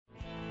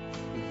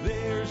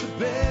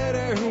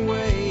better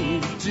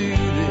way to do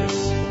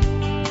this.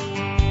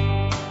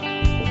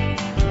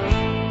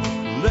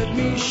 Let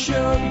me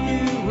show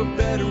you a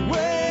better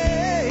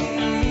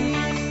way.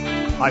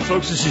 Hi,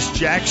 folks. This is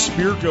Jack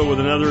Spirko with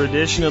another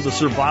edition of the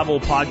Survival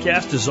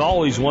Podcast. As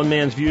always, one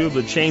man's view of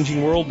the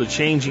changing world, the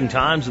changing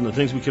times, and the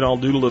things we can all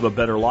do to live a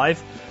better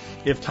life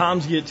if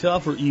times get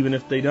tough or even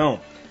if they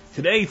don't.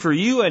 Today, for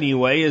you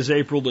anyway, is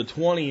April the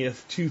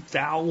 20th,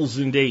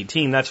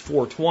 2018. That's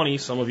 420.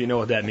 Some of you know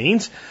what that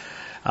means.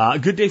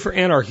 Good day for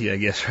anarchy, I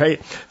guess, right?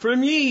 For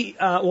me,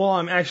 while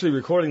I'm actually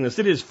recording this,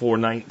 it is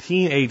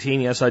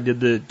 4/19/18. Yes, I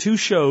did the 2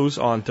 shows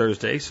on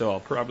Thursday, so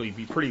I'll probably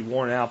be pretty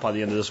worn out by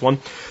the end of this one.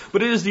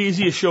 But it is the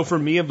easiest show for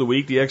me of the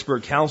week. The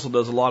Expert Council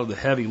does a lot of the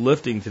heavy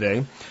lifting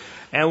today.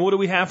 And what do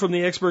we have from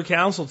the Expert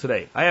Council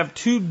today? I have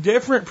 2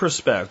 different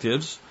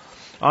perspectives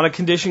on a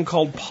condition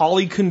called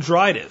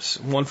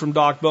polychondritis, one from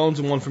Doc Bones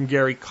and one from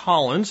Gary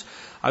Collins.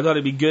 I thought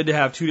it'd be good to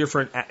have two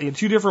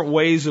different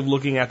ways of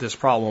looking at this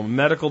problem. A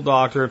medical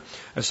doctor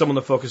and someone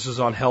that focuses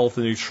on health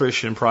and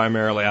nutrition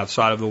primarily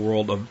outside of the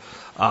world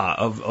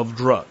of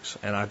drugs.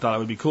 And I thought it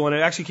would be cool. And it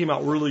actually came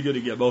out really good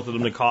to get both of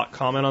them to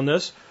comment on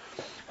this.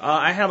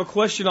 I have a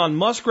question on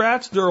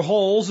muskrats, their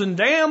holes, and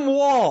dam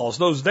walls.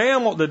 The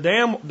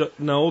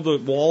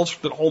walls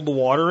that hold the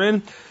water in.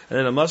 And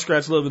then the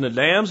muskrats live in the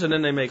dams, and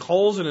then they make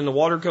holes, and then the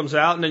water comes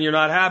out, and then you're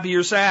not happy,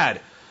 you're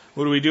sad.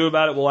 What do we do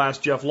about it? We'll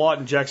ask Jeff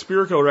Lawton. Jack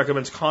Spirko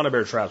recommends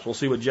conibear traps. We'll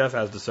see what Jeff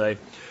has to say.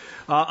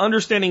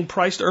 Understanding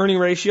price-to-earning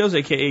ratios,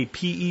 a.k.a.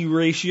 PE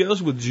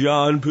ratios, with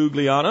John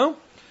Pugliano.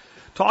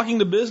 Talking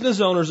to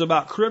business owners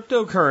about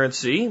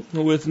cryptocurrency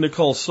with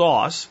Nicole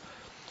Sauce.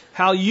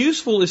 How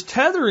useful is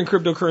tethering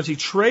cryptocurrency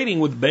trading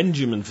with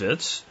Benjamin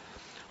Fitz?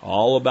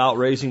 All about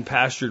raising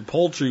pastured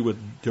poultry with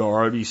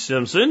Darby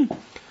Simpson.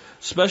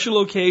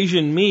 Special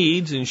occasion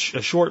meads in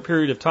a short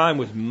period of time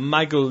with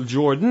Michael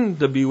Jordan,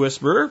 the Bee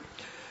Whisperer.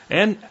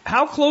 And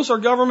how close are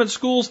government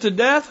schools to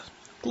death?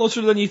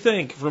 Closer than you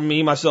think, from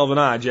me, myself, and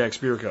I, Jack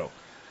Spirko.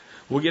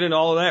 We'll get into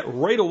all of that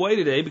right away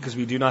today because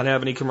we do not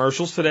have any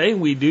commercials today.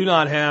 We do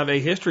not have a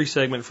history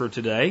segment for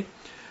today.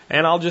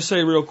 And I'll just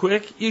say real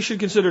quick, you should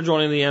consider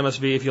joining the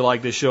MSB if you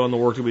like this show and the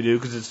work that we do,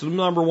 because it's the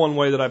number one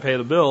way that I pay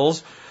the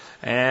bills,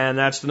 and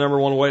that's the number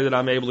one way that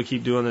I'm able to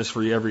keep doing this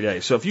for you every day.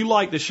 So if you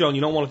like this show and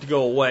you don't want it to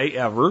go away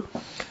ever,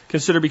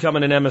 consider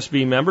becoming an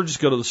MSB member. Just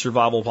go to the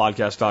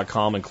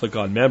survivalpodcast.com and click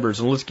on members,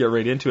 and let's get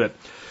right into it.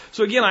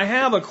 So again, I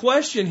have a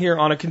question here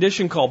on a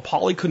condition called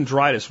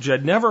polychondritis, which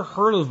I'd never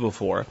heard of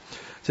before.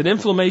 It's an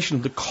inflammation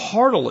of the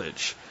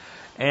cartilage.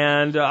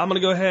 And I'm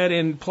going to go ahead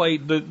and play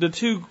the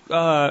 2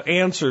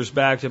 answers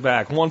back to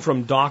back, one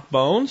from Doc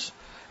Bones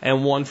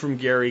and one from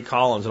Gary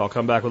Collins. And I'll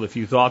come back with a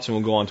few thoughts and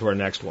we'll go on to our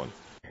next one.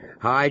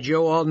 Hi,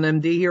 Joe Alton,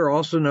 MD here,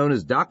 also known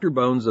as Dr.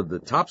 Bones of the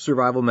top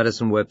survival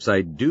medicine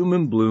website,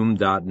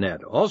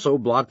 doomandbloom.net. Also,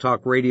 Blog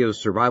Talk Radio's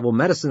Survival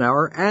Medicine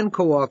Hour and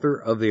co-author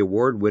of the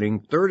award-winning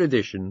 3rd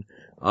edition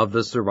of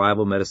the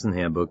Survival Medicine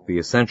Handbook, the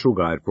essential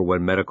guide for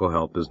when medical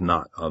help is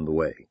not on the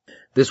way.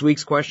 This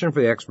week's question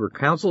for the Expert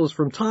Council is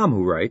from Tom,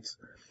 who writes,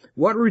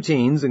 what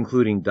routines,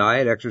 including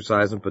diet,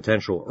 exercise, and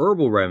potential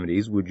herbal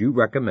remedies, would you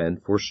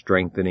recommend for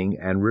strengthening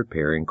and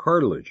repairing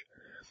cartilage?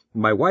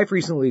 My wife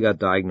recently got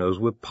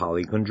diagnosed with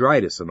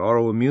polychondritis, an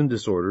autoimmune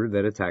disorder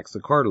that attacks the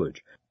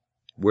cartilage.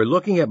 We're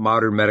looking at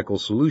modern medical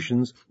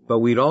solutions, but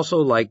we'd also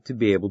like to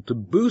be able to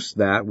boost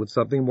that with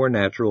something more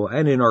natural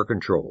and in our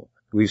control.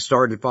 We've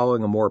started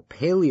following a more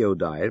paleo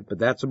diet, but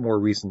that's a more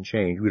recent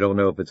change. We don't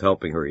know if it's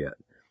helping her yet.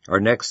 Our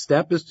next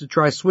step is to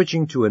try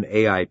switching to an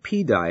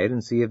AIP diet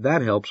and see if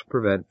that helps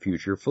prevent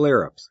future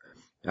flare-ups.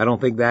 I don't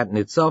think that in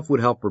itself would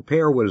help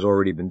repair what has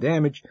already been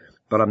damaged,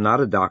 but I'm not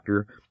a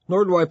doctor,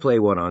 nor do I play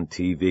one on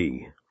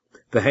TV.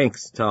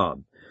 Thanks,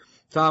 Tom.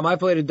 Tom, I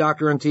played a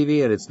doctor on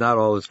TV, and it's not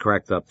all it's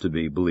cracked up to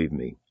be, believe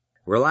me.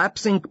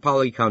 Relapsing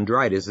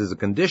polychondritis is a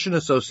condition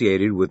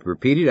associated with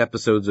repeated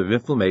episodes of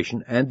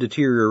inflammation and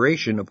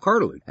deterioration of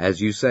cartilage,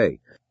 as you say.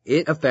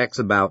 It affects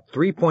about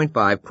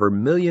 3.5 per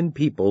million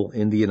people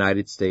in the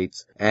United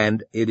States,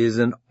 and it is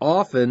an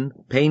often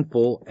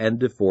painful and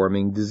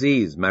deforming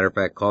disease. Matter of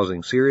fact,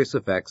 causing serious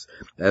effects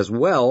as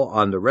well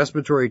on the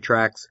respiratory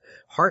tracts,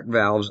 heart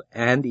valves,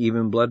 and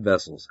even blood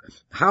vessels.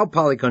 How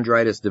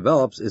polychondritis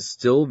develops is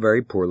still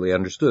very poorly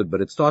understood,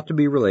 but it's thought to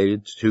be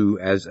related to,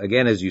 as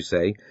you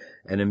say,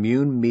 an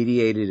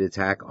immune-mediated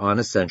attack on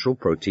essential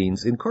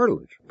proteins in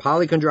cartilage.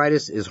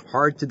 Polychondritis is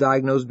hard to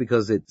diagnose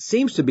because it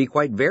seems to be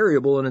quite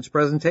variable in its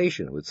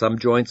presentation, with some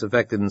joints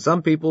affected in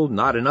some people,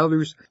 not in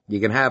others.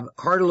 You can have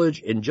cartilage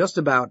in just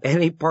about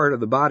any part of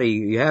the body.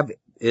 You have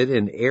it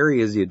in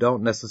areas you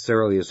don't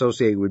necessarily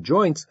associate with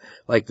joints,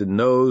 like the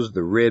nose,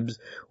 the ribs,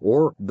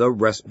 or the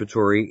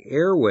respiratory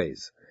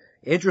airways.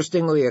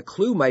 Interestingly, a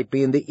clue might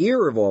be in the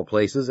ear of all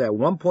places. At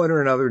one point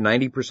or another,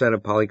 90%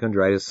 of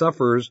polychondritis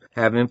sufferers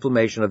have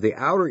inflammation of the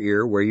outer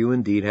ear where you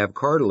indeed have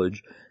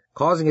cartilage,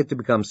 causing it to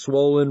become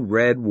swollen,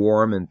 red,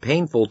 warm, and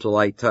painful to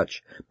light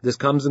touch. This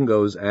comes and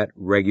goes at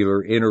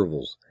regular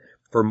intervals.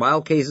 For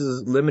mild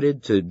cases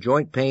limited to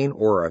joint pain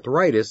or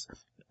arthritis,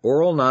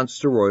 Oral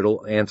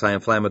nonsteroidal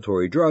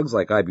anti-inflammatory drugs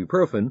like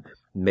ibuprofen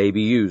may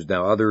be used.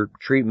 Now, other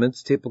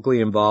treatments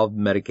typically involve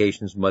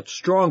medications much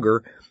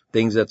stronger,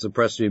 things that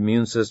suppress the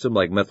immune system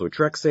like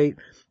methotrexate,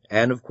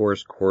 and of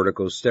course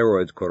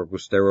corticosteroids.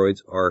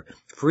 Corticosteroids are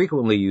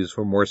frequently used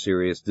for more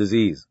serious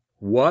disease.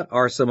 What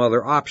are some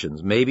other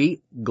options?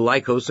 Maybe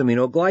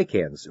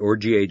glycosaminoglycans, or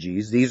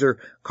GAGs. These are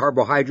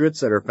carbohydrates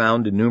that are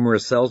found in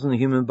numerous cells in the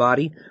human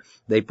body.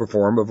 They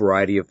perform a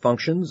variety of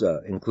functions,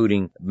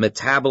 including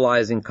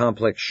metabolizing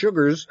complex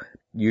sugars.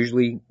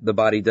 Usually the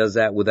body does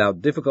that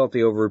without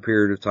difficulty over a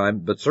period of time,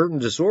 but certain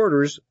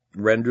disorders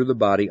render the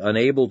body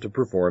unable to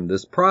perform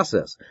this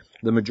process.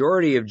 The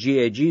majority of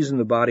GAGs in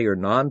the body are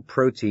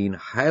non-protein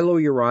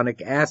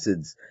hyaluronic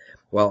acids,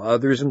 while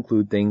others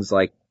include things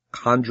like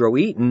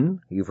chondroitin,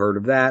 you've heard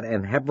of that,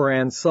 and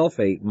heparan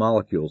sulfate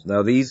molecules.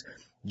 Now, these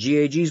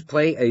GAGs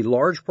play a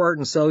large part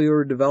in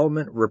cellular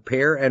development,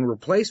 repair, and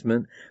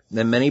replacement,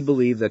 and many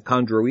believe that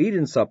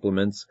chondroitin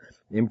supplements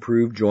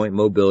improve joint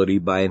mobility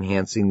by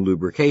enhancing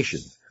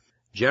lubrication.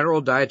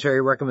 General dietary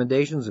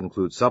recommendations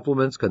include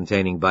supplements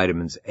containing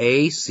vitamins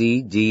A,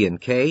 C, D, and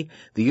K.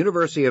 The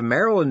University of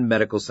Maryland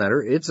Medical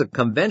Center, it's a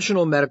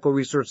conventional medical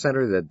research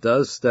center that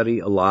does study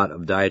a lot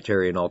of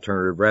dietary and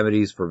alternative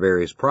remedies for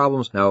various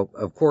problems. Now,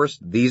 of course,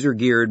 these are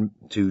geared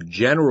to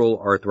general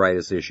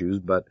arthritis issues,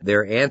 but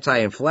their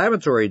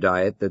anti-inflammatory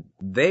diet that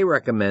they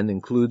recommend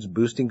includes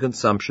boosting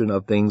consumption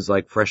of things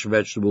like fresh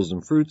vegetables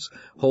and fruits,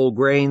 whole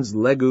grains,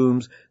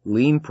 legumes,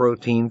 lean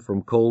protein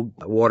from cold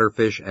water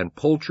fish and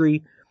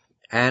poultry,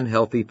 and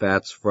healthy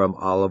fats from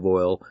olive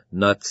oil,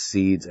 nuts,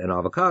 seeds, and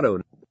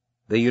avocado.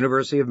 The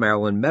University of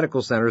Maryland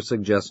Medical Center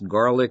suggests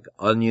garlic,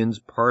 onions,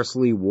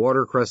 parsley,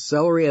 watercress,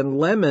 celery, and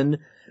lemon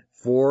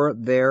for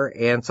their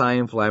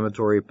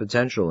anti-inflammatory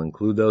potential.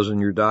 Include those in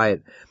your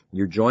diet.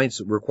 Your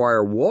joints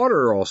require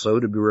water also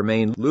to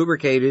remain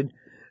lubricated,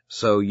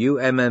 so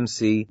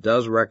UMMC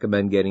does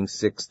recommend getting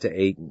 6 to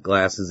 8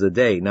 glasses a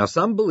day. Now,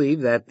 some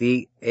believe that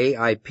the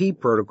AIP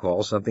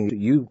protocol, something that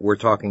you were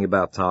talking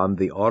about, Tom,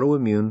 the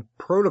autoimmune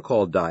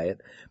protocol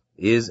diet,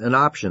 is an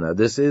option. Now,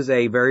 this is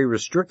a very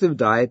restrictive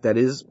diet that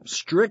is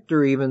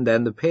stricter even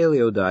than the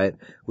paleo diet,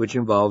 which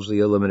involves the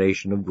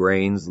elimination of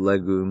grains,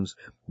 legumes,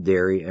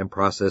 dairy, and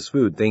processed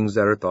food, things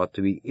that are thought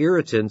to be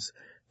irritants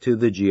to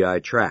the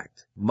GI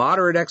tract.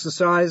 Moderate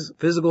exercise,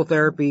 physical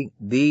therapy,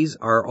 these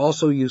are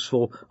also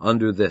useful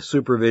under the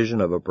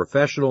supervision of a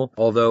professional,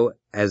 although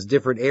as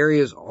different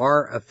areas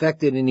are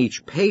affected in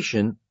each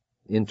patient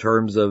in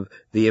terms of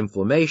the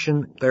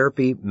inflammation,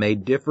 therapy may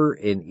differ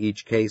in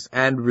each case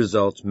and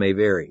results may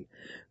vary.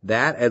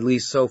 That, at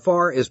least so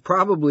far, is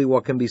probably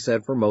what can be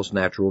said for most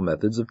natural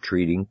methods of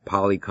treating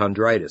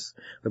polychondritis.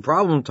 The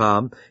problem,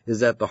 Tom, is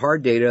that the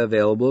hard data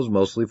available is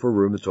mostly for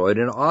rheumatoid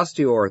and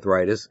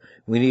osteoarthritis.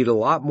 We need a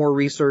lot more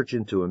research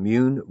into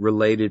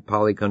immune-related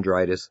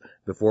polychondritis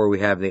before we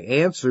have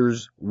the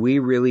answers we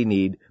really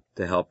need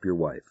to help your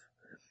wife.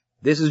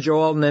 This is Joe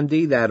Alton,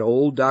 MD, that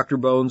old Dr.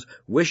 Bones,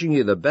 wishing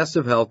you the best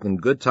of health in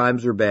good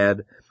times or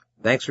bad.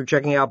 Thanks for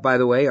checking out, by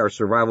the way, our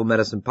Survival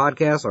Medicine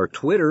podcast, our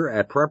Twitter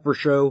at Prepper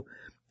Show,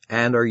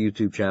 and our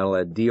YouTube channel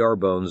at Dr.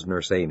 Bones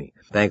Nurse Amy.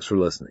 Thanks for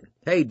listening.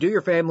 Hey, do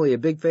your family a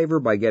big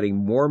favor by getting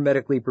more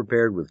medically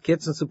prepared with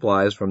kits and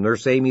supplies from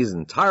Nurse Amy's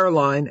entire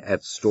line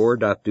at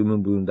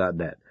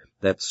store.doomandbloom.net.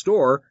 That's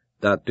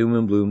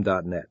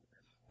store.doomandbloom.net.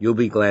 You'll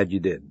be glad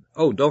you did.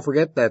 Oh, don't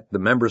forget that the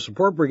Member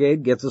Support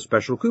Brigade gets a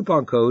special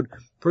coupon code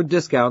for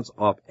discounts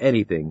off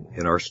anything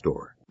in our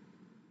store.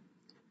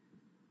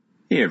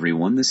 Hey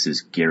everyone, this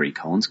is Gary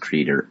Collins,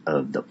 creator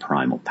of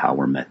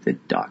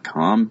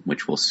theprimalpowermethod.com,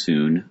 which will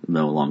soon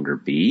no longer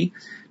be.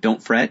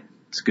 Don't fret,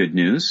 it's good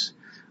news.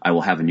 I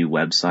will have a new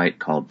website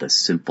called The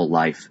Simple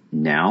Life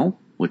Now,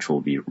 which will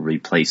be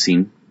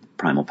replacing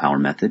Primal Power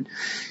Method.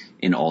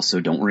 And also,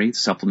 don't worry, the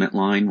supplement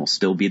line will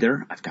still be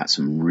there. I've got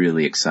some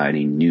really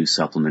exciting new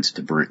supplements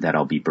that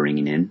I'll be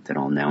bringing in that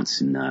I'll announce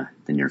in the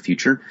near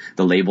future.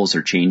 The labels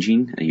are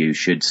changing. You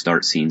should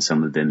start seeing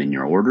some of them in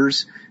your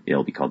orders.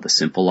 It'll be called The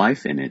Simple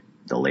Life, and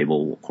the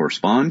label will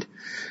correspond.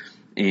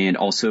 And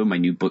also my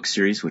new book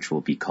series, which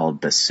will be called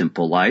The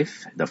Simple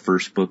Life. The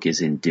first book is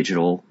in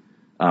digital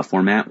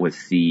format,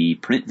 with the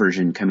print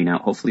version coming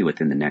out hopefully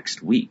within the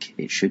next week.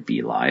 It should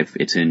be live.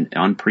 It's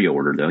on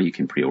pre-order though. You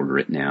can pre-order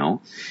it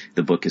now.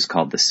 The book is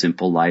called The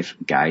Simple Life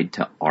Guide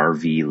to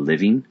RV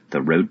Living,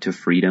 The Road to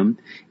Freedom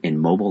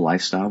and Mobile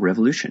Lifestyle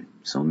Revolution.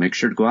 So make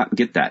sure to go out and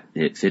get that.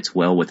 It fits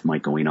well with my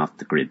Going Off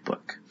the Grid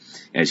book.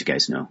 As you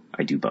guys know,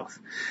 I do both.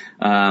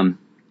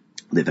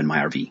 Live in my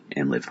RV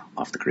and live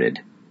off the grid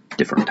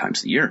different times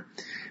of the year.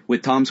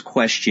 With Tom's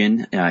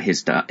question,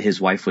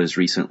 his wife was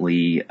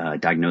recently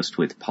diagnosed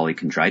with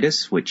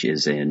polychondritis, which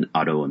is an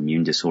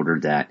autoimmune disorder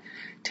that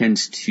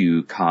tends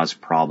to cause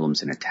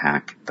problems and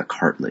attack the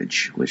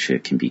cartilage, which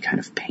it can be kind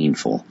of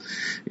painful.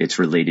 It's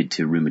related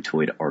to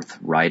rheumatoid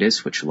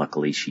arthritis, which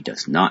luckily she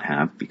does not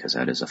have because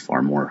that is a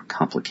far more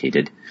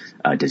complicated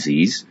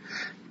disease.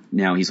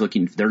 Now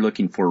they're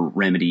looking for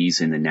remedies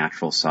in the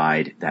natural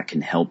side that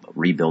can help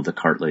rebuild the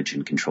cartilage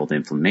and control the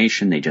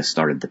inflammation. They just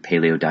started the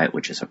paleo diet,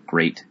 which is a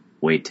great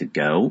way to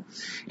go.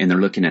 And they're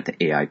looking at the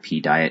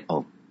AIP diet.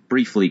 I'll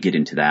briefly get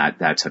into that.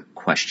 That's a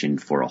question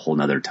for a whole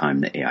nother time,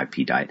 the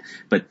AIP diet.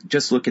 But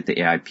just look at the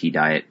AIP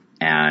diet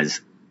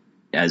as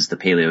the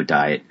paleo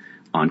diet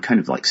on kind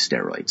of like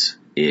steroids.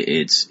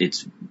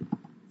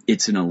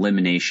 It's an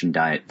elimination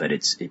diet, but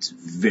it's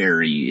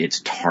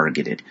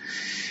targeted.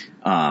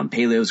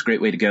 Paleo is a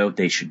great way to go.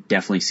 They should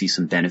definitely see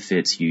some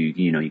benefits.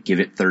 You give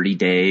it 30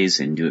 days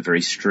and do it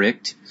very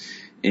strict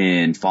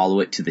and follow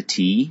it to the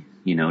T.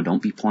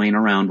 Don't be playing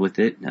around with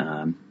it.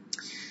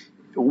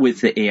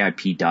 With the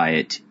AIP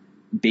diet,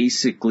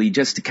 basically,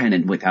 just to kind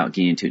of, without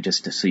getting into it,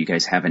 just so you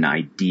guys have an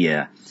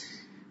idea,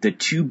 the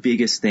two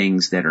biggest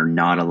things that are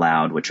not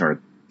allowed, which are a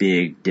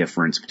big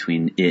difference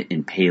between it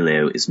and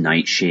paleo, is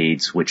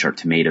nightshades, which are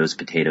tomatoes,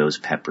 potatoes,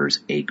 peppers,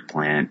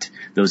 eggplant.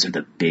 Those are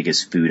the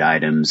biggest food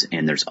items,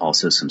 and there's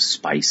also some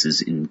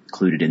spices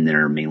included in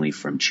there, mainly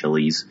from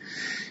chilies.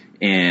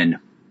 And,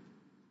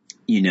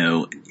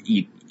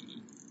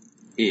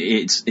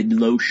 it's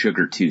low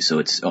sugar too, so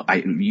it's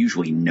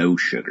usually no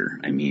sugar.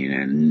 I mean,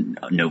 and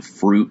no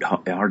fruit,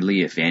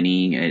 hardly, if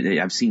any.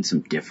 I've seen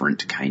some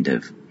different kind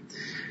of,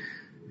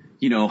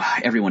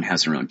 everyone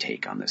has their own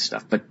take on this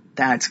stuff, but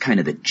that's kind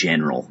of the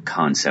general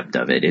concept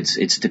of it.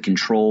 It's to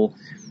control.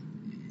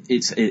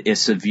 It's a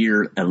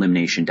severe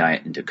elimination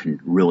diet and to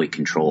really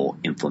control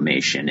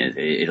inflammation.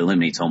 It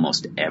eliminates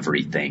almost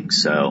everything.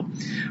 So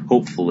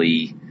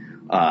hopefully,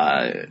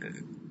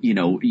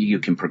 you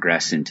can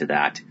progress into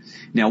that.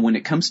 Now, when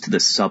it comes to the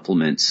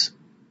supplements,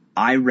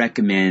 I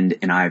recommend,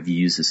 and I've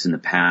used this in the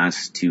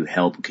past to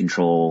help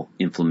control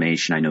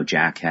inflammation. I know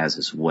Jack has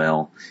as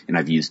well, and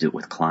I've used it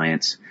with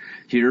clients.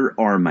 Here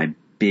are my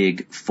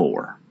big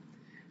four.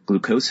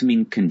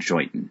 Glucosamine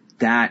chondroitin.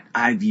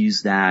 I've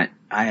used that.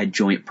 I had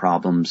joint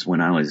problems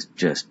when I was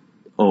just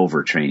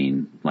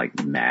overtraining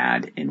like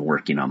mad and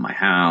working on my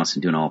house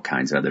and doing all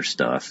kinds of other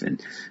stuff.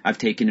 And I've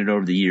taken it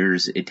over the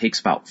years. It takes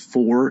about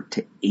 4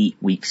 to 8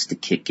 weeks to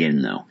kick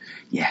in, though.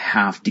 You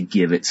have to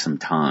give it some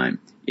time.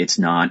 It's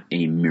not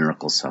a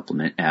miracle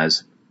supplement,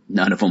 as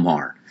none of them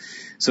are.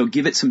 So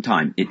give it some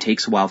time. It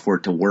takes a while for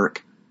it to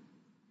work.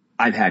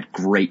 I've had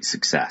great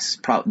success.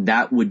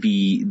 That would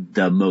be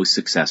the most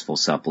successful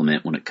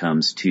supplement when it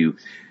comes to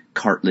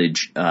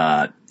cartilage,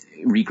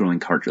 regrowing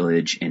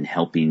cartilage and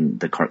helping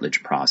the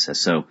cartilage process.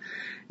 So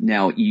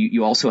now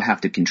you also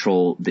have to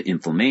control the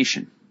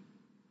inflammation.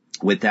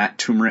 With that,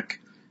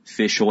 turmeric,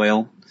 fish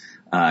oil,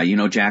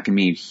 Jack and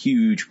me,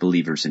 huge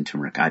believers in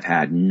turmeric. I've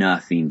had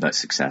nothing but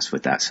success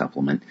with that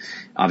supplement.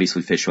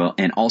 Obviously fish oil.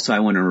 And also I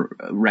want to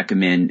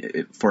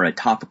recommend for a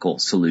topical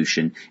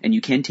solution, and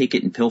you can take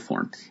it in pill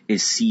form,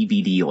 is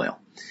CBD oil.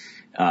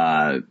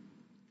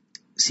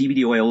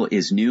 CBD oil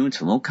is new. It's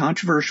a little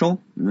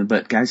controversial,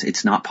 but guys,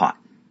 it's not pot.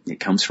 It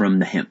comes from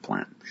the hemp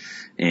plant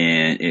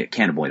and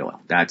cannabinoid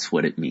oil. That's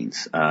what it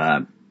means.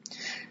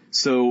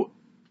 So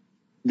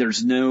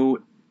there's no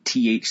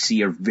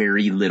THC, or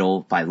very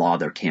little. By law,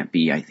 there can't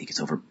be. I think it's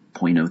over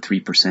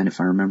 0.03%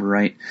 if I remember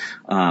right.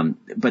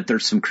 But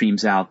there's some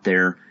creams out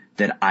there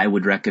that I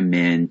would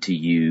recommend to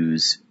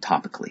use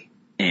topically.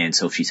 And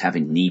so if she's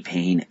having knee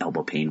pain,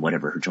 elbow pain,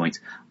 whatever her joints,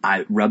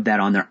 I rub that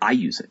on there. I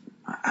use it.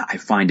 I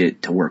find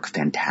it to work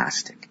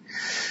fantastic.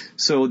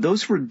 So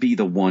those would be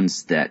the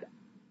ones that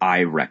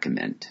I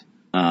recommend.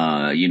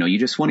 You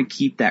just want to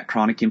keep that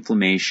chronic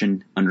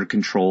inflammation under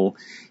control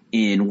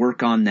and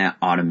work on that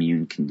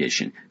autoimmune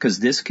condition, because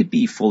this could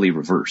be fully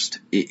reversed.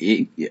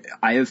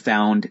 I have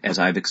found, as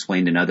I've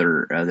explained in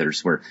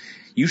others, where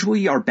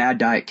usually our bad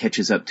diet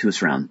catches up to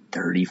us around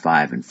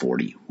 35 and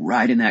 40.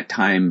 Right in that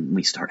time,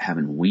 we start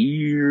having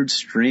weird,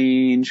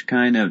 strange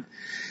kind of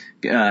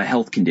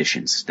health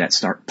conditions that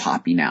start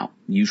popping out,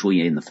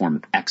 usually in the form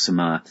of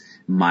eczema,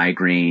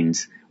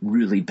 migraines,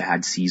 really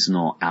bad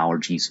seasonal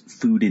allergies,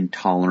 food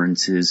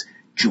intolerances,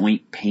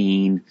 joint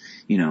pain,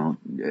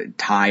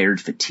 tired,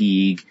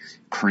 fatigue,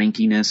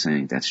 crankiness. I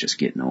think that's just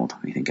getting old.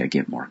 I think I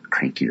get more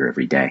crankier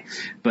every day.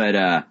 But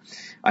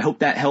I hope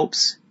that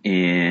helps.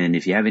 And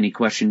if you have any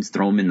questions,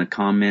 throw them in the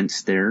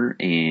comments there.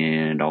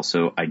 And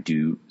also, I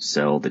do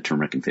sell the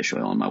turmeric and fish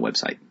oil on my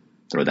website.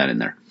 Throw that in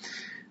there.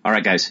 All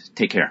right, guys,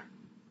 take care.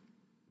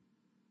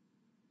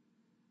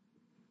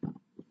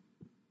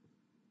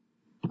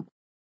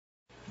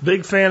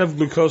 Big fan of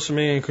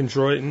glucosamine and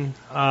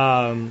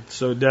chondroitin.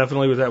 So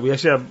definitely with that. We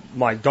actually have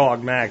my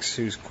dog Max,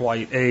 who's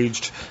quite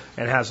aged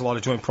and has a lot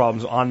of joint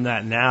problems, on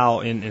that now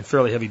in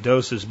fairly heavy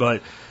doses,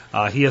 but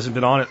he hasn't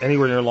been on it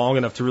anywhere near long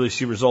enough to really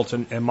see results.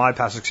 And my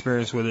past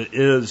experience with it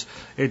is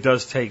it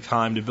does take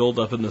time to build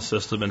up in the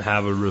system and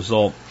have a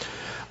result.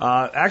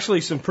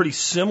 Actually, some pretty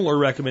similar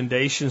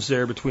recommendations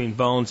there between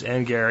Bones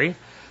and Gary.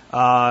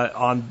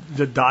 On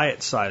the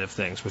diet side of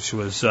things, which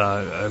was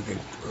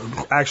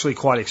actually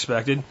quite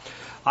expected.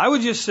 I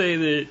would just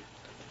say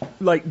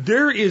that,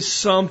 there is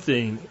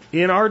something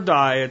in our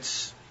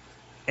diets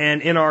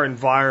and in our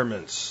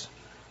environments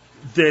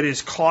that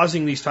is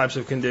causing these types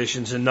of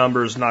conditions in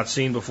numbers not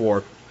seen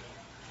before.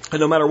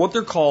 And no matter what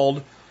they're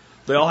called,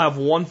 they all have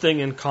one thing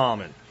in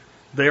common.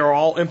 They are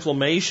all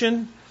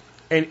inflammation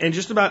and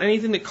just about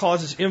anything that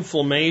causes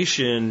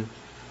inflammation,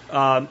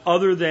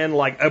 other than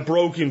like a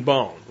broken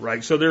bone,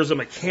 right? So there's a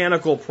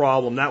mechanical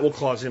problem that will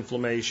cause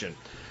inflammation.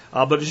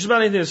 But just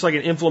about anything that's like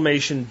an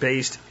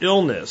inflammation-based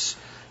illness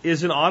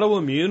is an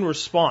autoimmune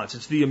response.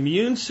 It's the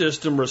immune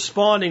system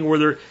responding where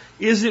there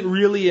isn't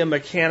really a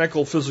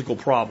mechanical physical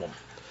problem.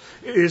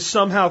 It is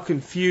somehow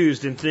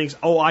confused and thinks,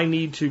 oh, I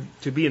need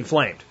to be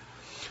inflamed.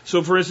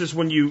 So for instance,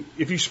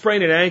 if you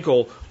sprain an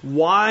ankle,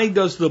 why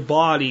does the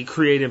body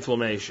create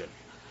inflammation?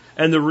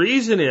 And the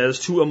reason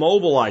is to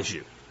immobilize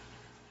you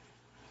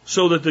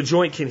so that the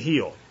joint can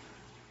heal.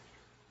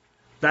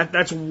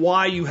 That's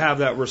why you have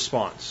that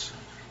response.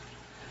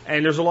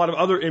 And there's a lot of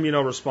other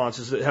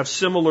immunoresponses that have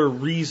similar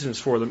reasons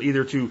for them,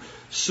 either to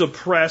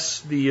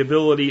suppress the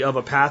ability of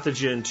a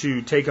pathogen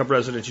to take up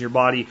residence in your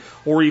body,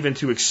 or even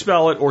to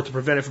expel it, or to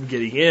prevent it from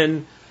getting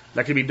in.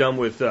 That can be done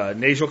with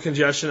nasal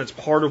congestion. That's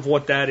part of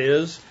what that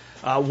is,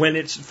 when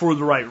it's for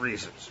the right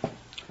reasons.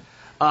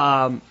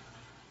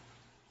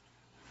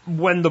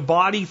 When the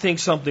body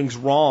thinks something's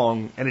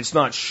wrong and it's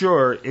not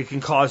sure, it can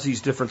cause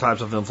these different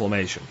types of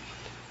inflammation.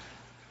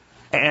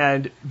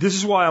 And this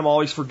is why I'm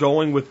always for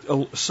going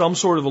with some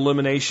sort of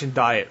elimination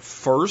diet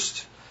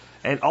first,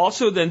 and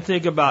also then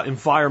think about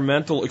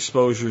environmental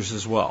exposures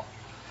as well.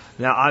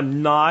 Now,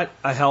 I'm not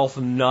a health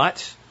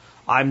nut.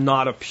 I'm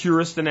not a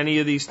purist in any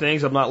of these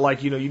things. I'm not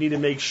like, you need to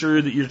make sure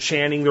that you're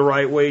chanting the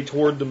right way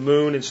toward the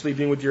moon and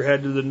sleeping with your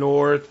head to the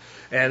north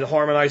and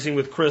harmonizing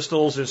with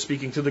crystals and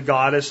speaking to the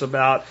goddess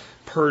about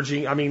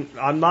purging. I mean,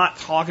 I'm not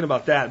talking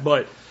about that,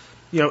 but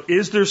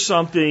is there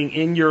something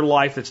in your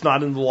life that's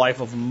not in the life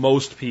of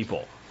most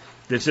people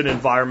that's an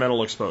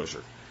environmental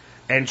exposure?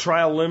 And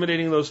try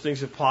eliminating those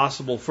things if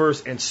possible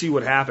first and see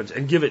what happens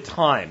and give it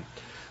time.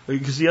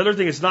 Because the other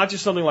thing, it's not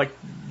just something like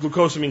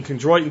glucosamine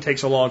chondroitin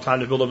takes a long time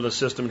to build up in the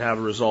system and have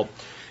a result.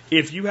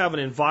 If you have an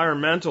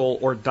environmental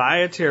or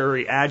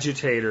dietary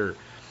agitator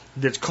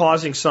that's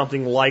causing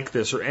something like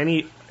this or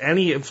any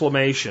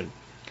inflammation,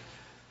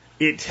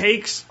 it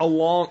takes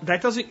that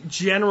doesn't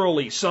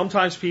generally,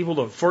 sometimes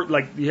people,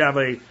 you have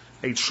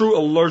a true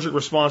allergic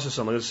response to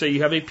something. Let's say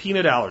you have a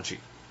peanut allergy.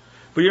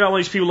 But you're not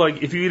one of these people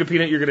like, if you eat a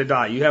peanut, you're going to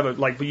die. You have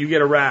but you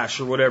get a rash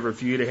or whatever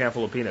if you eat a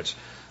handful of peanuts.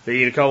 They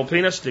eat a couple of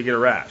peanuts, they get a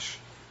rash.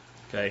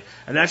 Okay?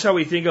 And that's how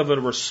we think of it,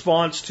 a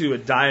response to a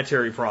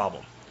dietary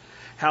problem.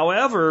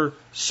 However,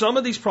 some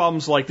of these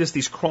problems like this,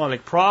 these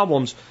chronic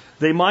problems,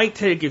 they might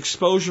take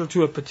exposure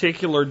to a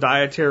particular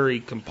dietary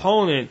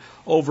component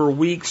over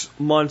weeks,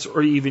 months,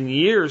 or even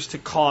years to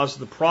cause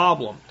the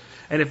problem.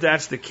 And if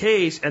that's the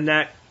case, and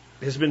that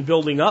has been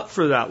building up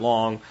for that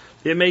long,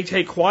 it may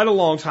take quite a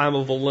long time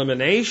of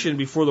elimination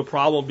before the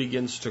problem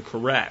begins to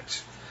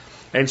correct.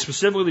 And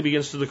specifically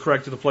begins to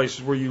correct to the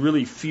places where you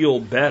really feel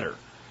better.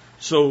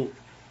 So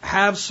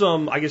have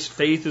some, I guess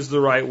faith is the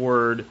right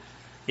word,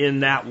 in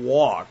that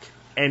walk.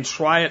 And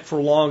try it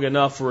for long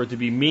enough for it to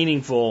be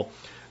meaningful,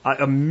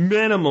 a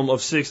minimum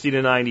of 60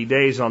 to 90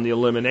 days on the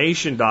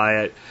elimination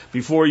diet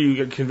before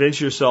you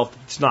convince yourself that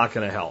it's not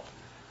going to help.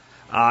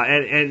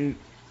 And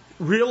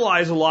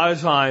realize a lot of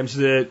times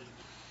that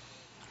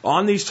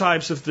on these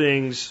types of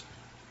things,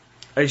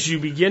 as you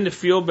begin to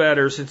feel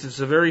better, since it's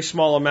a very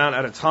small amount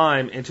at a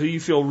time, until you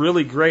feel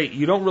really great,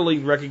 you don't really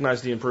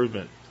recognize the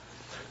improvement.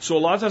 So a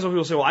lot of times when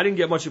people say, well, I didn't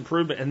get much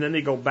improvement, and then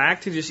they go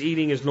back to just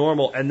eating as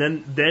normal, and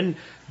then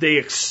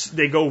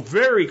they go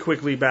very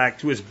quickly back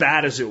to as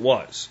bad as it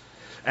was.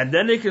 And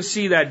then they can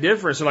see that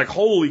difference. They're like,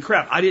 holy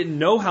crap, I didn't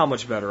know how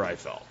much better I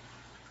felt.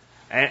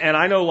 And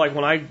I know, like,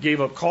 when I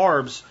gave up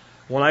carbs,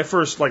 when I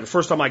first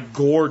time I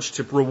gorged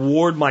to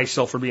reward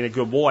myself for being a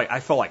good boy, I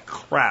felt like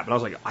crap. And I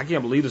was like, I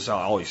can't believe this is how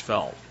I always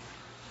felt.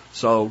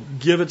 So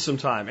give it some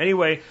time.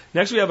 Anyway,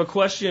 next we have a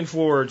question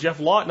for Jeff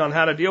Lawton on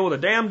how to deal with a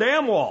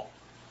dam wall.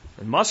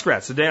 And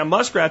muskrats, the damn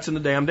muskrats in the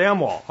dam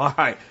wall. All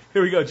right,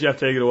 here we go, Jeff,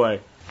 take it away.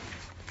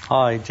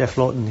 Hi, Jeff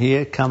Lawton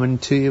here, coming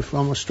to you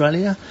from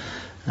Australia.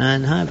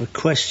 And I have a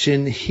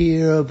question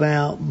here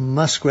about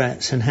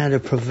muskrats and how to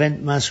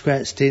prevent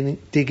muskrats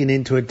digging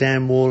into a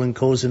dam wall and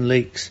causing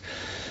leaks.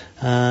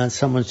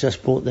 Someone's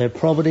just bought their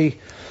property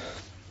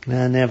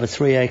and they have a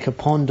 3-acre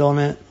pond on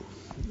it,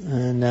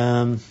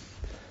 and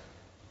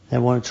they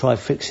want to try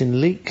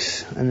fixing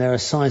leaks, and there are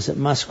signs that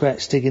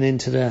muskrats digging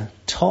into the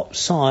top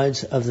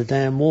sides of the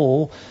dam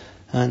wall,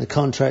 and the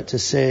contractor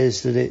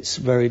says that it's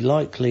very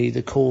likely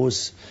the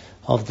cause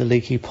of the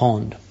leaky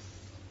pond.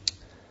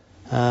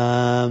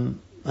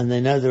 And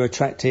they know they're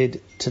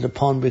attracted to the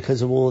pond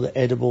because of all the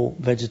edible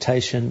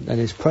vegetation that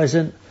is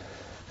present,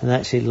 and they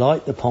actually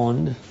like the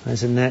pond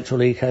as a natural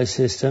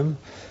ecosystem,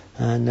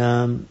 and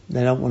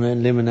they don't want to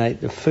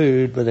eliminate the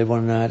food, but they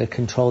want to know how to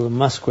control the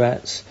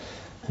muskrats.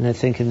 And they're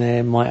thinking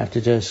they might have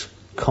to just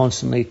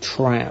constantly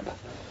trap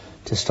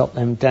to stop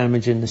them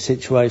damaging the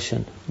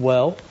situation.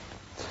 Well,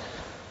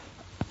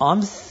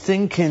 I'm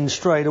thinking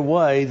straight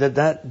away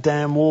that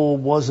dam wall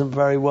wasn't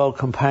very well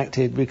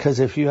compacted, because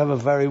if you have a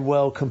very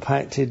well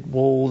compacted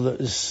wall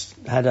that's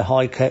had a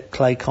high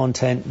clay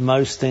content,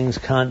 most things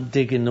can't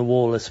dig in the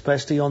wall,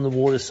 especially on the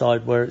water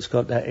side where it's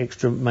got that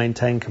extra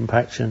maintained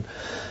compaction.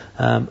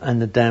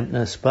 and the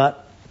dampness,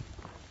 but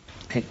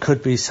it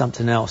could be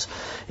something else.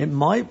 It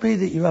might be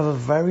that you have a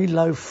very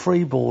low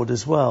freeboard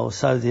as well.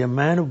 So the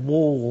amount of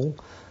wall,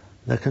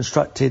 the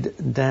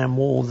constructed dam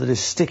wall that is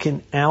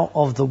sticking out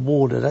of the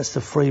water, that's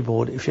the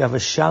freeboard. If you have a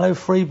shallow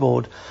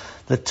freeboard,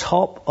 the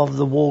top of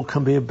the wall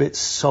can be a bit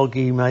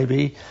soggy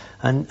maybe,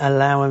 and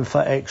allowing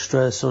for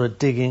extra sort of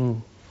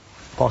digging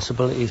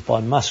possibilities by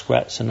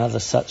muskrats and other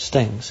such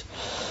things.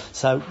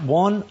 So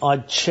one,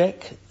 I'd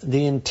check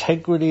the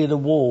integrity of the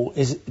wall.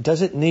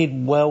 Does it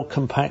need well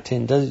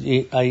compacting?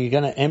 Are you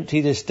going to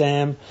empty this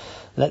dam,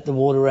 let the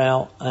water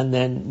out, and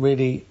then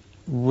really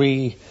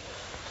rebuild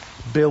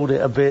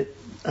it a bit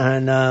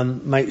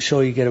and make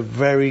sure you get a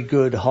very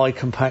good high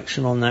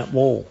compaction on that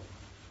wall?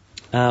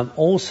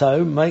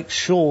 Also, make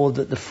sure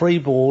that the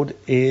freeboard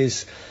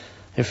is,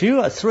 if you've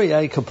got a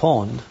 3-acre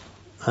pond,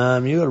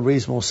 you've got a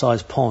reasonable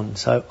sized pond,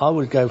 so I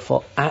would go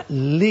for at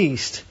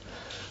least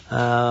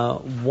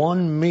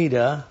 1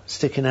 metre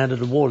sticking out of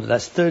the water.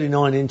 That's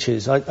 39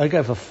 inches. I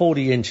go for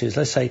 40 inches.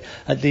 Let's say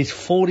at least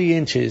 40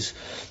 inches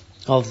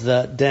of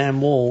the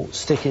dam wall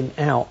sticking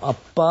out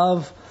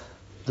above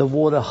the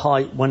water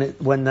height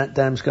when that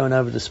dam's going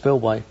over the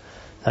spillway.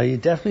 So you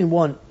definitely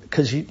want,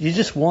 because you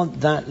just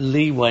want that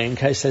leeway in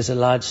case there's a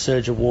large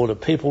surge of water.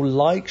 People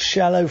like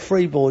shallow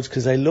freeboards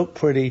because they look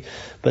pretty,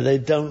 but they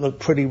don't look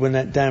pretty when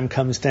that dam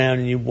comes down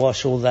and you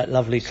wash all that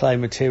lovely clay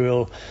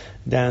material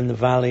down the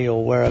valley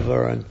or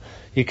wherever, and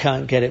you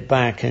can't get it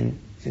back, and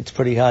it's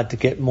pretty hard to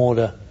get more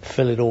to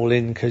fill it all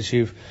in because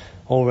you've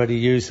already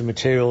used the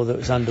material that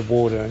was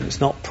underwater, and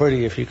it's not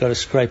pretty if you've got to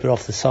scrape it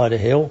off the side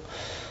of a hill,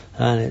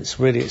 and it's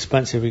really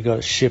expensive if you've got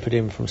to ship it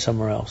in from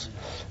somewhere else.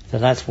 So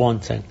that's one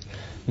thing.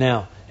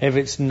 Now, if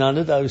it's none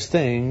of those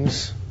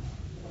things,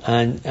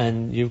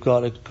 and you've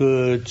got a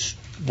good,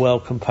 well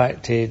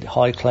compacted,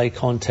 high clay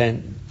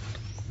content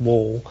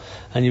wall,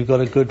 and you've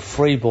got a good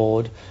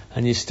freeboard,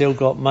 and you've still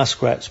got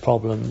muskrats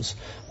problems,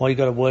 what you've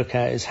got to work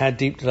out is how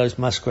deep do those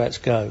muskrats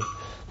go?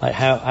 Like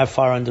how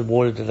far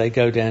underwater do they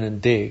go down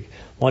and dig?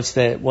 What's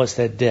their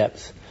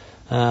depth?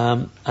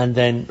 And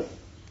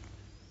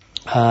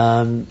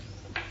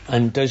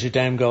does your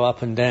dam go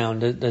up and down?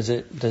 Does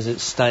it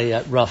stay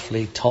at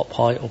roughly top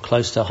height or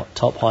close to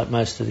top height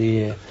most of the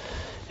year?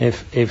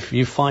 If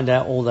you find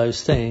out all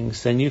those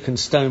things, then you can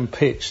stone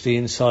pitch the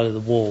inside of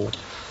the wall.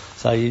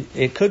 So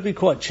it could be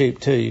quite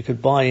cheap too. You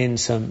could buy in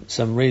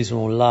some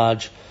reasonable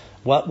large,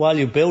 while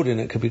you're building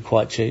it could be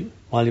quite cheap,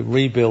 while you're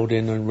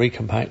rebuilding and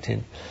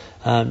recompacting.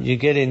 You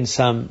get in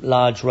some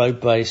large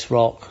road-based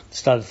rock,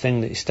 start a thing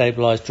that you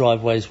stabilise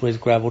driveways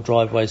with. Gravel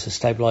driveways are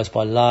stabilised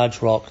by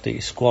large rock that you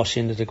squash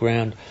into the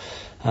ground,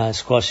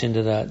 squash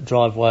into the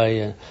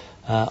driveway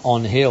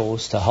on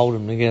hills to hold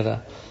them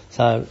together.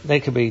 So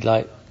they could be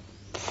like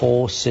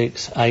 4,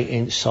 6, 8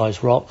 inch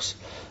size rocks,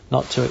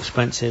 not too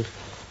expensive.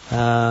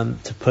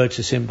 To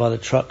purchase in by the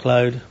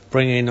truckload,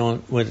 bring in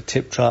on with a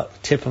tip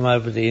truck, tip them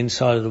over the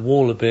inside of the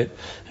wall a bit,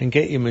 and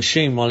get your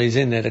machine while he's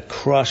in there to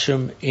crush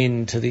them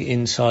into the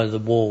inside of the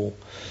wall.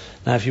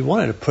 Now, if you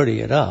wanted to pretty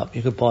it up,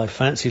 you could buy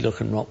fancy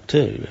looking rock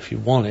too, if you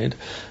wanted,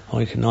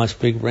 or you can nice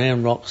big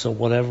round rocks or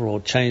whatever,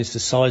 or change the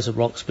size of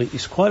rocks, but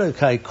it's quite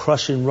okay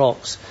crushing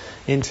rocks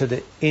into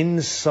the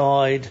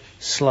inside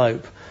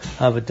slope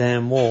of a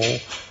dam wall,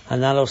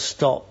 and that'll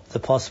stop the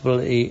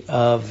possibility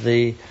of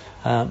the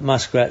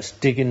muskrats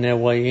digging their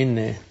way in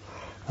there.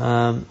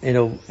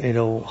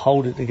 It'll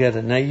hold it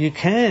together. Now you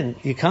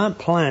can't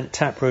plant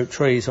taproot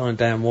trees on a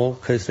dam wall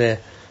because they're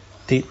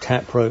deep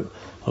taproot,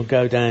 or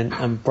go down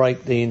and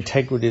break the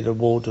integrity of the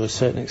wall to a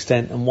certain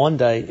extent, and one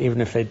day,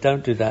 even if they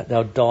don't do that,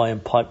 they'll die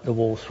and pipe the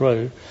wall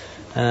through.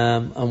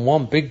 And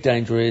one big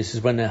danger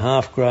is when they're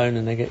half grown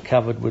and they get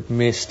covered with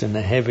mist and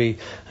they're heavy,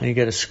 and you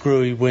get a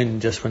screwy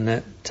wind just when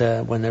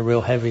they're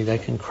real heavy, they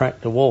can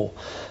crack the wall.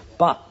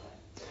 But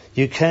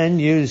you can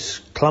use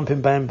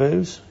clumping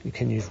bamboos, you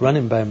can use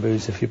running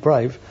bamboos if you're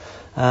brave,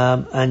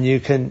 and you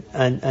can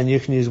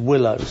use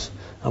willows.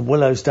 And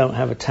willows don't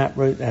have a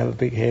taproot, they have a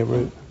big hair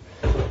root.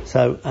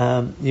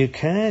 So you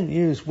can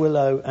use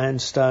willow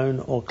and stone,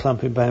 or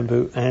clumping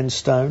bamboo and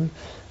stone,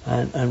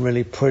 and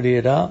really pretty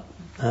it up.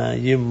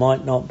 You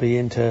might not be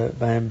into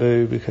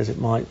bamboo because it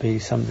might be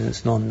something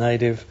that's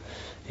non-native.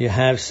 You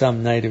have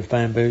some native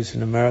bamboos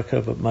in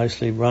America, but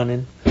mostly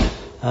running.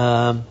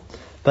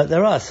 But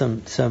there are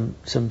some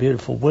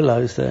beautiful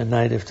willows that are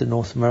native to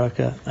North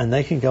America, and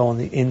they can go on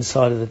the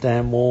inside of the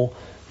dam wall,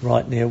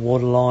 right near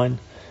waterline,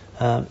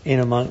 in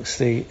amongst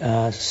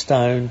the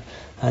stone,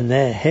 and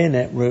their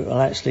hairnet root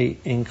will actually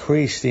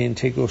increase the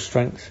integral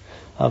strength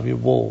of your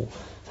wall.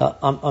 So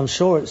I'm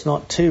sure it's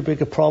not too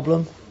big a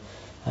problem.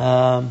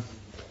 Other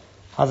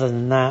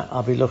than that,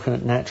 I'll be looking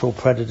at natural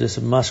predators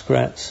of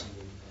muskrats,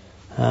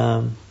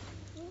 and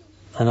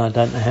I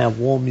don't know how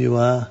warm you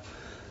are.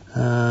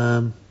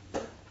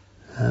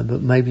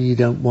 But maybe you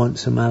don't want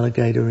some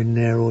alligator in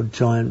there, or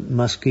giant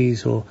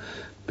muskies, or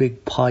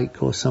big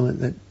pike or something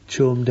that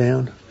chew them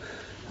down.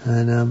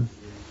 And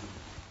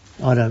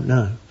I don't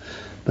know.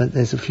 But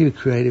there's a few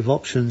creative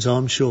options,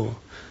 I'm sure.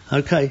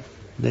 Okay,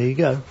 there you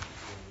go.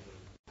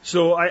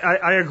 So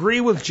I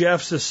agree with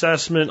Jeff's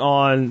assessment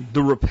on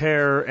the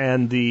repair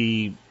and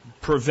the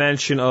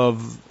prevention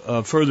of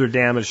further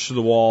damage to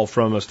the wall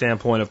from a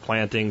standpoint of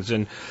plantings.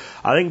 And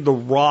I think the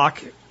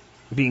rock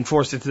being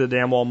forced into the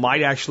dam wall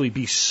might actually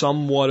be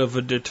somewhat of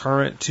a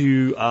deterrent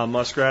to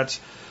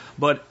muskrats.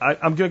 But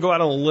I'm going to go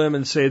out on a limb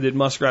and say that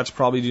muskrats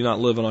probably do not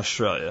live in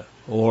Australia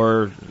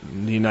or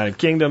the United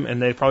Kingdom,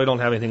 and they probably don't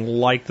have anything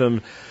like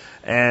them.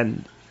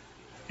 And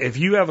if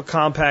you have a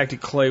compacted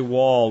clay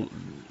wall,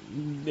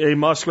 a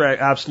muskrat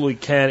absolutely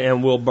can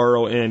and will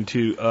burrow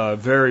into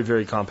very,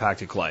 very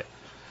compacted clay.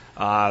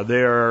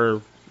 They're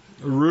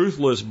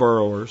ruthless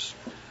burrowers.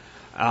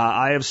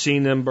 I have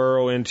seen them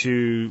burrow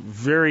into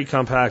very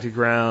compacted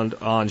ground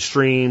on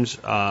streams,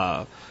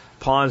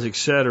 ponds,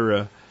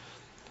 etc.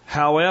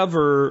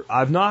 However,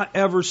 I've not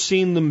ever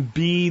seen them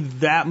be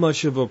that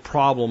much of a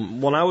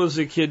problem. When I was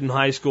a kid in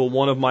high school,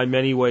 one of my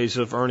many ways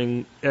of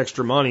earning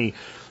extra money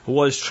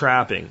was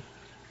trapping.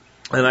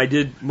 And I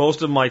did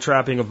most of my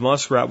trapping of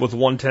muskrat with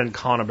 110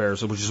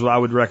 conibears, which is what I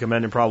would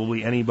recommend, and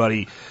probably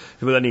anybody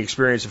with any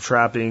experience of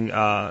trapping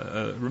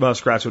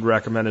muskrats would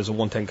recommend as a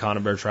 110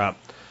 conibear trap.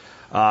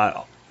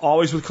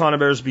 Always with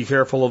conibears, be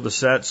careful of the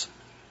sets.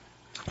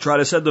 Try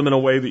to set them in a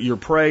way that your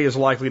prey is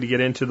likely to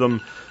get into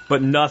them,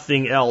 but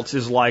nothing else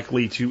is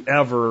likely to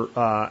ever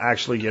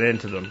actually get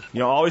into them. You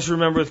know, always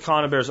remember with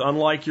conibears,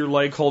 unlike your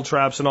leg hold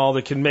traps and all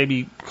that can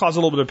maybe cause a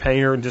little bit of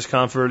pain or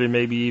discomfort and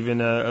maybe even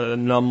a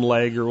numb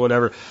leg or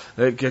whatever,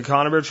 the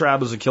conibear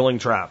trap is a killing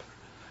trap.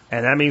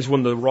 And that means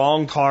when the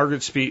wrong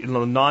target the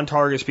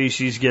non-target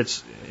species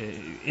gets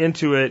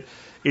into it,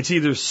 it's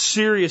either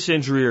serious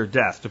injury or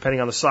death, depending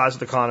on the size of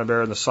the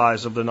conibear and the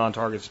size of the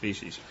non-target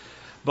species.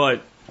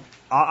 But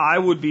I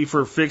would be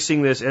for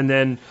fixing this and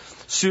then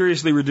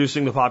seriously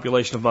reducing the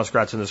population of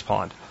muskrats in this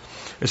pond.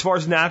 As far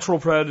as natural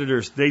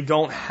predators, they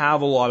don't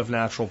have a lot of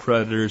natural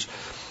predators.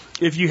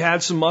 If you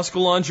had some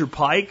muskellunge or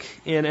pike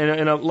in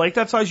a lake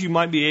that size, you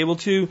might be able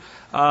to.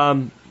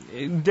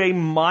 They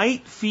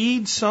might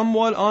feed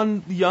somewhat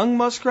on young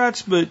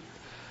muskrats, but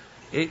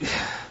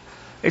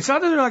it's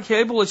not that they're not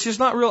capable. It's just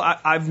not real.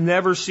 I've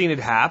never seen it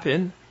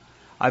happen.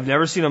 I've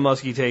never seen a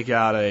muskie take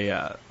out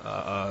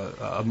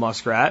a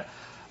muskrat.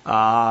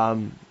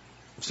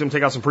 Seen them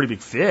take out some pretty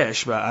big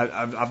fish, but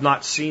I've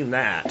not seen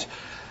that.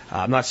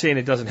 I'm not saying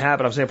it doesn't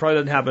happen. I'm saying it probably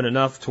doesn't happen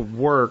enough to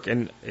work,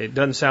 and it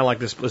doesn't sound like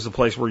this is a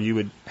place where you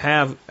would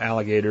have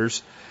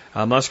alligators.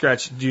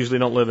 Muskrats usually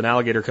don't live in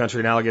alligator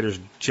country, and alligators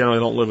generally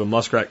don't live in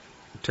muskrat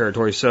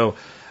territory, so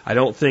I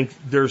don't think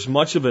there's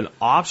much of an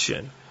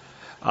option.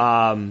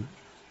 Large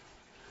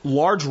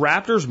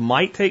raptors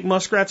might take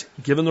muskrats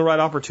given the right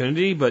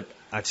opportunity, but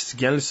that's,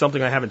 again,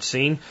 something I haven't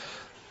seen.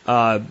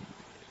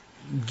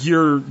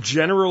 You're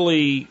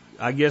generally,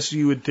 I guess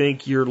you would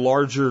think your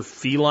larger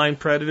feline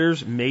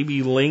predators,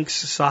 maybe lynx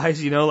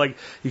size, like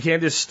you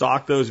can't just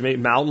stalk those.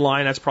 Mountain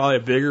lion, that's probably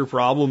a bigger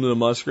problem than a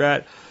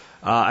muskrat.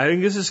 I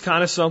think this is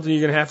kind of something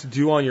you're going to have to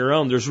do on your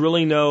own. There's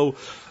really no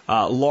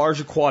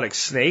large aquatic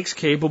snakes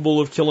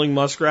capable of killing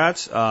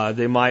muskrats.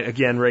 They might,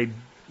 again, raid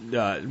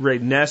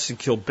nests and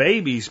kill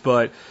babies,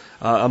 but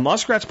a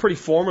muskrat's pretty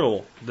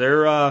formidable.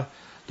 They're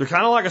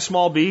kind of like a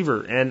small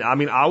beaver, and I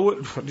mean, I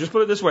would just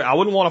put it this way: I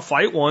wouldn't want to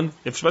fight one,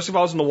 especially if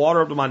I was in the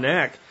water up to my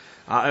neck.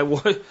 I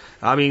would.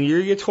 I mean,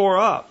 you get tore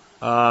up.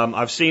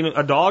 I've seen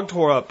a dog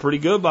tore up pretty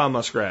good by a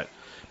muskrat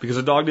because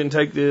the dog didn't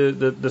take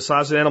the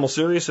size of the animal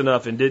serious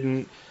enough and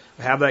didn't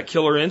have that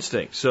killer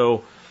instinct.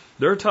 So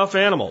they're a tough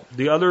animal.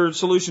 The other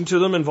solution to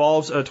them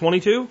involves a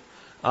 .22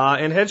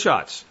 and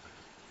headshots,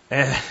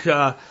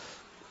 and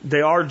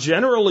they are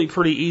generally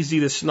pretty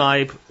easy to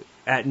snipe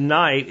at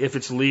night if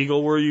it's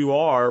legal where you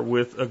are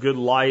with a good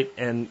light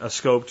and a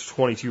scoped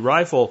 .22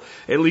 rifle,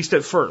 at least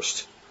at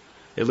first.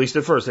 At least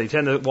at first. They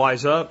tend to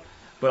wise up.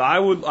 But I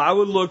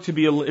would look to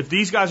be, if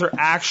these guys are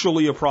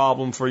actually a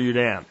problem for your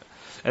dam,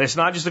 and it's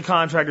not just a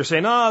contractor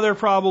saying, oh, they're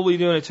probably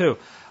doing it too,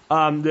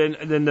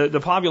 then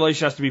the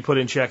population has to be put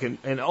in check. And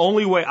the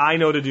only way I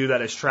know to do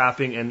that is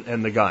trapping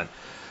and the gun.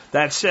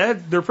 That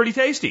said, they're pretty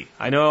tasty.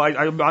 I know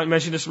I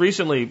mentioned this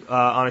recently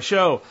on a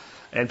show,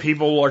 and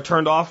people are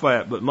turned off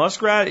by it. But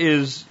muskrat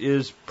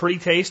is pretty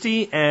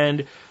tasty,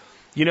 and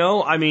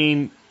I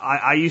mean,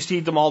 I used to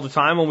eat them all the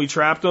time when we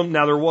trapped them.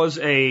 Now there was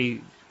a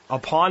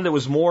pond that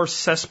was more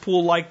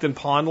cesspool-like than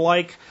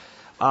pond-like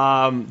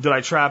that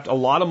I trapped a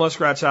lot of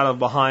muskrats out of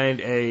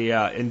behind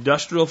a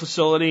industrial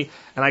facility,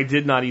 and I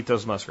did not eat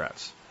those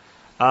muskrats.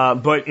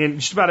 But in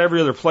just about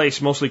every other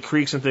place, mostly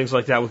creeks and things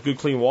like that with good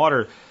clean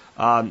water,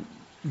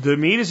 the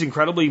meat is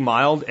incredibly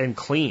mild and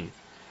clean.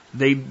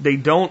 They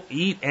don't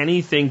eat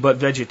anything but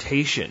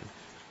vegetation.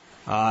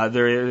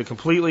 They're a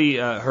completely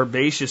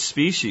herbaceous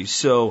species,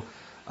 so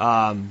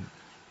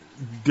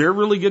they're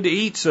really good to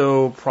eat.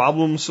 So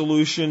problem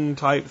solution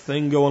type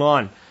thing going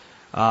on.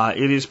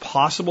 It is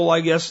possible, I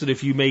guess, that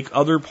if you make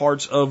other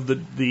parts of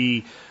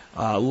the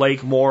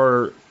lake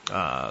more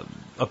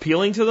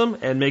appealing to them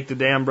and make the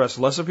dam breast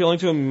less appealing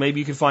to them, maybe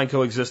you can find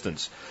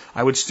coexistence.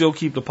 I would still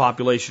keep the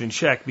population in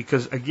check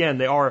because, again,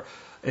 they are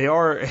They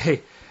are an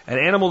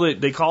animal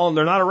that they call them,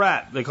 they're not a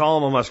rat, they call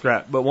them a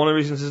muskrat, but one of the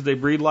reasons is they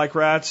breed like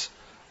rats,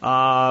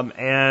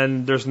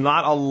 and there's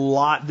not a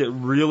lot that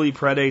really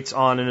predates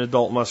on an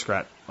adult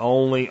muskrat,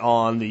 only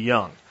on the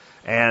young.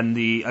 And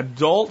the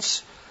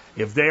adults,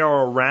 if they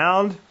are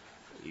around,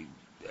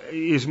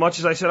 as much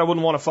as I said I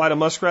wouldn't want to fight a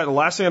muskrat, the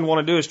last thing I'd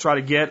want to do is try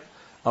to get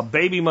a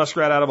baby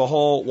muskrat out of a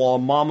hole while a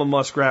mama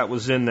muskrat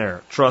was in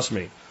there. Trust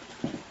me.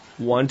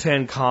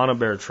 110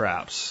 conibear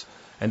traps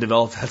and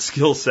develop that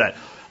skill set.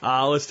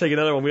 Let's take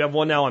another one. We have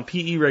one now on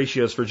PE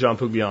ratios for John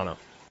Pugliano.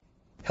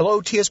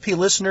 Hello, TSP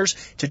listeners.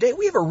 Today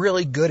we have a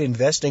really good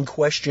investing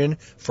question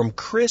from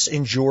Chris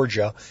in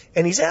Georgia,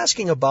 and he's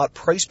asking about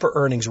price per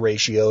earnings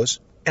ratios.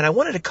 And I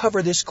wanted to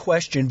cover this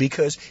question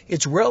because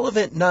it's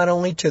relevant not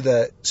only to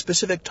the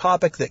specific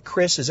topic that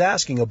Chris is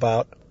asking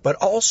about, but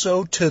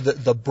also to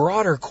the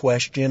broader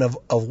question of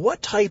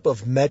what type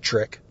of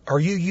metric are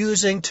you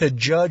using to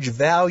judge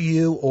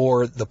value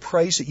or the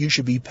price that you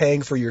should be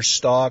paying for your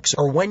stocks,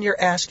 or when you're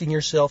asking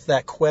yourself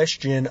that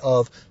question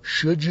of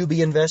should you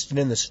be invested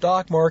in the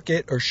stock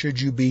market or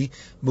should you be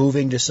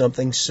moving to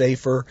something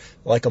safer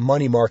like a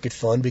money market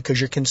fund because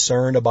you're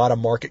concerned about a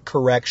market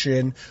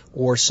correction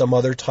or some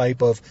other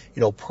type of,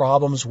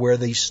 problems where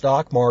the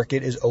stock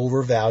market is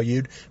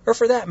overvalued, or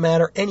for that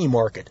matter, any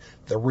market,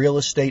 the real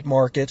estate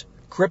market,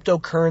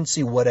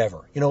 cryptocurrency,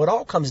 whatever. It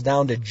all comes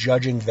down to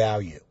judging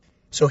value.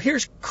 So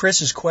here's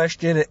Chris's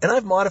question, and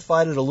I've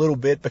modified it a little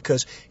bit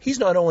because he's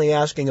not only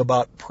asking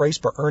about price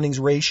per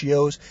earnings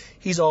ratios,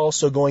 he's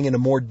also going into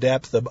more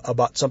depth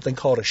about something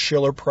called a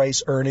Shiller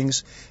price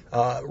earnings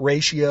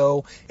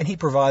ratio, and he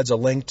provides a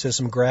link to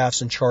some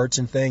graphs and charts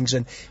and things,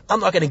 and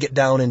I'm not going to get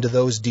down into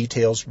those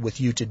details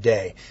with you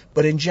today.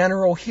 But in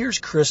general, here's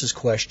Chris's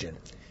question.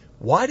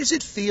 Why does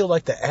it feel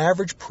like the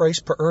average price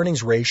per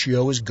earnings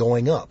ratio is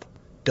going up?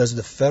 Does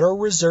the Federal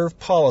Reserve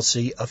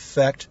policy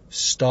affect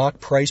stock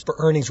price per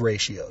earnings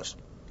ratios?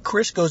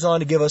 Chris goes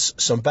on to give us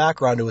some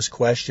background to his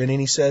question, and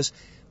he says,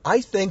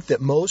 I think that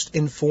most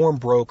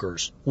informed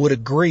brokers would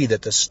agree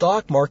that the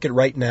stock market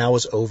right now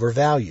is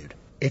overvalued.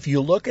 If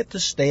you look at the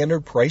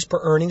standard price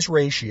per earnings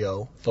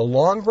ratio, the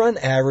long run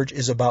average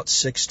is about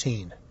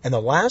 16. And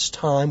the last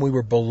time we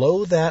were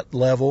below that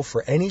level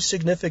for any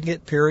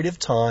significant period of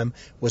time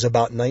was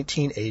about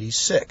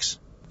 1986.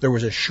 There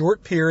was a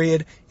short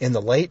period in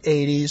the late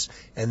 80s,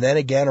 and then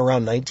again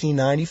around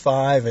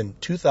 1995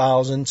 and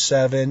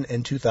 2007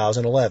 and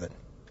 2011.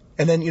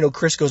 And then,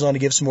 Chris goes on to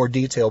give some more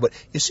detail, but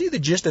you see the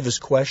gist of his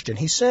question.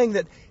 He's saying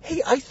that,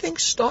 hey, I think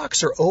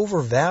stocks are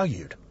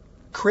overvalued.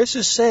 Chris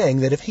is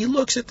saying that if he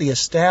looks at the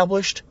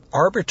established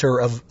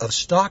arbiter of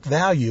stock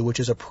value, which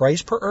is a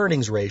price per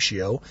earnings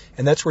ratio,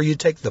 and that's where you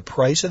take the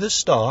price of the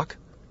stock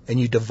and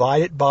you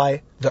divide it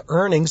by the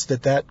earnings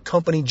that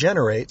company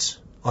generates,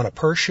 on a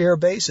per-share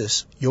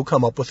basis, you'll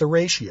come up with a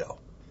ratio.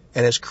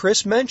 And as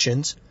Chris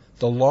mentions,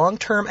 the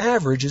long-term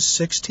average is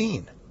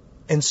 16.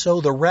 And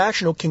so the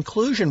rational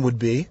conclusion would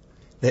be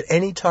that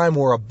any time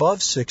we're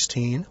above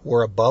 16,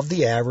 we're above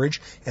the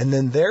average, and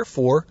then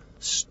therefore,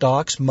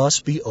 stocks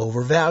must be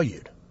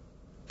overvalued.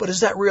 But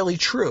is that really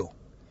true?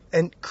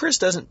 And Chris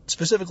doesn't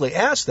specifically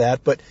ask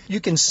that, but you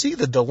can see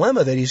the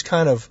dilemma that he's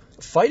kind of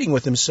fighting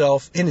with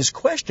himself in his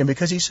question,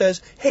 because he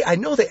says, hey, I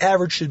know the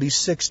average should be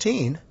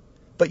 16,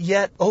 but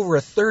yet, over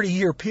a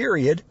 30-year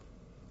period,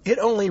 it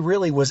only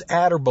really was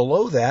at or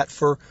below that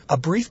for a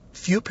brief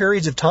few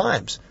periods of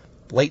times.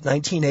 Late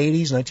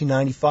 1980s,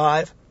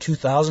 1995,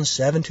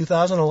 2007,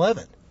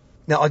 2011.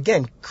 Now,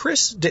 again,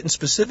 Chris didn't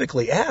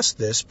specifically ask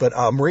this, but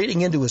I'm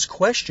reading into his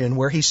question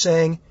where he's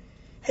saying,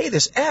 hey,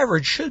 this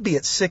average should be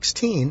at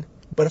 16,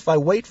 but if I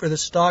wait for the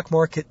stock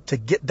market to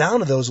get down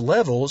to those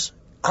levels,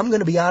 I'm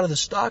going to be out of the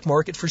stock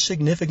market for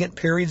significant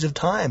periods of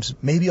times,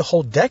 maybe a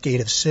whole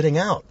decade of sitting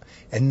out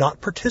and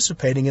not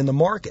participating in the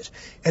market.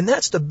 And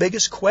that's the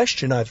biggest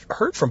question I've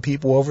heard from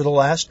people over the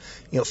last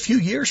few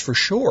years for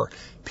sure.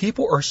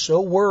 People are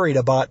so worried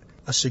about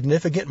a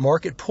significant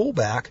market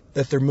pullback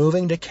that they're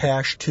moving to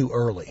cash too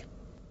early.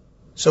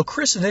 So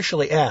Chris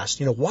initially asked,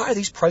 why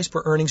these price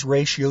per earnings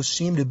ratios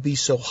seem to be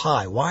so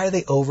high? Why are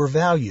they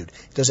overvalued?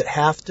 Does it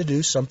have to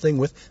do something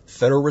with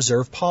Federal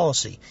Reserve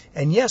policy?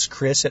 And yes,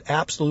 Chris, it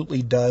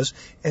absolutely does.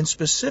 And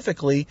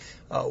specifically,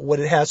 what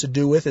it has to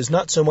do with is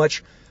not so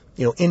much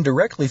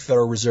indirectly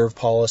Federal Reserve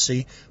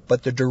policy,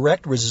 but the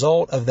direct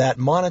result of that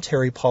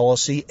monetary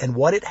policy and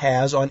what it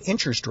has on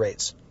interest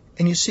rates.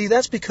 And you see,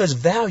 that's because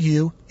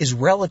value is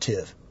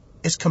relative.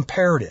 It's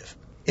comparative.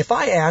 If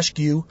I ask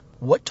you,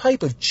 what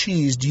type of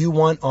cheese do you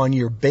want on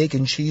your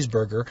bacon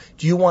cheeseburger?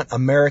 Do you want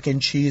American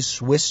cheese,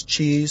 Swiss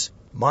cheese,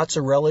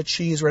 mozzarella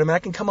cheese? Right? I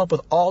can come up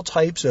with all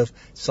types of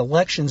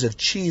selections of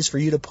cheese for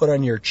you to put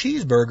on your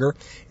cheeseburger,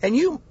 and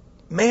you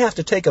may have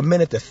to take a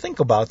minute to think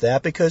about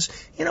that because,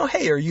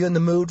 hey, are you in the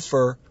mood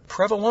for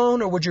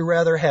provolone or would you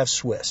rather have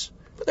Swiss?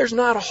 But there's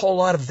not a whole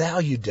lot of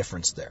value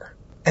difference there.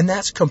 And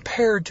that's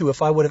compared to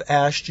if I would have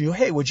asked you,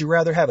 hey, would you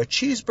rather have a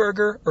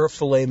cheeseburger or a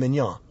filet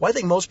mignon? Well, I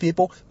think most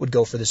people would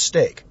go for the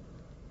steak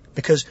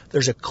because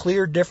there's a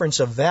clear difference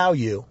of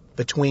value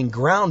between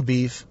ground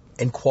beef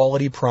and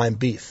quality prime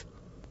beef.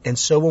 And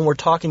so when we're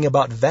talking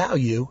about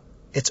value,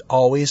 it's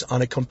always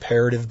on a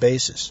comparative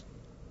basis.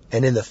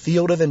 And in the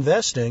field of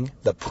investing,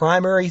 the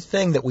primary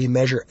thing that we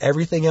measure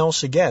everything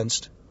else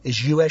against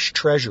is U.S.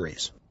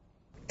 Treasuries.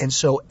 And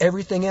so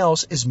everything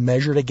else is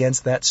measured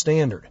against that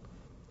standard.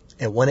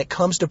 And when it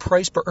comes to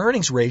price per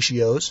earnings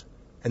ratios,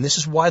 and this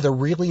is why they're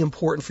really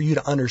important for you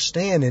to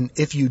understand, and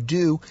if you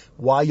do,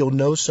 why you'll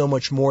know so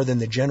much more than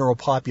the general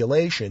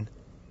population,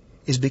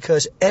 is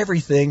because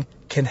everything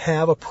can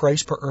have a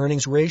price per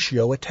earnings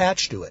ratio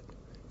attached to it.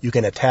 You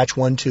can attach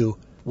one to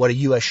what a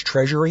U.S.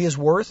 Treasury is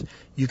worth.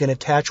 You can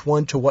attach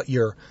one to what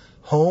your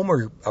home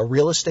or a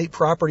real estate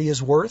property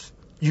is worth.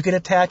 You can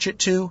attach it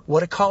to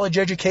what a college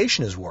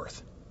education is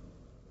worth.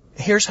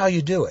 Here's how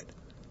you do it.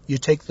 You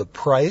take the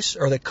price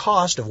or the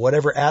cost of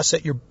whatever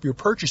asset you're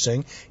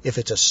purchasing. If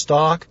it's a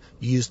stock,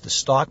 you use the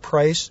stock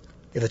price.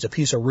 If it's a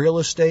piece of real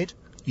estate,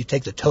 you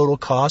take the total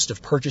cost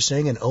of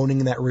purchasing and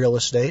owning that real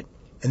estate,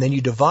 and then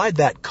you divide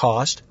that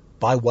cost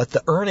by what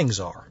the earnings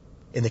are.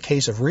 In the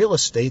case of real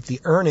estate,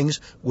 the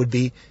earnings would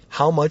be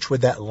how much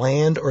would that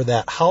land or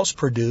that house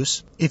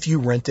produce if you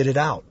rented it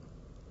out.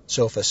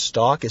 So if a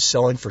stock is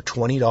selling for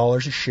 $20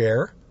 a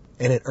share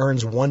and it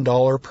earns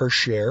 $1 per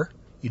share,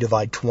 you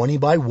divide 20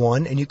 by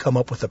 1 and you come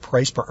up with a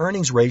price per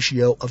earnings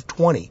ratio of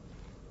 20.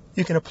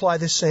 You can apply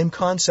this same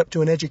concept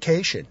to an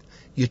education.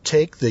 You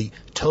take the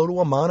total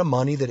amount of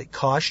money that it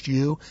cost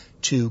you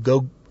to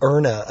go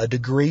earn a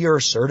degree or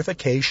a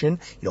certification.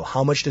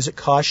 How much does it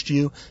cost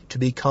you to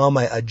become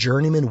a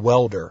journeyman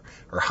welder?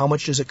 Or how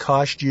much does it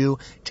cost you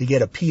to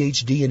get a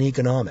PhD in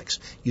economics?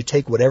 You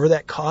take whatever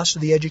that cost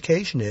of the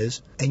education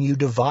is and you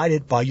divide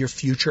it by your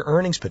future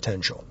earnings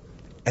potential.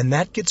 And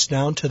that gets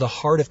down to the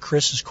heart of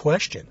Chris's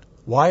question.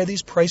 Why are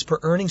these price per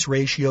earnings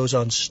ratios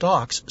on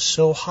stocks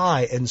so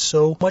high and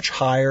so much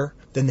higher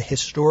than the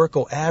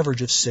historical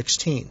average of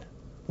 16?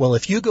 Well,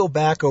 if you go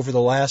back over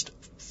the last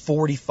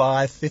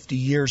 45, 50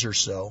 years or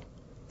so,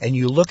 and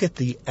you look at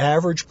the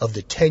average of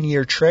the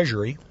 10-year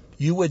Treasury,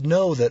 you would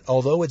know that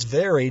although it's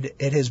varied,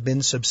 it has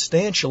been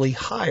substantially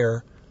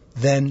higher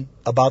than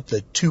about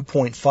the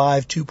 2.5,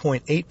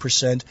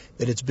 2.8%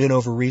 that it's been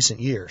over recent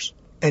years.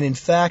 And in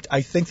fact,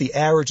 I think the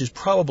average is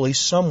probably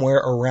somewhere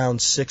around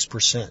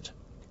 6%.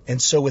 And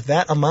so with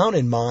that amount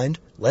in mind,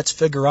 let's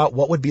figure out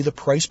what would be the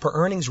price per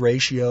earnings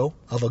ratio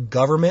of a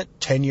government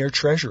 10-year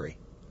Treasury.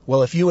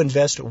 Well, if you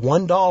invest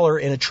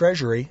 $1 in a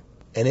Treasury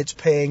and it's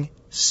paying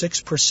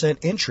 6%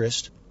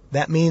 interest,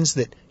 that means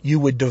that you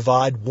would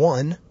divide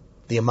 1,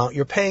 the amount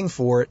you're paying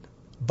for it,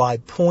 by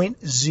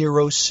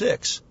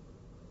 0.06,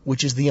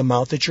 which is the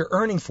amount that you're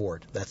earning for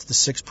it. That's the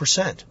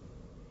 6%.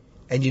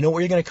 And you know what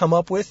you're going to come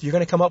up with? You're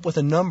going to come up with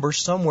a number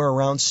somewhere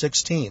around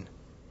 16.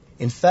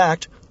 In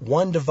fact,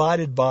 1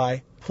 divided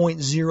by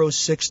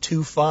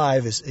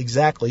 0.0625 is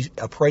exactly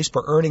a price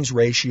per earnings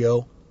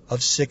ratio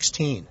of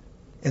 16.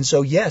 And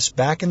so yes,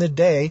 back in the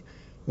day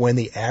when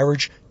the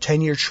average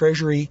 10-year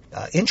Treasury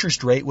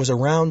interest rate was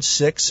around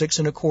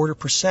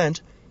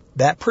 6.25%,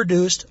 that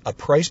produced a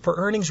price per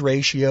earnings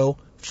ratio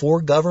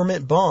for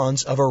government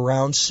bonds of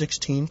around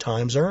 16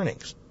 times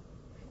earnings.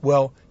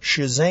 Well,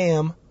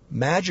 shazam,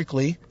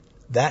 magically,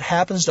 that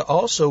happens to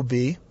also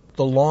be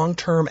the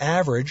long-term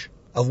average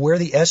of where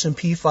the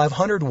S&P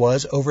 500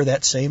 was over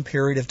that same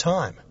period of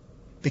time,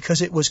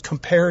 because it was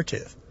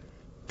comparative.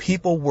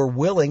 People were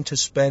willing to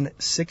spend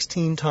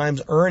 16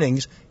 times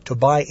earnings to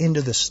buy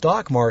into the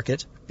stock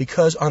market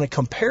because on a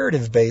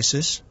comparative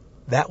basis,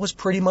 that was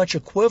pretty much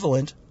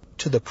equivalent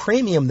to the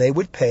premium they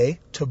would pay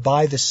to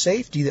buy the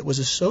safety that was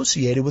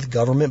associated with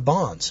government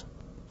bonds.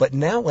 But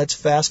now let's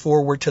fast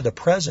forward to the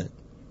present.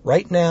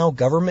 Right now,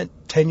 government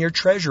 10-year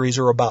Treasuries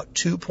are about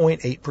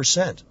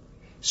 2.8%.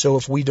 So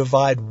if we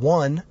divide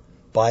 1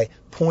 by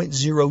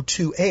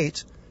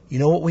 0.028, you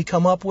know what we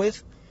come up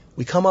with?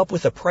 We come up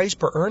with a price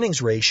per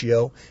earnings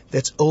ratio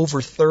that's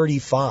over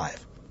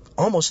 35,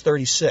 almost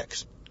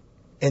 36.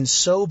 And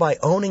so by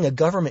owning a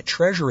government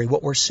treasury,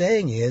 what we're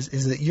saying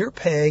is that you're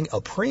paying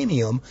a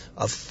premium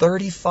of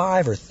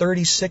 35 or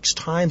 36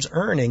 times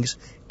earnings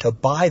to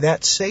buy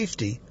that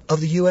safety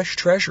of the U.S.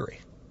 Treasury.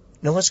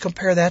 Now let's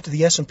compare that to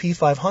the S&P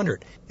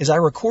 500. As I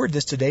record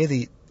this today,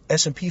 the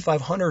S&P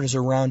 500 is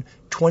around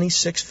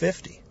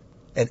 2650.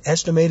 And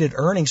estimated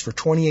earnings for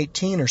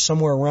 2018 are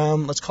somewhere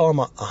around, let's call them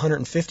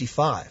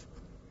 155.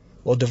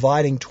 Well,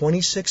 dividing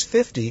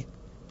 2650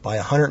 by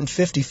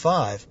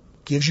 155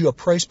 gives you a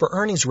price per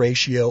earnings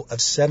ratio of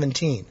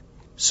 17.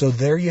 So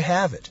there you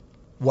have it.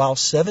 While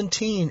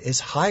 17 is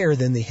higher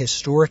than the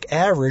historic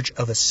average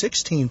of a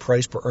 16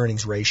 price per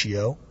earnings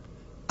ratio,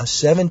 a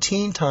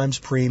 17 times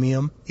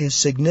premium is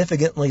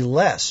significantly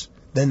less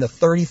than the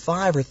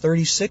 35 or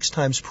 36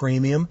 times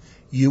premium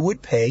you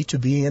would pay to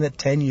be in a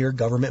 10-year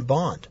government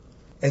bond.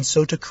 And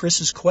so to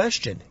Chris's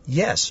question,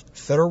 yes,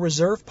 Federal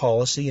Reserve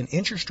policy and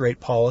interest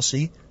rate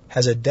policy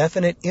has a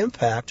definite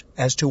impact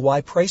as to why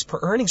price per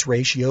earnings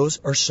ratios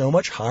are so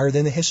much higher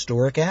than the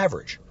historic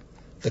average.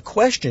 The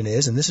question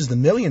is, and this is the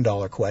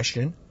million-dollar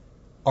question,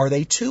 are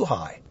they too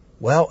high?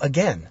 Well,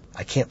 again,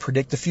 I can't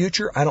predict the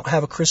future. I don't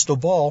have a crystal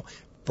ball.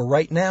 But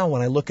right now,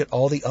 when I look at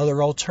all the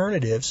other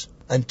alternatives,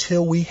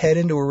 until we head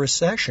into a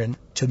recession,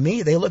 to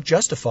me, they look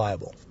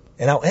justifiable.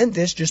 And I'll end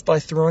this just by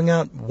throwing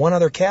out one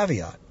other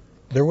caveat.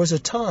 There was a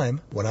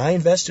time when I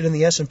invested in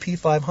the S&P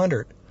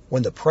 500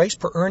 when the price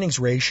per earnings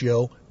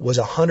ratio was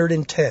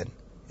 110.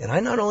 And I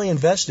not only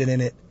invested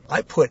in it,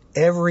 I put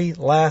every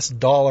last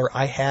dollar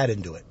I had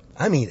into it.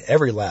 I mean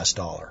every last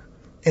dollar.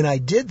 And I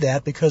did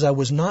that because I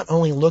was not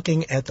only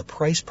looking at the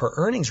price per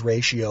earnings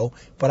ratio,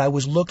 but I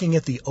was looking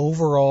at the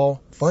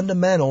overall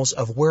fundamentals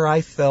of where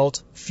I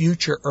felt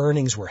future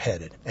earnings were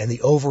headed and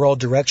the overall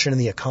direction in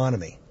the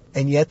economy.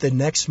 And yet the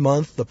next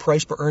month, the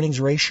price per earnings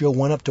ratio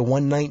went up to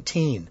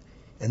 119.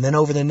 And then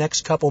over the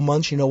next couple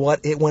months, you know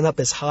what? It went up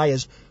as high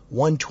as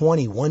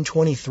 120,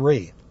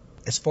 123.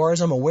 As far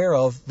as I'm aware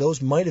of,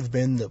 those might have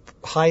been the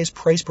highest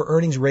price per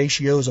earnings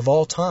ratios of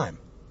all time.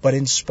 But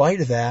in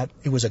spite of that,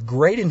 it was a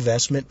great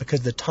investment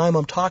because the time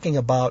I'm talking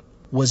about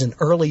was in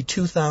early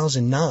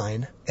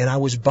 2009, and I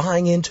was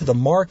buying into the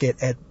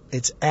market at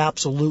its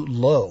absolute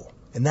low.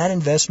 And that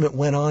investment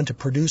went on to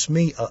produce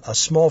me a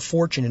small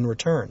fortune in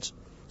returns.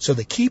 So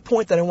the key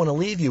point that I want to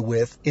leave you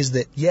with is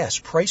that, yes,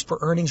 price per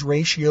earnings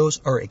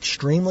ratios are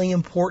extremely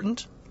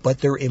important, but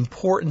they're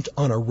important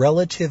on a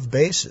relative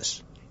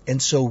basis.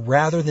 And so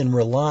rather than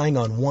relying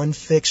on one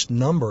fixed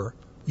number,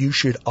 you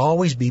should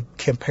always be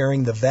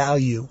comparing the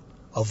value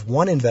of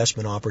one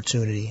investment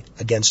opportunity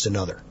against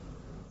another.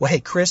 Well, hey,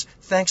 Chris,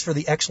 thanks for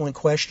the excellent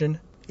question.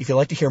 If you'd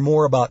like to hear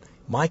more about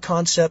my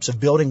concepts of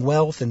building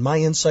wealth and my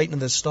insight into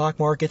the stock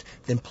market,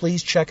 then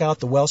please check out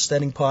the Wealth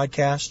Setting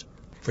Podcast.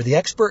 For the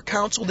Expert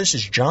Council, this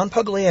is John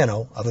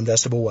Pugliano of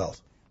Investable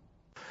Wealth.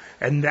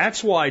 And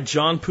that's why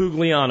John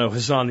Pugliano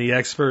is on the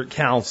Expert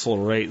Council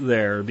right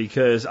there,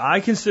 because I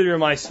consider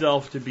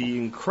myself to be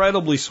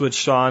incredibly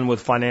switched on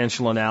with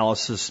financial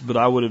analysis, but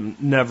I would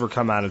have never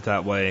come at it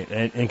that way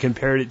and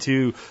compared it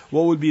to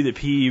what would be the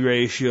PE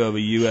ratio of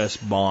a U.S.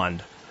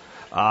 bond.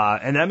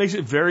 And that makes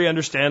it very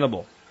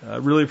understandable. I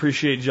really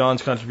appreciate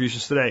John's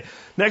contributions today.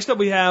 Next up,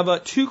 we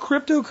have two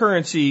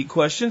cryptocurrency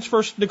questions.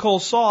 First, Nicole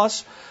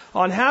Sauce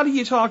on how do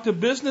you talk to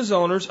business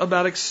owners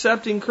about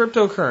accepting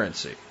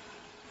cryptocurrency?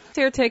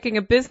 Here taking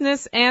a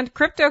business and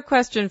crypto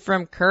question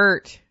from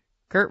Kurt.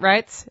 Kurt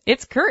writes,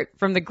 it's Kurt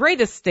from the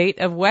greatest state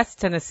of West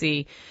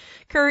Tennessee.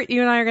 Kurt, you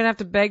and I are going to have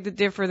to beg to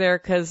differ there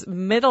because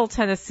Middle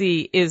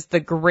Tennessee is the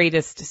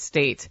greatest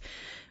state.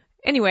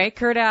 Anyway,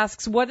 Kurt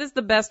asks, what is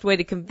the best way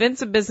to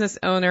convince a business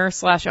owner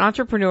 /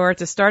 entrepreneur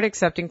to start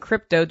accepting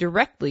crypto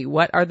directly?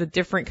 What are the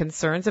different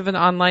concerns of an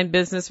online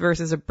business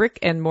versus a brick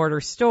and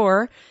mortar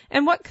store?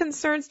 And what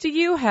concerns do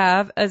you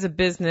have as a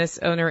business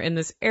owner in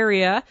this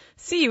area?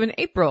 See you in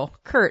April.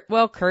 Kurt.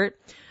 Well, Kurt,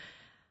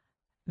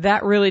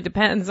 that really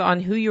depends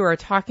on who you are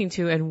talking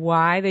to and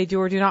why they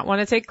do or do not want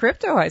to take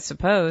crypto, I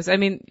suppose. I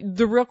mean,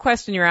 the real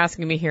question you're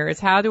asking me here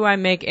is how do I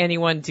make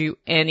anyone do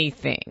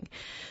anything?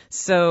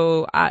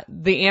 So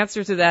the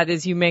answer to that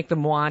is you make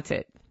them want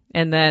it,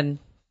 and then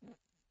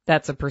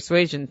that's a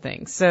persuasion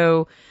thing.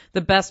 So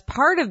the best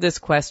part of this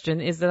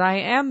question is that I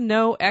am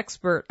no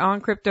expert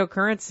on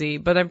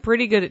cryptocurrency, but I'm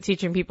pretty good at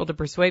teaching people to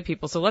persuade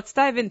people. So let's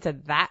dive into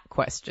that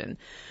question.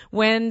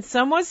 When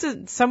someone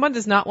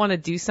does not want to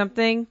do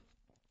something,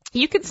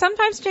 you can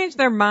sometimes change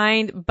their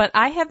mind, but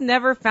I have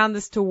never found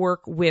this to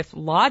work with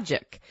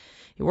logic.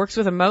 It works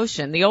with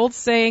emotion. The old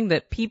saying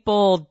that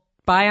people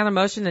buy on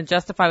emotion and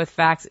justify with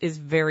facts is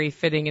very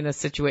fitting in this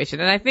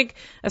situation. And I think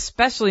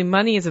especially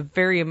money is a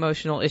very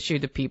emotional issue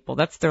to people.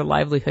 That's their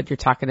livelihood you're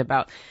talking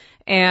about.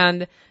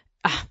 And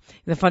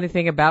the funny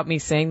thing about me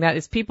saying that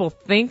is people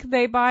think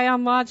they buy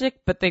on logic,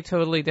 but they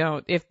totally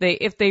don't. If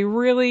they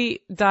really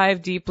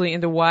dive deeply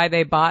into why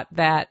they bought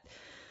that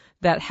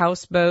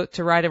houseboat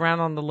to ride around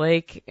on the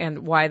lake and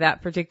why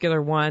that particular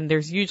one,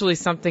 there's usually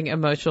something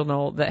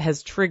emotional that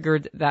has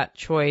triggered that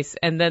choice.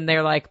 And then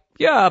they're like,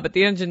 yeah, but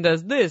the engine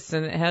does this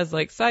and it has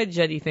like side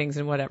jetty things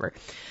and whatever.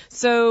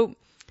 So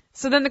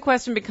then the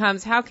question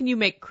becomes, how can you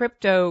make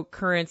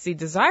cryptocurrency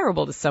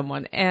desirable to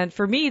someone? And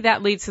for me,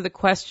 that leads to the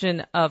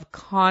question of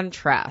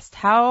contrast.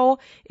 How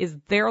is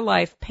their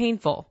life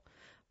painful?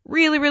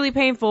 Really, really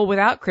painful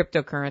without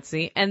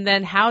cryptocurrency. And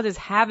then how does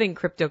having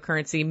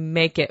cryptocurrency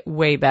make it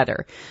way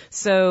better?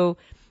 So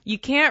you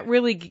can't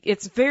really,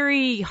 it's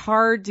very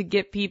hard to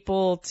get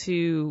people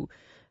to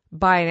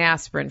buy an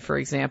aspirin, for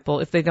example,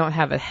 if they don't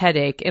have a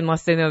headache,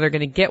 unless they know they're going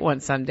to get one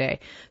someday.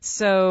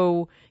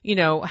 So,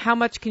 how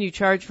much can you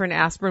charge for an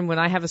aspirin when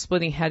I have a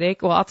splitting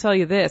headache? Well, I'll tell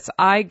you this.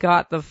 I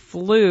got the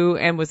flu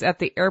and was at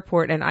the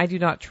airport, and I do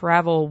not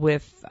travel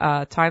with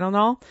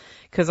Tylenol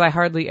because I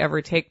hardly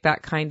ever take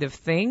that kind of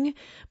thing.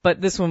 But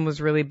this one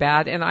was really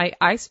bad, and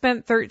I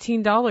spent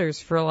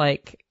 $13 for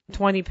like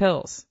 20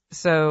 pills.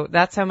 So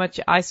that's how much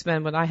I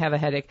spend when I have a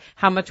headache.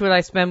 How much would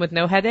I spend with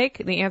no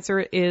headache? The answer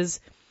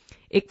is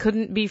it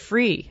couldn't be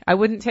free. I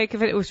wouldn't take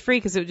if it was free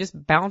because it would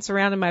just bounce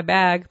around in my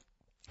bag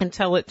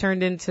until it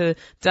turned into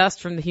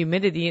dust from the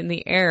humidity in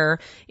the air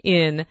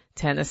in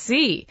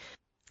Tennessee.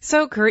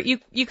 So, Kurt,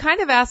 you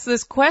kind of asked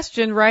this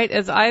question right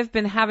as I've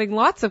been having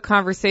lots of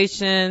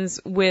conversations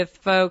with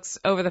folks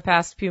over the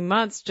past few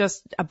months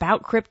just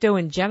about crypto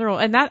in general.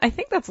 And I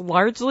think that's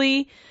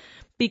largely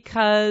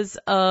because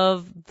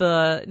of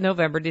the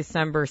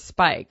November-December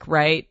spike,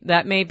 right?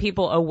 That made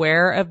people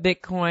aware of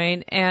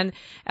Bitcoin. And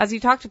as you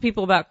talk to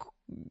people about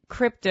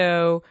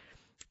crypto,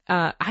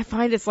 I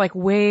find it's like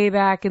way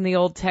back in the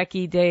old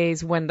techie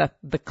days when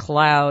the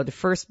cloud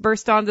first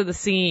burst onto the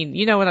scene.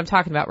 You know what I'm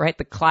talking about, right?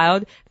 The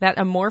cloud, that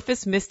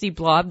amorphous misty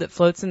blob that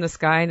floats in the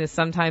sky and is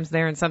sometimes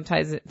there and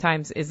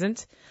sometimes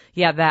isn't.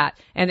 Yeah, that.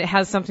 And it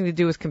has something to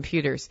do with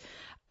computers.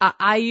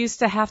 I used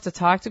to have to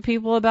talk to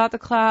people about the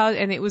cloud,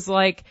 and it was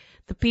like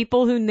the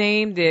people who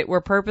named it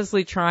were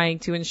purposely trying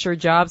to ensure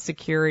job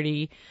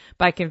security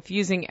by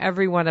confusing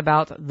everyone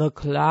about the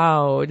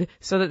cloud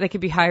so that they could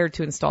be hired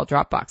to install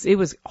Dropbox. It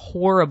was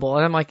horrible.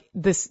 And I'm like,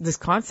 this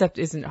concept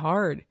isn't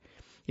hard.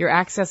 You're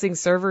accessing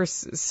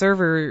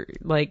server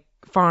like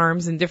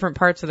farms in different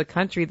parts of the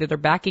country that are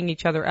backing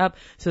each other up.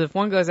 So if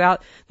one goes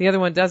out, the other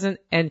one doesn't,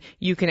 and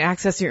you can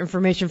access your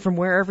information from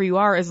wherever you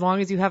are as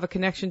long as you have a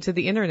connection to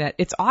the internet.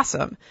 It's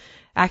awesome.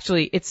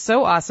 Actually, it's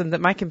so awesome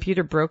that my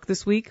computer broke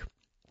this week.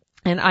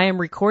 And I am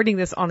recording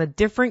this on a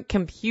different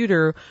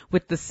computer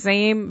with the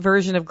same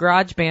version of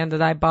GarageBand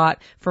that I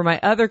bought for my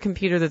other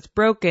computer that's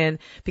broken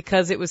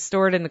because it was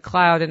stored in the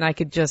cloud and I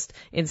could just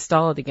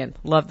install it again.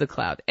 Love the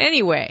cloud.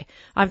 Anyway,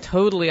 I'm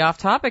totally off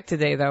topic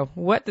today though.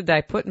 What did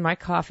I put in my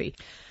coffee?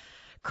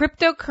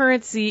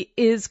 Cryptocurrency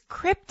is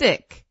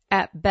cryptic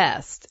at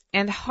best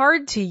and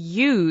hard to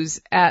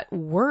use at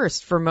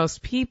worst for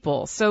most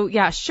people. So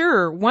yeah,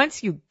 sure,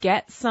 once you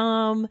get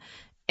some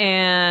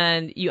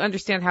and you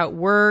understand how it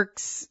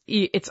works,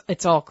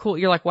 it's all cool.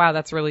 You're like, wow,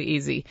 that's really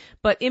easy.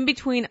 But in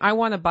between, I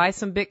want to buy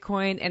some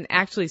Bitcoin and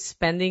actually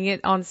spending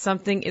it on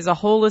something is a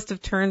whole list of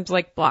terms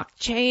like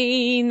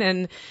blockchain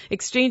and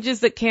exchanges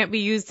that can't be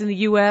used in the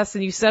U.S.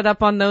 and you set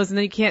up on those and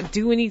then you can't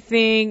do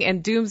anything,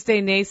 and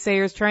doomsday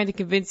naysayers trying to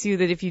convince you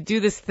that if you do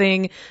this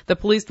thing, the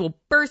police will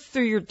burst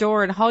through your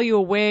door and haul you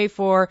away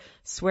for,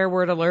 swear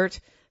word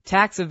alert,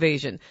 tax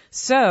evasion.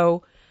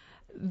 So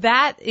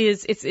that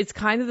is, it's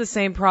kind of the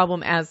same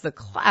problem as the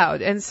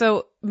cloud. And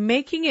so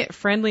making it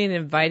friendly and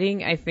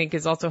inviting, I think,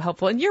 is also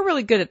helpful. And you're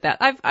really good at that.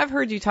 I've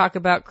heard you talk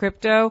about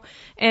crypto,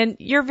 and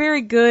you're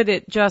very good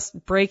at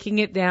just breaking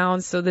it down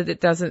so that it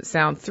doesn't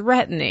sound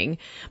threatening.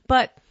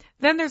 But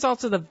then there's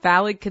also the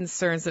valid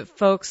concerns that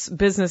folks,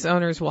 business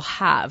owners will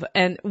have.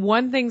 And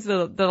one thing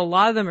that a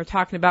lot of them are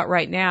talking about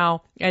right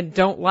now and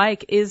don't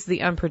like is the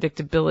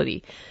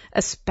unpredictability,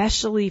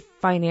 especially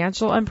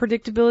financial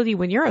unpredictability.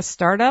 When you're a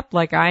startup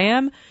like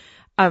I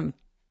am,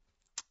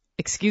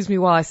 excuse me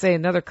while I say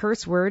another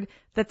curse word,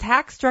 the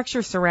tax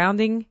structure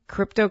surrounding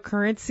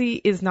cryptocurrency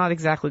is not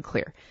exactly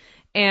clear.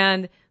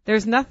 And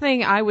there's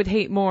nothing I would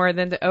hate more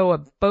than to owe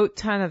a boat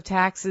ton of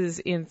taxes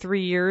in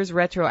 3 years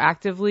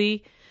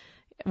retroactively.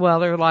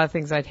 Well, there are a lot of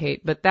things I'd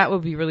hate, but that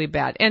would be really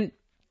bad. And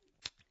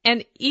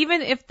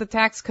even if the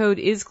tax code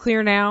is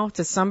clear now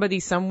to somebody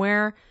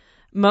somewhere,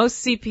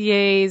 most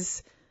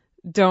CPAs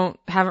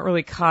haven't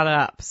really caught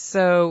up.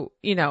 So,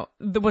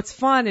 what's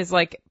fun is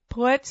like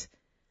put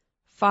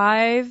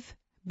 5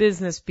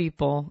 business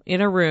people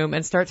in a room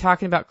and start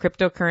talking about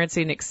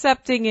cryptocurrency and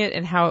accepting it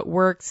and how it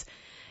works.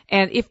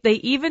 And if they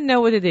even know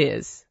what it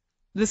is,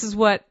 this is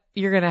what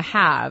you're going to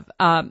have,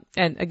 and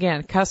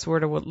again, cuss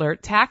word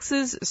alert,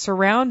 taxes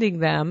surrounding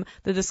them,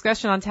 the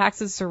discussion on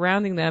taxes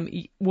surrounding them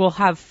will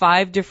have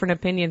 5 different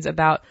opinions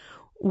about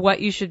what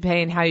you should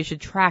pay and how you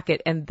should track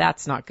it, and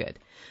that's not good.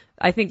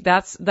 I think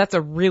that's a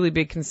really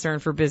big concern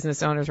for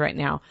business owners right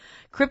now.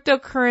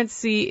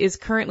 Cryptocurrency is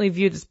currently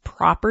viewed as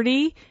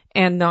property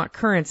and not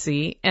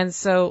currency. And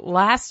so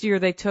last year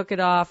they took it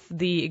off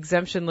the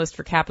exemption list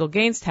for capital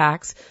gains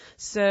tax.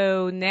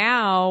 So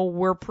now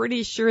we're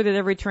pretty sure that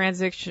every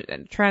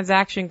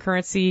transaction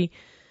currency,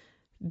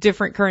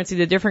 different currency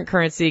to different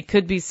currency,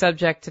 could be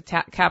subject to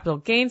capital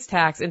gains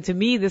tax. And to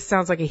me, this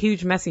sounds like a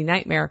huge messy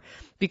nightmare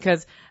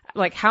because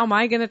like, how am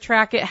I going to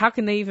track it? How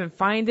can they even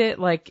find it?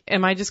 Like,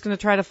 am I just going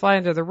to try to fly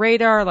under the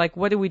radar? Like,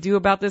 what do we do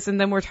about this? And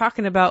then we're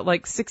talking about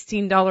like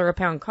 $16 a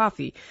pound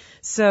coffee.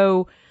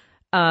 So,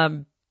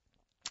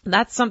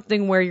 that's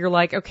something where you're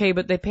like, okay,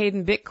 but they paid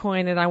in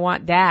Bitcoin and I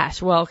want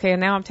Dash. Well, okay, and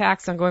now I'm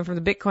taxed. I'm going from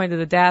the Bitcoin to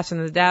the Dash and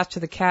the Dash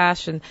to the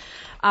cash. And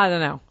I don't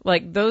know,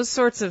 like those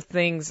sorts of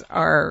things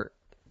are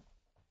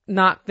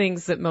not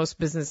things that most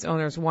business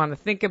owners want to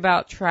think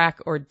about, track,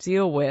 or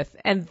deal with.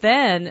 And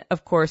then,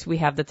 of course, we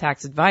have the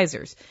tax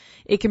advisors.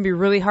 It can be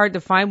really hard to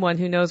find one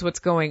who knows what's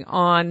going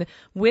on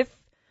with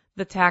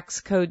the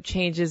tax code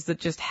changes that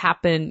just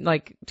happen,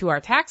 like, to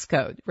our tax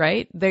code,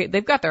 right?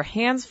 They've got their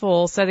hands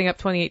full setting up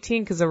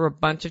 2018 because there were a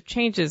bunch of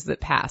changes that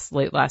passed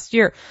late last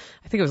year.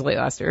 I think it was late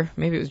last year.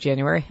 Maybe it was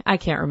January. I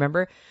can't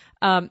remember.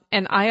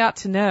 And I ought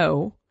to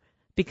know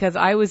because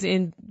I was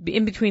in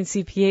between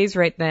CPAs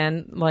right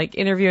then, like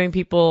interviewing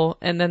people,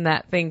 and then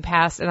that thing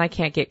passed and I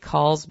can't get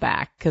calls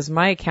back because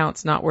my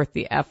account's not worth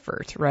the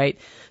effort, right?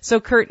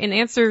 So Kurt, in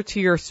answer to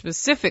your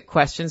specific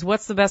questions,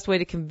 what's the best way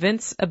to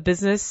convince a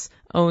business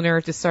owner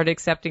to start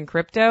accepting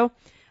crypto?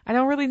 I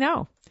don't really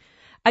know.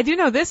 I do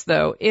know this,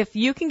 though. If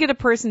you can get a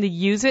person to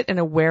use it and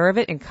aware of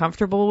it and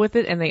comfortable with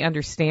it and they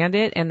understand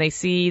it and they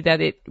see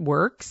that it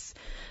works,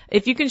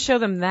 if you can show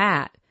them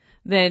that,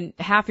 then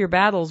half your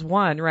battle's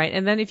won, right?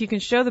 And then if you can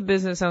show the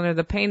business owner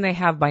the pain they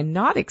have by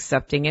not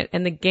accepting it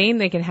and the gain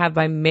they can have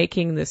by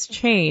making this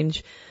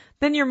change,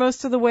 then you're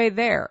most of the way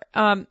there.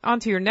 On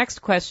to your next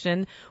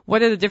question.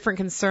 What are the different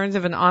concerns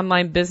of an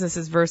online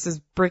businesses versus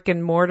brick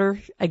and mortar?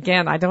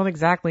 Again, I don't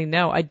exactly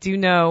know. I do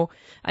know,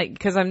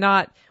 because I'm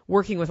not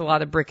working with a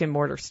lot of brick and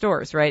mortar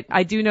stores, right?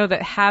 I do know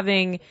that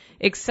having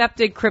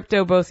accepted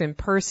crypto both in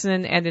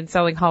person and in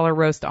selling Hollow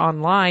Roast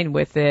online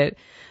with it,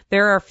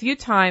 there are a few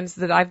times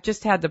that I've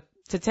just had to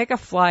take a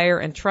flyer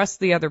and trust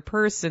the other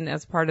person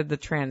as part of the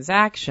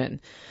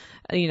transaction.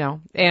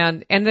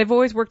 And they've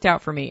always worked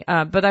out for me.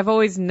 But I've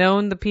always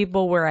known the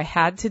people where I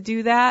had to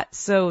do that,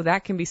 so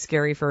that can be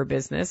scary for a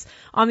business.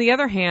 On the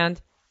other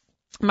hand,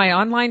 my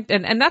online,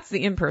 and that's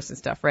the in-person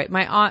stuff, right?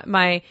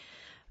 My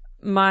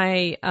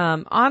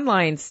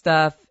online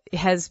stuff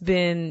has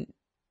been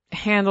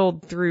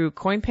handled through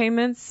coin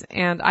payments,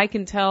 and I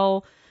can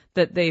tell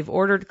that they've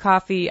ordered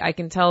coffee. I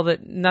can tell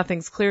that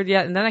nothing's cleared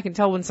yet, and then I can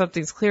tell when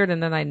something's cleared,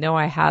 and then I know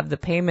I have the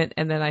payment,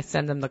 and then I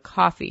send them the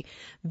coffee.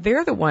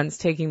 They're the ones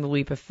taking the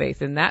leap of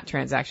faith in that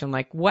transaction.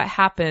 Like, what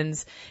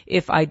happens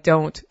if I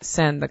don't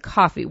send the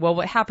coffee? Well,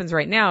 what happens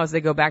right now is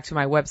they go back to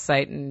my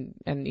website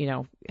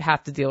and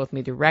have to deal with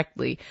me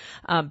directly.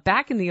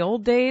 Back in the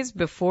old days,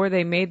 before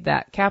they made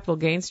that capital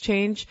gains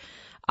change,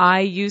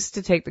 I used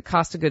to take the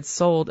cost of goods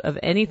sold of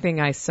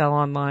anything I sell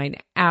online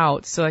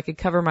out so I could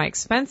cover my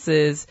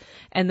expenses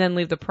and then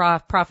leave the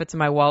profits in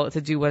my wallet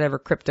to do whatever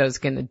crypto's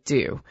going to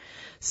do.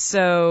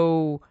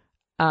 So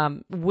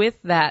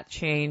with that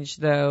change,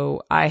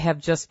 though, I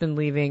have just been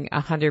leaving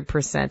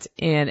 100%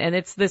 in. And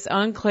it's this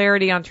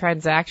unclarity on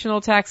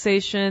transactional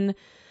taxation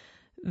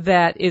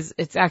that is,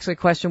 it's actually a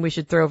question we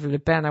should throw over to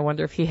Ben. I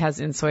wonder if he has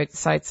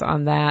insights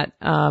on that.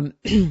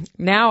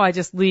 Now I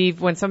just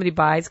leave, when somebody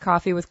buys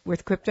coffee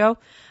with crypto,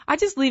 I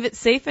just leave it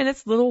safe in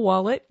its little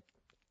wallet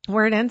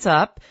where it ends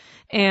up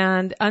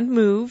and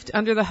unmoved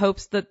under the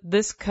hopes that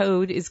this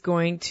code is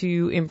going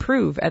to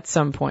improve at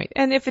some point.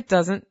 And if it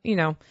doesn't,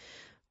 I'll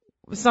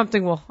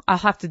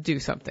have to do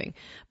something.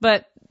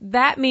 But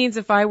that means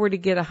if I were to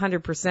get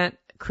 100%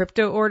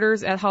 crypto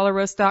orders at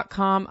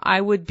hollowroast.com,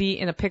 I would be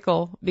in a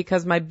pickle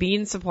because my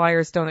bean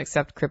suppliers don't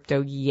accept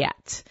crypto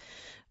yet.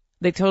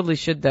 They totally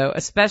should, though,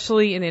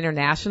 especially in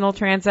international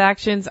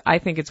transactions. I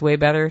think it's way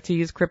better to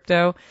use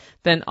crypto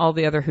than all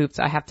the other hoops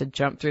I have to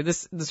jump through.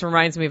 This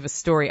reminds me of a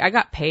story. I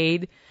got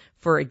paid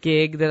for a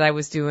gig that I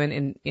was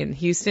doing in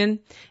Houston, and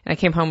I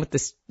came home with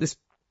this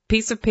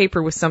piece of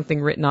paper with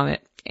something written on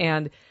it,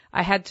 and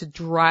I had to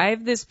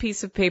drive this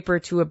piece of paper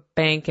to a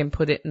bank and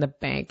put it in the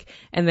bank,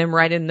 and then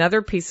write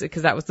another piece,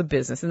 because that was the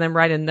business, and then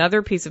write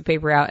another piece of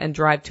paper out and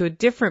drive to a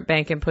different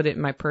bank and put it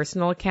in my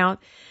personal account.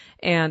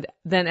 And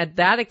then at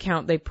that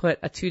account, they put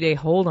a 2-day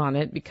hold on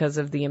it because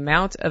of the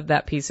amount of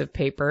that piece of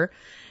paper.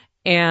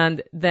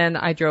 And then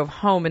I drove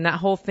home, and that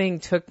whole thing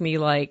took me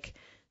like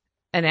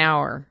an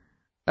hour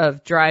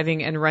of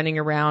driving and running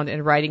around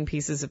and writing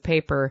pieces of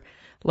paper.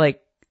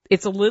 Like,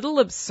 it's a little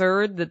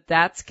absurd that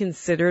that's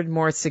considered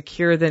more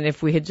secure than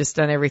if we had just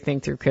done everything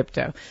through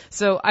crypto.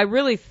 So I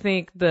really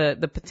think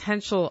the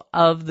potential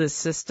of the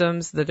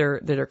systems that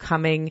are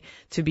coming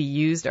to be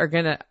used are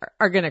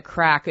gonna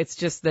crack. It's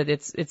just that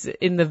it's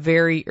in the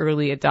very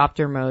early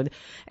adopter mode.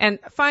 And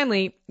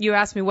finally, you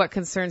asked me what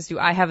concerns do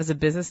I have as a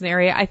business in the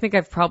area. I think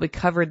I've probably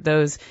covered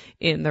those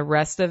in the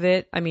rest of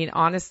it. I mean,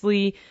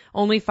 honestly,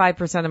 only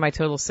 5% of my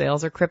total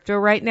sales are crypto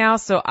right now,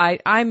 so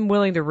I'm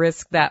willing to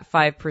risk that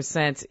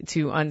 5%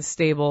 to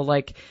unstable,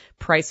 like,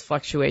 price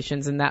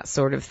fluctuations and that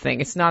sort of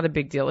thing. It's not a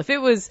big deal. If it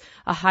was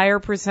a higher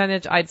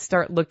percentage, I'd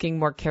start looking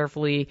more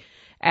carefully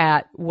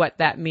at what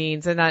that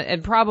means,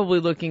 and probably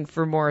looking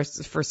for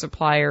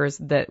suppliers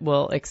that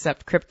will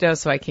accept crypto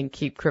so I can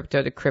keep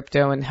crypto to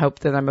crypto and hope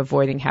that I'm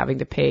avoiding having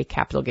to pay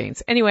capital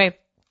gains. Anyway,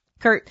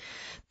 Kurt,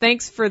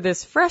 thanks for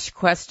this fresh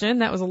question.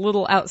 That was a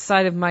little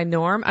outside of my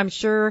norm. I'm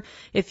sure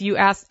if you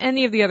asked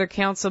any of the other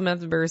council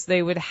members,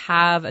 they would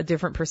have a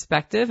different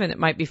perspective, and it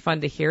might be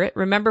fun to hear it.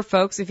 Remember,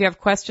 folks, if you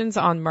have questions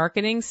on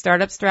marketing,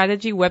 startup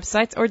strategy,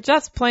 websites, or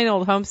just plain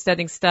old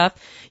homesteading stuff,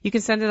 you can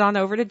send it on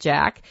over to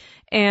Jack.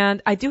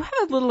 And I do have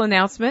a little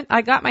announcement.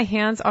 I got my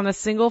hands on a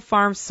single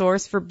farm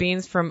source for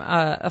beans from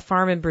a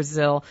farm in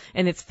Brazil,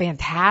 and it's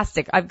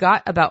fantastic. I've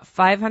got about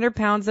 500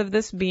 pounds of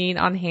this bean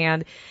on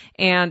hand,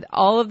 and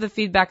all of the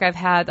feedback I've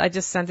had, I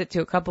just sent it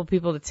to a couple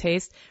people to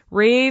taste.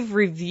 Rave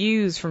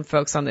reviews from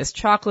folks on this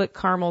chocolate,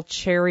 caramel,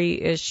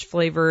 cherry-ish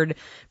flavored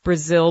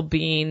Brazil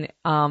bean.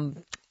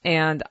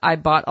 And I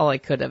bought all I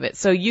could of it.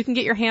 So you can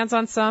get your hands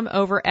on some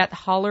over at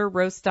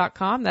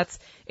hollowroast.com. That's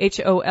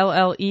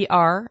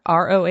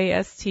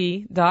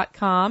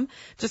HOLLERROAST.com.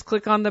 Just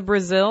click on the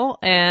Brazil,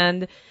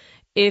 and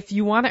if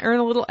you want to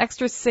earn a little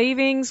extra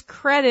savings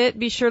credit,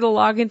 be sure to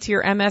log into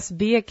your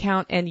MSB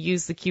account and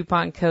use the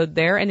coupon code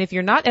there. And if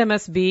you're not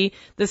MSB,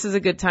 this is a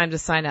good time to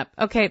sign up.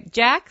 Okay,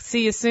 Jack,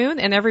 see you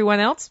soon, and everyone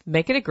else,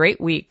 make it a great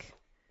week.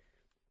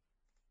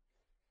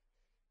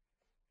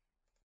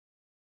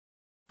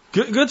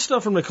 Good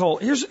stuff from Nicole.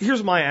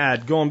 Here's my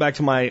ad, going back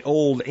to my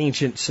old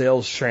ancient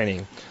sales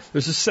training.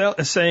 There's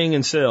a saying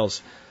in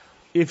sales: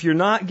 if you're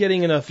not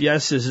getting enough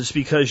yeses, it's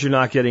because you're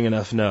not getting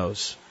enough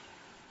nos.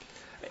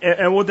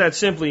 And what that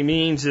simply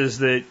means is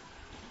that,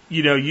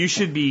 you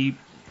should be,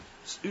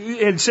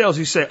 in sales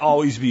you say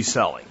always be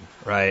selling,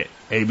 right?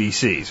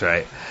 ABCs,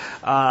 right?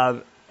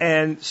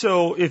 And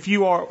so if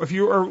you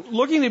are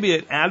looking to be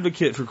an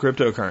advocate for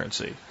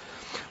cryptocurrency,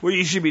 what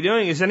you should be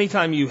doing is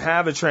anytime you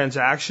have a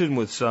transaction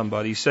with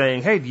somebody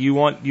saying, hey, do you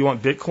want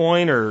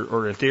Bitcoin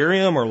or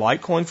Ethereum or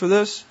Litecoin for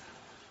this?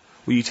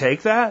 Will you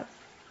take that?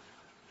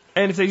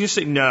 And if they just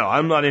say, no,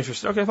 I'm not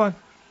interested, okay, fine.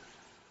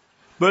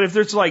 But if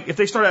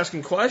they start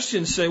asking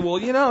questions, say, well,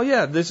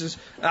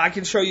 I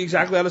can show you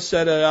exactly how to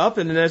set it up,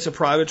 and then it's a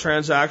private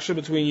transaction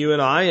between you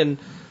and I, and,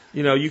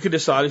 you can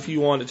decide if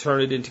you want to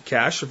turn it into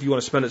cash or if you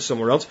want to spend it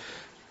somewhere else.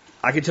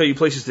 I can tell you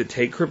places that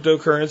take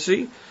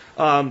cryptocurrency.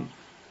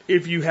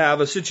 If you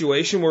have a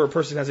situation where a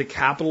person has a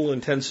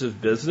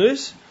capital-intensive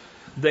business,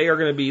 they are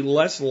going to be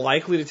less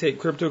likely to take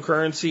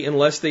cryptocurrency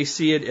unless they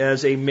see it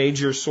as a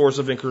major source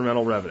of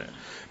incremental revenue,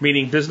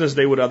 meaning business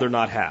they would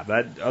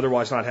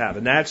otherwise not have.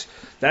 And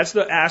that's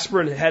the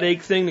aspirin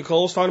headache thing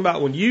Nicole's talking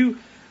about. When you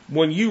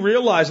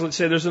realize, let's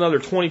say there's another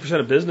 20%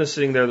 of business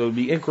sitting there that would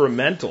be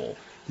incremental,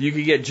 you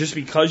could get just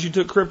because you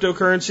took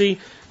cryptocurrency,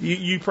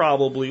 you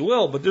probably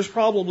will. But there's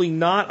probably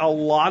not a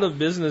lot of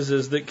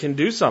businesses that can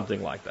do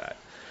something like that.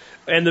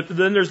 And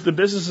then there's the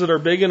businesses that are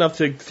big enough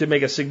to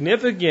make a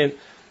significant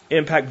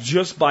impact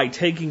just by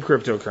taking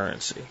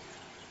cryptocurrency.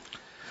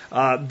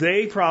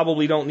 They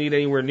probably don't need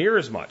anywhere near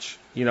as much.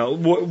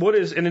 What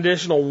is an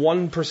additional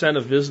 1%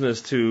 of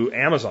business to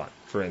Amazon,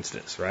 for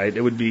instance, right?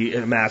 It would be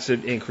a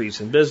massive increase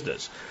in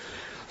business.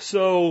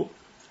 So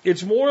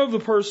it's more of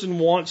the person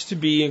wants to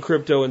be in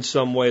crypto in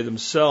some way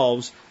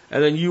themselves,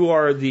 and then you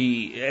are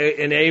the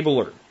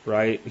enabler,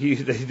 right?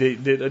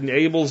 That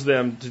enables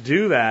them to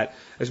do that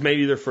as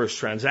maybe their first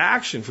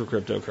transaction for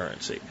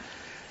cryptocurrency.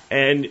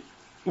 And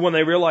when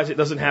they realize it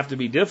doesn't have to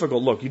be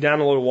difficult, look, you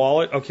download a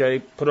wallet, okay,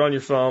 put it on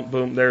your phone,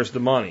 boom, there's the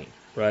money,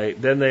 right?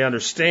 Then they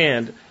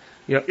understand,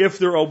 if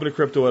they're open to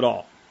crypto at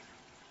all.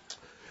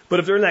 But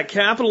if they're in that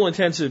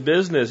capital-intensive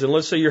business, and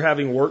let's say you're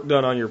having work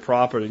done on your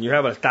property, and you're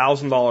having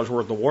 $1,000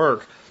 worth of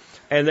work,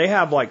 and they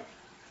have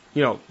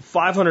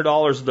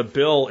 $500 of the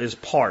bill is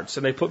parts,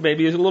 and they put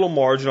maybe a little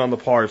margin on the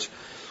parts,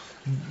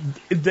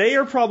 they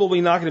are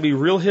probably not going to be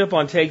real hip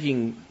on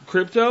taking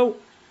crypto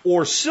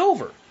or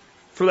silver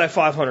for that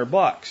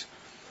 $500.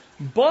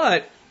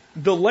 But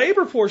the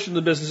labor portion of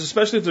the business,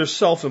 especially if they're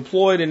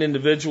self-employed, an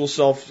individual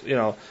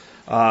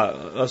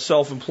a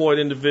self-employed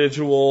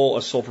individual,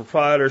 a sole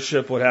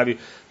proprietorship, what have you,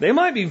 they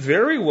might be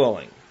very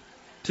willing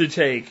to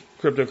take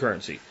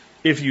cryptocurrency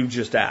if you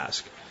just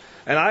ask.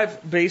 And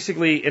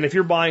and if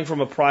you're buying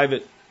from a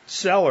private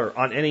seller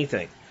on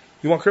anything,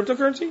 you want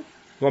cryptocurrency? You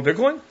want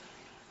Bitcoin?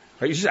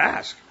 Right, you just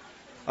ask.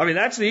 I mean,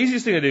 that's the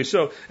easiest thing to do.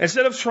 So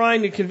instead of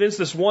trying to convince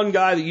this one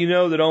guy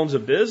that owns a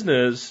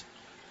business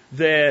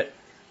that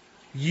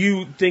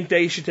you think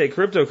they should take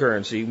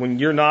cryptocurrency when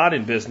you're not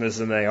in business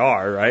and they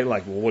are, right?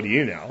 Like, well, what do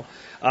you know?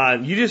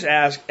 You just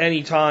ask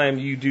any time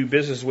you do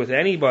business with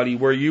anybody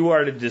where you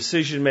are at a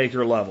decision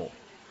maker level.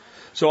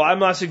 So I'm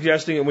not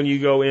suggesting that when you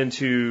go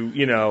into,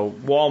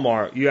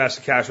 Walmart, you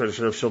ask the cash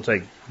register if she'll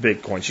take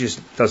Bitcoin. She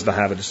just doesn't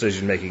have a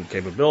decision making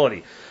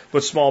capability.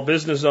 But small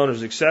business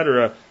owners,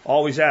 etc.,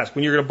 always ask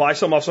when you're going to buy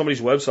something off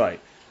somebody's website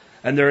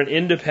and they're an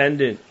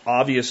independent,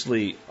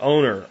 obviously,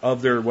 owner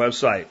of their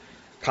website,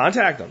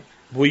 contact them.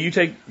 Will you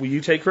take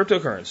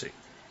cryptocurrency?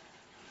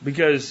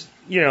 Because,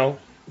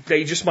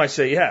 they just might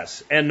say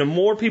yes. And the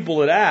more people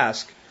that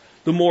ask,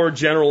 the more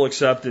general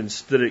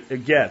acceptance that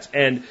it gets.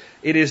 And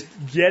it is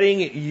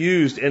getting it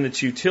used in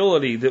its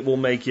utility that will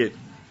make it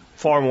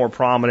far more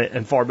prominent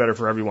and far better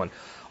for everyone.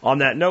 On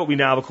that note, we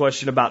now have a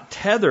question about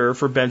Tether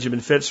for Benjamin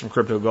Fitz from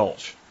Crypto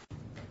Gulch.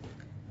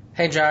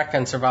 Hey, Jack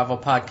and Survival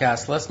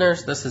Podcast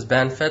listeners. This is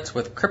Ben Fitz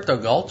with Crypto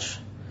Gulch.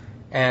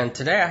 And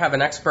today I have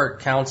an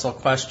expert council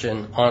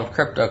question on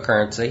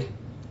cryptocurrency,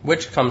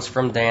 which comes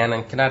from Dan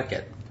in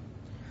Connecticut.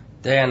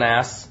 Dan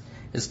asks,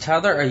 is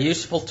Tether a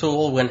useful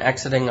tool when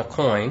exiting a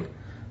coin?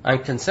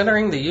 I'm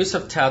considering the use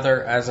of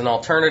Tether as an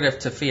alternative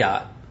to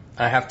fiat.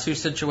 I have two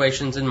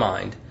situations in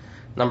mind.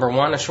 Number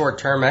one, a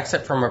short-term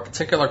exit from a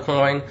particular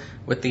coin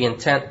with the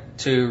intent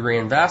to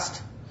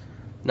reinvest.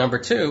 Number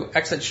two,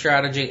 exit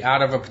strategy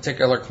out of a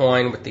particular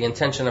coin with the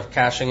intention of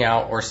cashing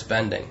out or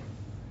spending.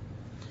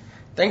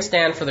 Thanks,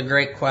 Dan, for the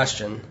great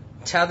question.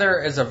 Tether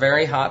is a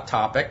very hot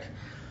topic,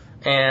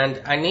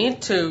 and I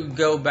need to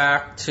go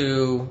back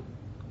to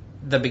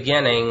the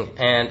beginning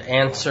and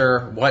answer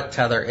what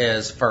Tether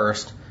is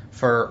first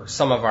for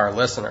some of our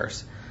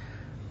listeners.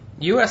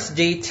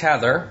 USD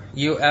Tether,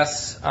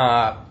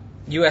 USDT,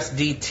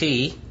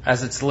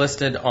 as it's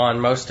listed on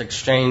most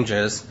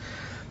exchanges,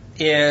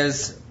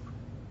 is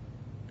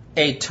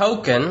a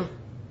token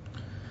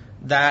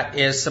that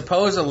is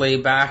supposedly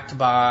backed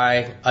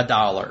by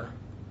 $1.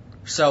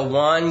 So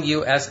one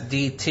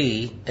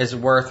USDT is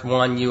worth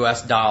 $1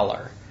 US.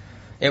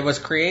 It was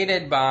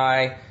created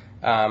by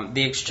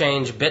the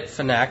exchange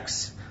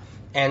Bitfinex,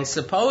 and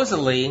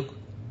supposedly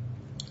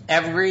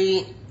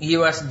every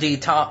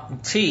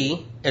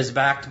USDT is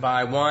backed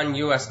by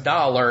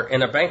 $1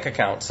 in a bank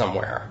account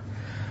somewhere.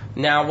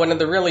 Now, one of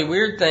the really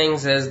weird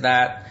things is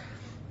that,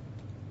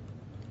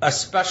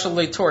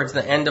 especially towards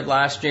the end of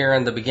last year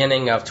and the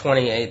beginning of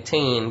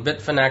 2018,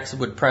 Bitfinex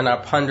would print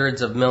up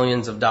hundreds of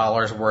millions of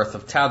dollars worth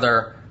of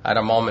Tether at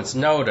a moment's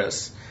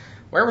notice.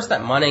 Where was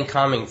that money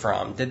coming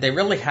from? Did they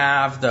really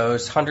have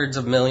those hundreds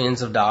of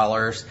millions of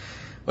dollars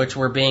which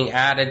were being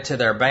added to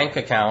their bank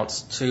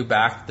accounts to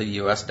back the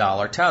US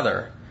dollar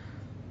Tether?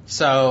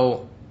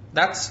 So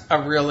that's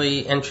a really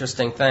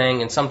interesting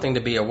thing, and something to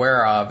be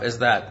aware of is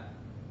that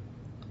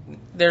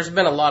there's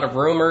been a lot of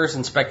rumors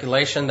and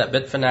speculation that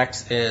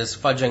Bitfinex is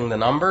fudging the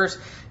numbers,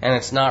 and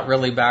it's not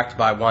really backed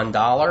by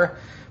 $1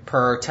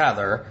 per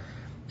Tether,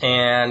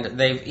 and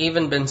they've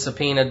even been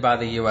subpoenaed by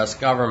the U.S.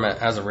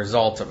 government as a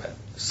result of it.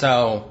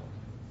 So,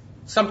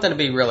 something to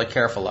be really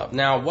careful of.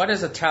 Now, what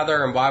is a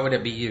Tether and why would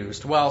it be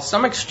used? Well,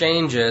 some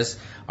exchanges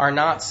are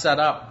not set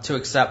up to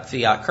accept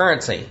fiat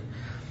currency.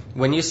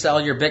 When you sell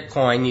your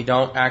Bitcoin, you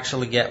don't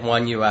actually get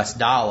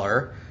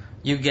 $1,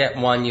 you get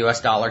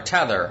 $1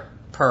 Tether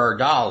per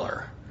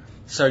dollar.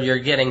 So you're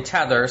getting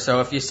Tether.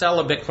 So if you sell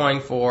a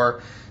Bitcoin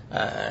for,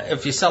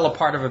 if you sell a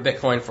part of a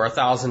Bitcoin for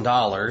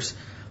 $1,000,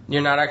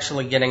 you're not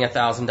actually getting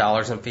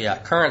 $1,000 in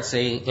fiat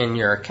currency in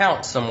your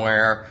account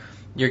somewhere.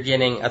 You're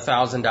getting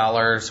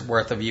 $1,000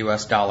 worth of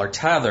US dollar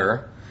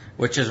Tether,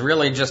 which is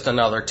really just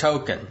another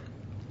token.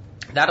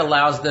 That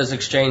allows those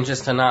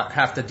exchanges to not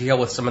have to deal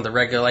with some of the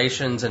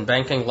regulations and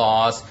banking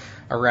laws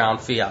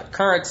around fiat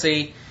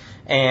currency.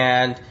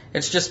 And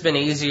it's just been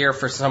easier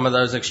for some of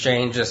those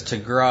exchanges to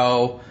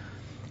grow.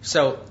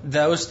 So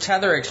those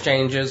Tether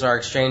exchanges are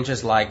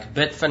exchanges like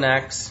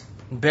Bitfinex,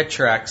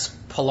 Bittrex,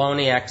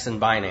 Poloniex,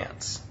 and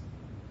Binance.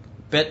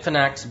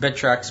 Bitfinex,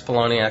 Bittrex,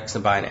 Poloniex,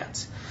 and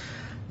Binance.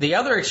 The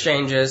other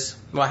exchanges,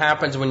 what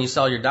happens when you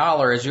sell your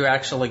dollar is you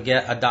actually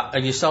get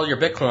you sell your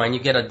Bitcoin, you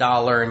get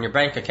 $1 in your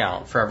bank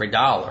account for every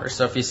dollar.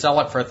 So if you sell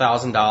it for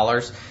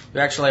 $1,000, you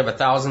actually have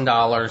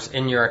 $1,000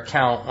 in your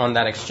account on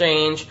that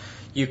exchange.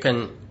 You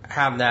can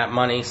have that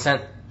money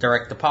sent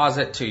direct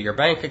deposit to your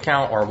bank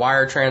account or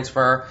wire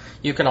transfer.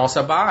 You can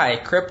also buy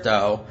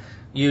crypto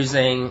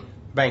using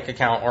bank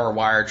account or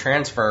wire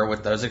transfer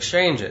with those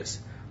exchanges.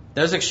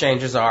 Those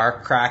exchanges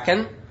are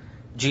Kraken,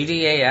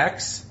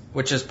 GDAX,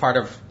 which is part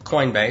of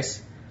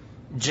Coinbase,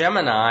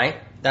 Gemini,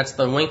 that's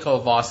the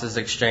Winklevoss's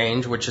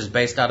exchange, which is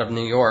based out of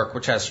New York,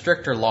 which has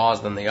stricter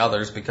laws than the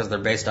others because they're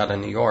based out of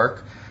New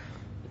York,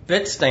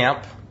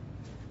 Bitstamp,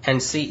 and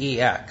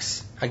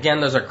CEX.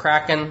 Again, those are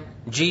Kraken,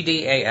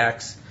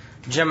 GDAX,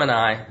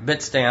 Gemini,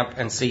 Bitstamp,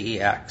 and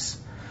CEX.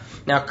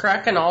 Now,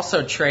 Kraken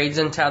also trades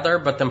in Tether,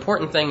 but the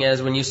important thing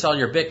is when you sell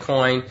your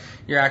Bitcoin,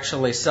 you're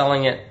actually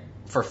selling it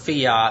for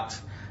fiat,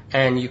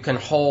 and you can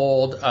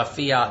hold a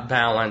fiat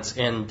balance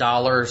in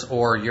dollars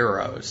or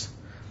euros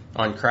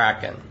on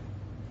Kraken.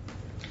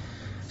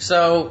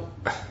 So,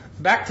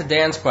 back to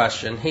Dan's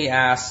question. He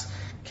asks,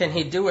 can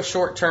he do a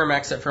short-term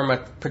exit from a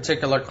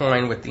particular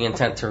coin with the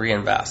intent to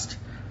reinvest?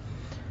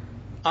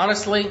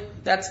 Honestly,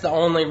 that's the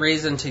only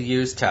reason to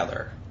use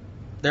Tether.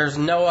 There's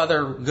no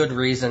other good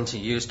reason to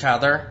use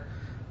Tether.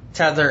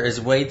 Tether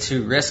is way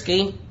too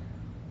risky.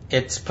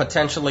 It's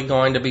potentially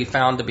going to be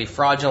found to be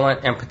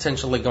fraudulent and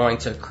potentially going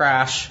to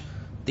crash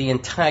the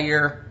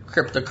entire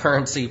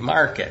cryptocurrency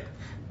market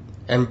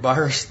and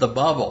burst the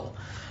bubble.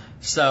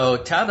 So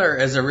Tether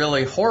is a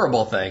really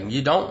horrible thing.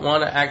 You don't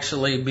want to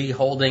actually be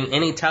holding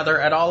any Tether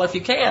at all if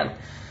you can.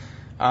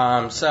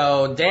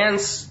 So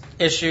Dan's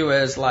issue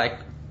is like,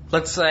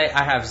 let's say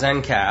I have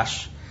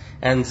Zencash,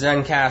 and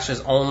Zencash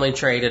is only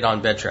traded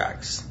on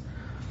Bittrex.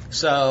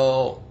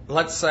 So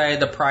let's say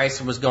the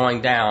price was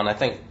going down. I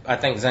think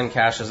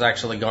Zencash is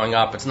actually going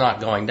up. It's not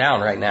going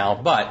down right now.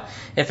 But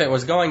if it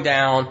was going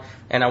down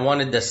and I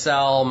wanted to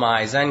sell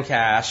my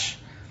Zencash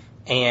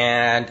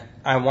and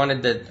I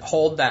wanted to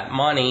hold that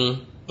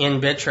money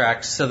in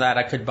Bittrex so that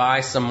I could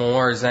buy some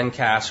more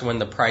Zencash when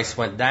the price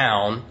went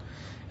down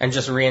and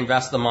just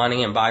reinvest the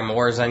money and buy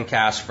more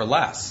Zencash for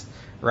less,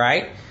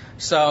 right?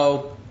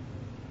 So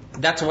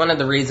that's one of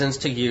the reasons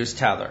to use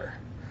Tether.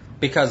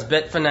 Because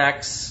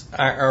Bitfinex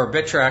or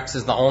Bittrex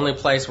is the only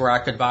place where I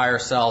could buy or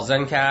sell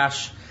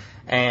Zencash,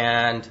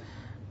 and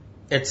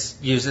it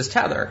uses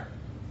Tether.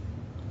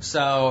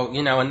 So,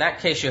 in that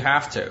case you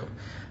have to.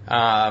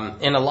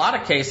 In a lot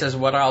of cases,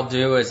 what I'll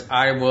do is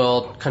I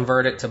will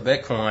convert it to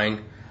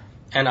Bitcoin,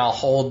 and I'll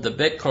hold the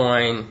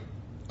Bitcoin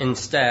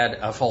instead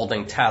of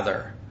holding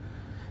Tether.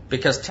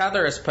 Because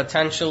Tether is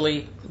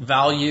potentially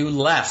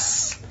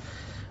valueless.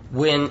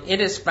 When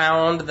it is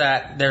found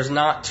that there's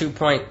not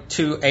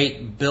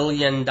 $2.28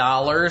 billion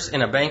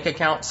in a bank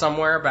account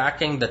somewhere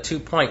backing the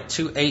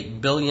 $2.28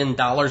 billion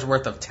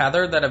worth of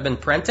Tether that have been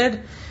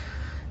printed,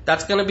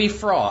 that's going to be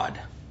fraud.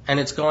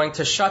 And it's going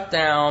to shut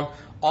down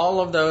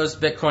all of those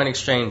Bitcoin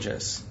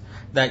exchanges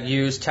that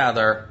use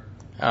Tether,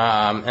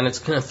 and it's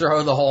going to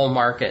throw the whole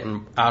market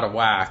out of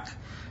whack.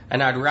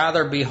 And I'd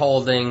rather be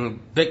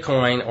holding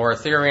Bitcoin or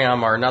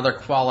Ethereum or another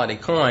quality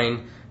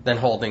coin than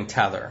holding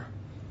Tether.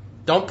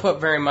 Don't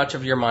put very much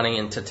of your money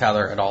into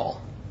Tether at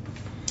all.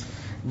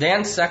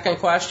 Dan's second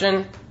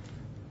question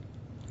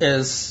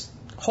is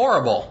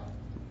horrible.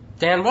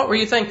 Dan, what were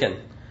you thinking?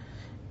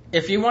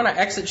 If you want an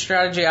exit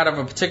strategy out of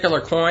a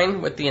particular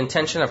coin with the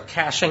intention of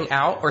cashing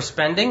out or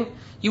spending,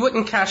 you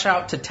wouldn't cash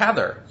out to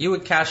Tether. You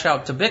would cash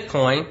out to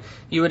Bitcoin.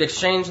 You would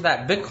exchange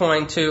that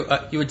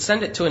Bitcoin you would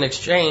send it to an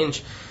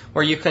exchange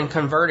where you can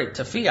convert it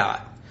to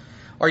fiat.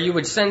 Or you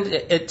would send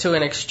it to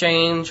an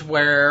exchange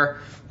where,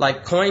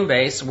 like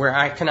Coinbase, where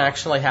I can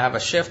actually have a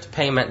Shift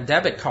payment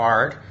debit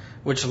card,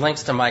 which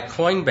links to my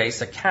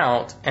Coinbase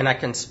account, and I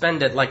can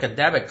spend it like a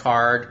debit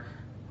card,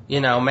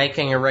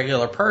 making a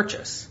regular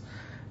purchase.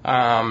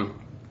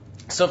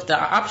 So if the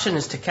option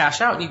is to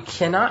cash out, you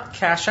cannot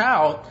cash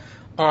out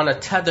on a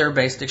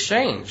Tether-based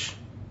exchange.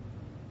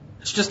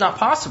 It's just not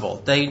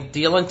possible. They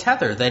deal in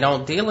Tether. They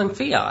don't deal in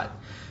fiat.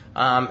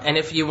 And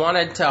if you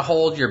wanted to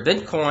hold your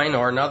Bitcoin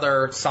or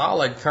another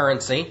solid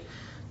currency,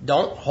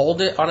 don't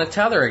hold it on a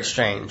Tether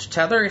exchange.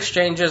 Tether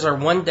exchanges are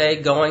one day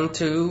going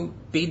to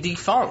be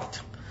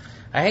defunct.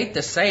 I hate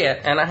to say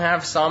it, and I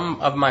have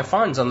some of my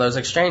funds on those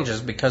exchanges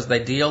because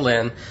they deal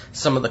in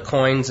some of the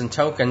coins and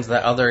tokens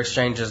that other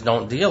exchanges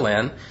don't deal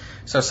in.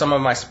 So some of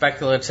my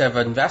speculative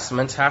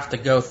investments have to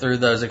go through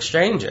those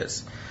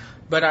exchanges.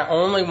 But I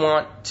only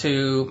want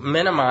to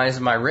minimize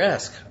my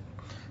risk.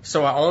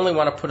 So I only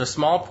want to put a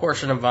small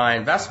portion of my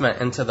investment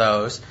into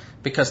those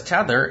because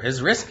Tether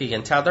is risky,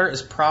 and Tether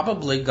is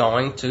probably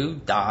going to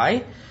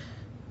die.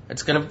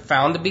 It's going to be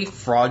found to be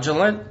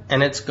fraudulent,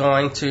 and it's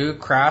going to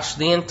crash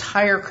the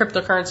entire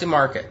cryptocurrency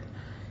market.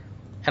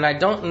 And I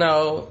don't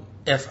know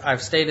if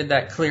I've stated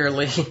that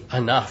clearly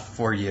enough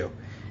for you.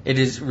 It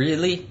is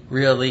really,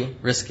 really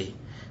risky.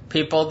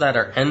 People that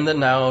are in the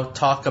know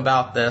talk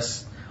about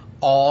this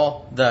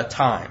all the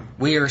time.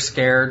 We are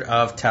scared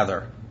of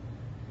Tether.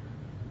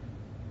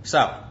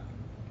 So,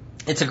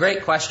 it's a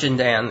great question,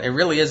 Dan. It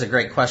really is a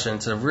great question.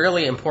 It's a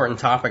really important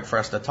topic for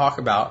us to talk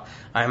about.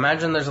 I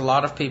imagine there's a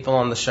lot of people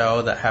on the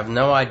show that have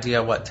no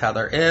idea what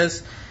Tether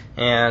is,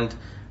 and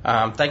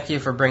thank you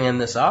for bringing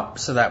this up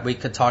so that we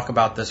could talk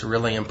about this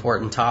really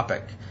important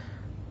topic.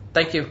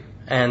 Thank you.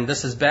 And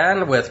this is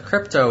Ben with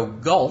Crypto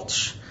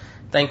Gulch.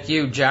 Thank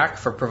you, Jack,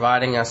 for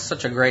providing us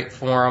such a great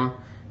forum,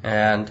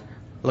 and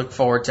look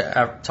forward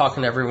to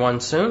talking to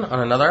everyone soon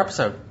on another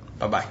episode.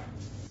 Bye-bye.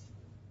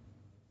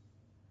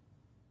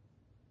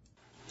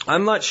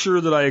 I'm not sure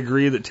that I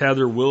agree that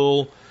Tether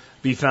will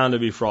be found to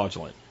be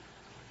fraudulent.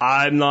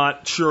 I'm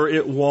not sure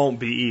it won't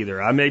be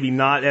either. I'm maybe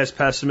not as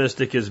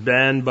pessimistic as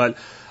Ben, but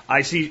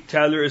I see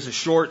Tether as a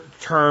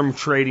short-term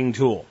trading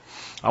tool.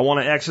 I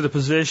want to exit a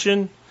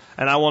position,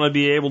 and I want to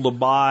be able to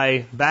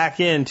buy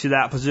back into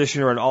that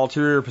position or an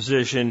ulterior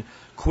position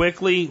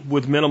quickly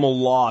with minimal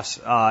loss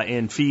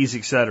in fees,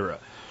 etc.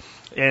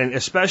 And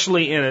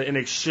especially in an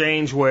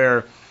exchange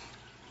where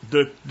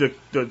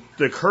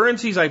the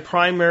currencies I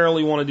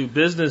primarily want to do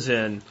business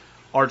in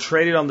are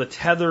traded on the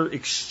Tether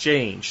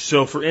exchange.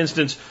 So, for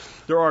instance,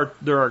 there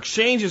are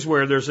exchanges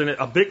where there's a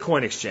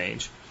Bitcoin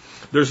exchange,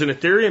 there's an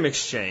Ethereum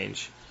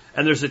exchange,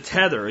 and there's a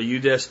Tether, a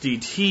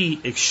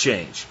USDT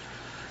exchange.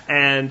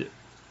 And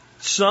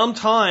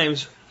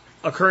sometimes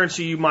a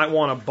currency you might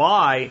want to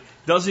buy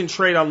doesn't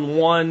trade on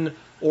one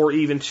or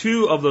even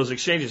two of those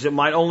exchanges. It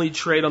might only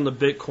trade on the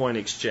Bitcoin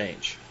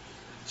exchange.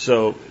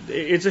 So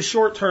it's a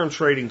short-term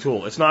trading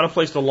tool. It's not a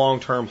place to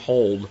long-term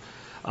hold.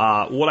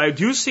 What I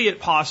do see it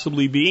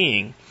possibly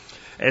being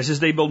is as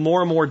they build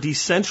more and more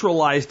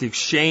decentralized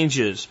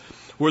exchanges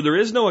where there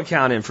is no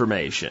account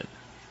information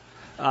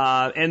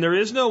and there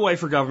is no way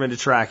for government to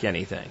track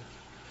anything.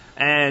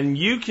 And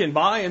you can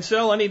buy and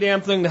sell any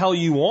damn thing the hell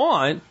you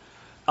want.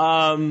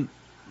 Then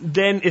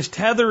if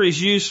Tether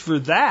is used for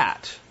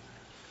that,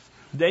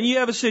 then you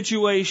have a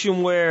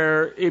situation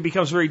where it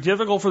becomes very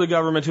difficult for the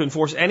government to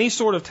enforce any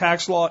sort of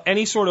tax law,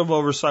 any sort of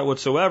oversight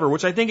whatsoever,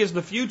 which I think is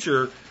the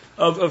future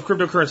of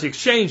cryptocurrency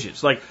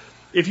exchanges. Like,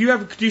 if you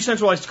have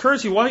decentralized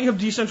currency, why don't you have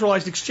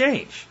decentralized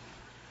exchange?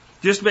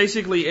 Just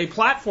basically a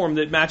platform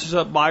that matches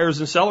up buyers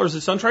and sellers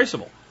that's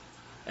untraceable.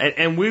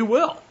 And we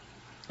will.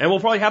 And we'll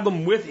probably have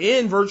them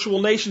within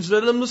virtual nations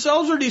that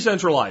themselves are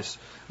decentralized.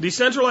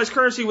 Decentralized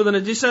currency within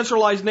a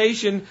decentralized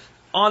nation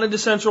on a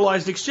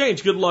decentralized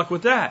exchange. Good luck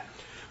with that.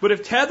 But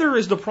if Tether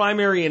is the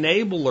primary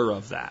enabler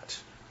of that,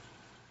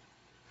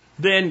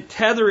 then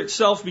Tether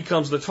itself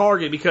becomes the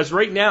target, because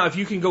right now, if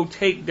you can go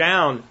take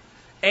down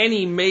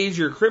any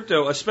major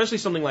crypto, especially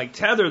something like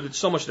Tether that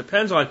so much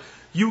depends on,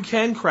 you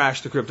can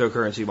crash the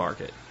cryptocurrency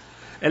market.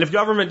 And if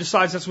government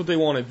decides that's what they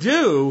want to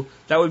do,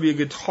 that would be a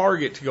good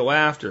target to go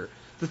after.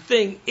 The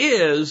thing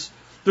is,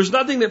 there's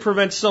nothing that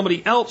prevents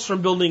somebody else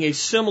from building a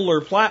similar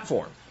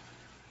platform,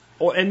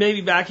 and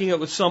maybe backing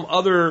it with some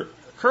other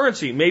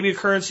currency, maybe a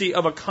currency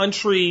of a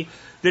country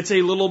that's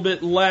a little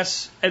bit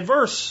less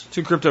adverse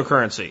to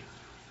cryptocurrency,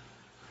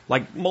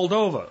 like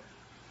Moldova.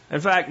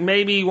 In fact,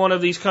 maybe one of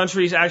these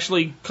countries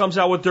actually comes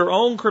out with their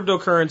own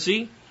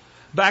cryptocurrency,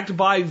 backed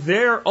by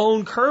their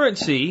own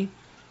currency,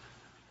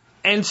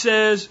 and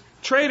says,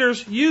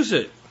 traders, use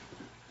it.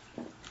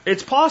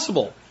 It's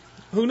possible.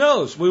 Who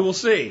knows? We will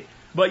see.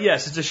 But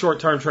yes, it's a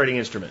short-term trading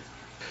instrument.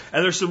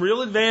 And there's some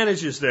real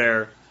advantages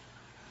there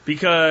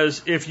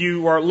because if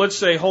you are, let's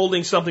say,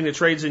 holding something that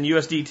trades in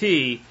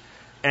USDT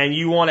and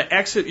you want to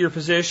exit your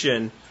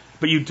position,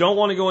 but you don't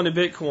want to go into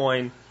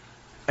Bitcoin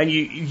and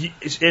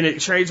it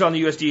trades on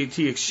the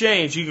USDT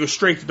exchange, you go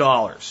straight to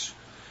dollars.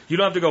 You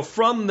don't have to go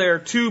from there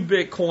to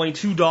Bitcoin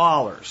to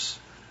dollars.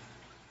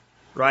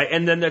 Right?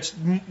 And then that's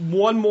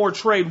one more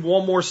trade,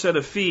 one more set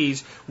of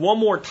fees, one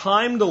more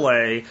time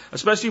delay,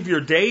 especially if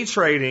you're day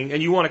trading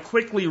and you want to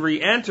quickly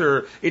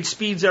re-enter, it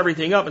speeds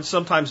everything up, and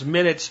sometimes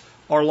minutes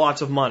are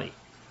lots of money.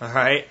 All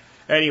right?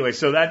 Anyway,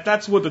 so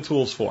that's what the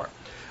tool's for.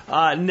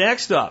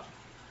 Next up,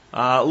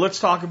 let's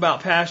talk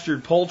about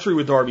pastured poultry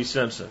with Darby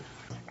Simpson.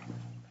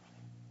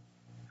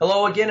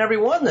 Hello again,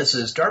 everyone. This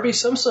is Darby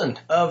Simpson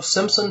of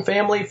Simpson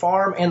Family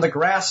Farm and the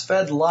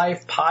Grass-Fed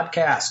Life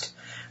podcast,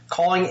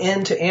 calling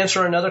in to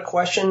answer another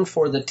question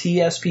for the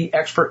TSP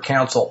Expert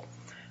Council.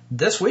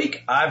 This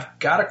week, I've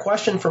got a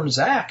question from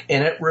Zach,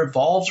 and it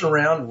revolves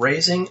around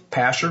raising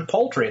pastured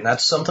poultry, and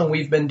that's something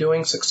we've been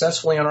doing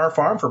successfully on our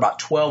farm for about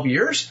 12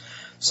 years,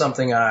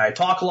 something I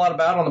talk a lot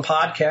about on the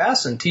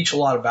podcast and teach a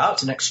lot about.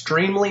 It's an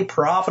extremely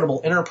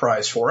profitable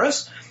enterprise for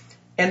us.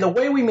 And the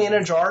way we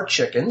manage our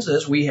chickens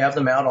is we have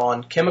them out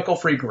on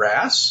chemical-free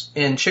grass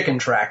in chicken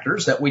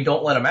tractors that we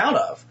don't let them out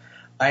of.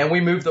 And we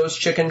move those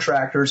chicken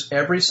tractors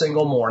every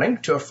single morning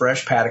to a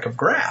fresh paddock of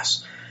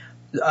grass.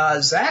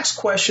 Zach's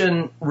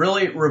question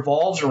really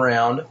revolves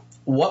around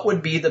what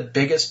would be the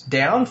biggest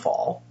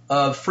downfall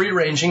of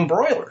free-ranging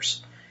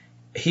broilers.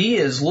 He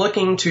is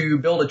looking to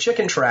build a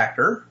chicken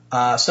tractor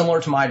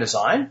similar to my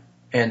design,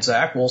 and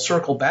Zach, we'll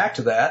circle back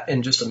to that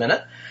in just a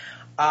minute.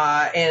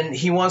 And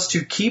he wants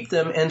to keep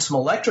them in some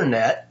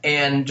electronet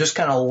and just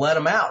kind of let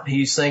them out.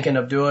 He's thinking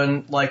of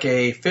doing like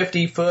a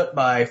 50-foot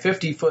by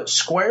 50-foot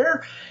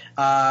square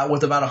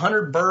with about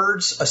 100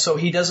 birds, so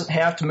he doesn't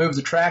have to move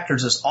the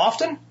tractors as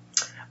often.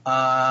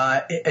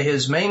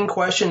 His main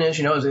question is,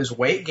 is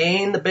weight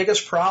gain the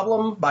biggest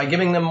problem by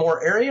giving them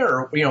more area,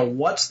 or,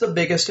 what's the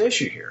biggest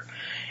issue here?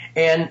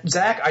 And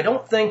Zach, I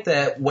don't think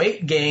that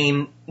weight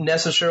gain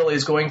necessarily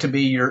is going to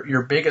be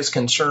your biggest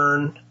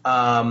concern.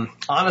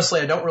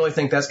 Honestly, I don't really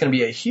think that's going to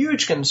be a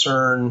huge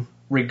concern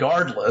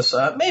regardless.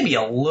 Maybe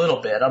a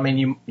little bit. I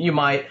mean, you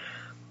might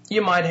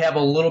have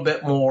a little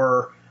bit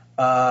more,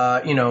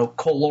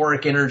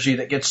 caloric energy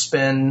that gets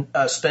spent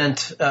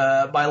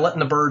by letting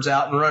the birds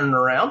out and running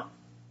around.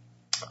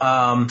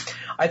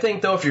 I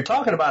think though, if you're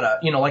talking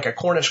about like a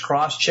Cornish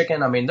cross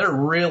chicken, I mean, they're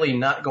really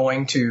not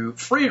going to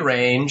free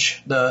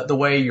range the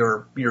way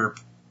you're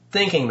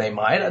thinking they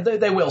might.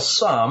 They will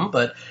some,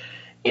 but,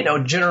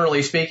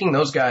 generally speaking,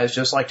 those guys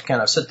just like to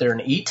kind of sit there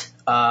and eat.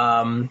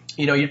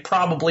 You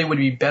probably would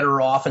be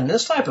better off in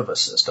this type of a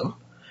system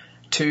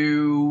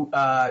to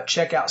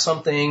check out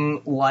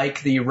something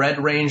like the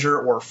Red Ranger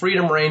or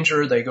Freedom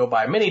Ranger. They go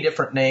by many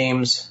different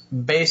names.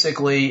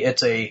 Basically,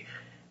 it's a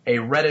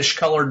reddish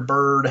colored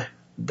bird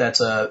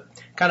that's a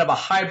kind of a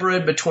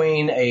hybrid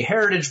between a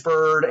heritage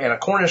bird and a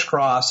Cornish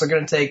cross. They're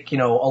going to take,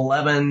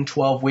 11,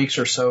 12 weeks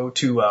or so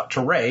to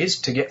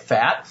raise, to get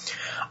fat.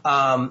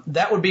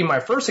 That would be my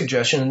first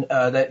suggestion,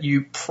 that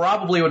you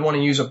probably would want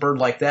to use a bird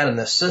like that in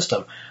this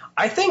system.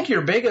 I think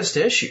your biggest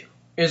issue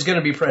is going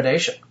to be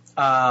predation.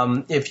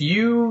 If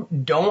you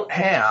don't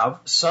have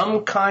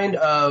some kind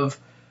of,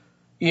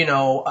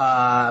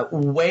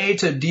 way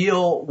to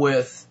deal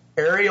with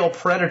aerial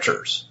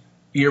predators,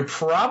 you're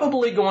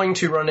probably going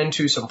to run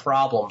into some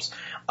problems.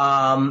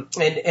 And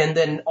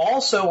then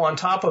also on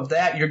top of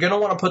that, you're going to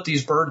want to put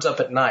these birds up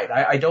at night.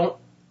 I don't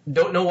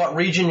know what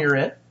region you're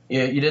in.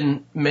 You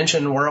didn't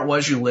mention where it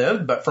was you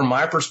lived, but from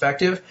my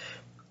perspective,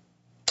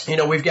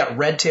 we've got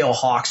red-tailed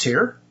hawks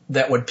here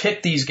that would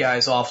pick these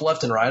guys off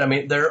left and right. I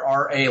mean, there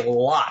are a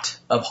lot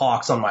of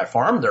hawks on my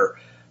farm. They're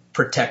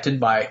protected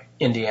by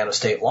Indiana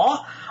state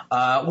law.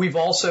 We've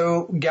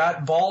also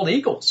got bald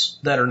eagles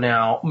that are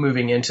now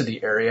moving into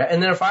the area.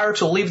 And then if I were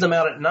to leave them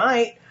out at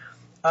night,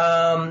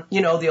 the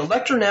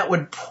electronet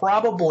would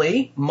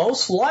probably,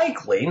 most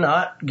likely,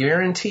 not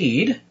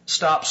guaranteed,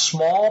 stop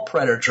small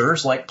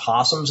predators like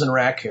possums and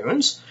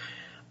raccoons.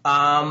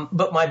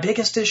 But my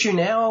biggest issue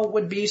now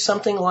would be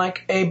something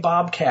like a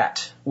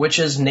bobcat, which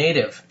is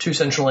native to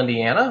central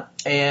Indiana,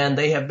 and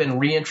they have been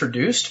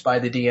reintroduced by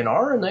the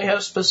DNR, and they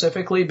have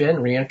specifically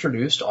been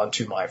reintroduced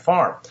onto my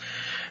farm.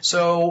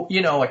 So,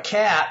 a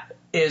cat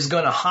is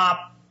going to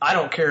hop, I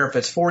don't care if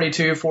it's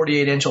 42,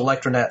 48-inch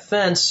electronet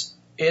fence,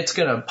 it's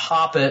going to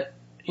pop it,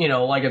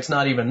 like it's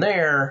not even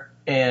there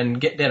and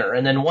get dinner.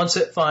 And then once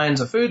it finds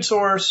a food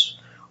source,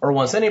 or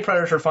once any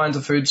predator finds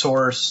a food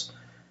source,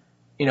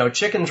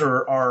 chickens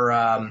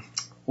are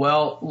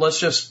well,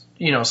 let's just,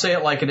 say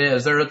it like it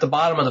is. They're at the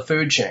bottom of the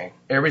food chain.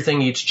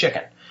 Everything eats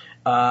chicken.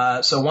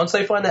 So once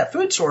they find that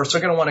food source,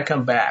 they're going to want to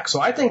come back. So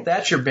I think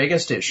that's your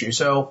biggest issue.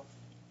 So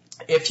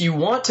if you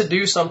want to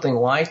do something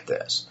like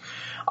this,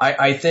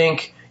 I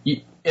think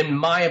in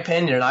my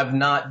opinion, I've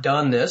not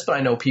done this, but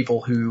I know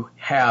people who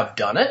have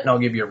done it, and I'll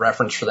give you a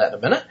reference for that in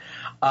a minute.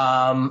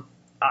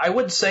 I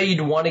would say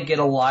you'd want to get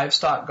a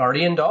livestock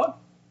guardian dog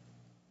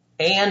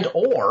and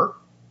or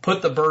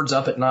put the birds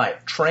up at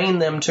night. Train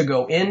them to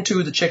go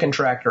into the chicken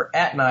tractor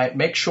at night.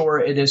 Make sure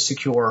it is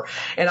secure.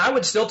 And I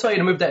would still tell you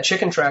to move that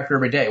chicken tractor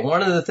every day.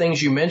 One of the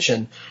things you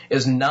mentioned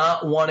is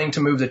not wanting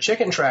to move the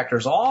chicken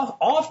tractors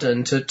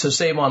often to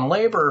save on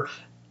labor.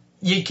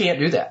 You can't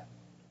do that.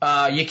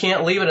 You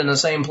can't leave it in the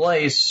same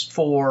place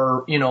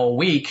for, a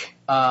week.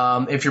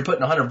 If you're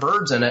putting 100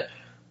 birds in it,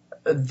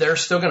 they're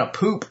still going to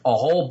poop a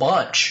whole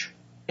bunch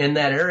in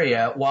that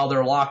area while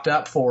they're locked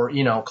up for,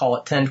 call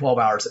it 10, 12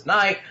 hours at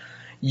night.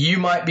 You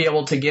might be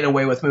able to get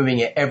away with moving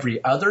it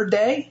every other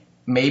day,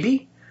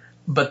 maybe,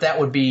 but that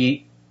would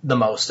be the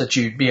most that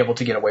you'd be able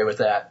to get away with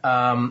that.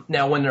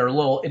 Now, when they're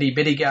little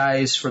itty-bitty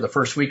guys for the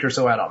first week or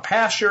so out on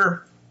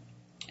pasture,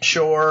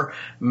 sure,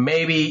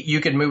 maybe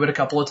you could move it a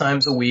couple of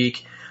times a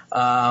week.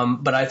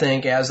 But I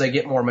think as they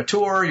get more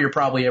mature, you're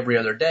probably every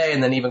other day.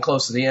 And then even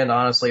close to the end,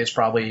 honestly, it's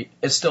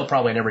still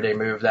probably an everyday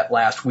move that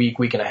last week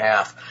and a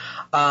half.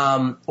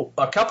 A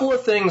couple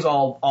of things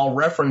I'll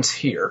reference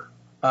here.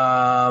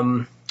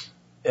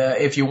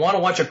 If you want to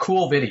watch a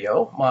cool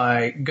video,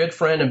 my good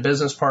friend and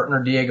business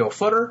partner, Diego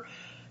Footer,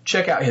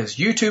 check out his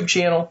YouTube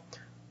channel.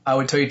 I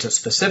would tell you to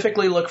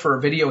specifically look for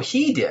a video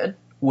he did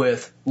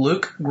with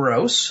Luke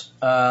Gross.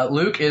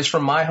 Luke is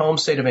from my home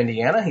state of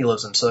Indiana. He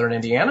lives in southern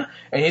Indiana,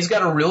 and he's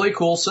got a really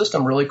cool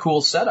system, really cool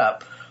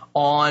setup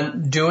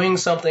on doing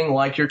something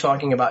like you're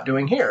talking about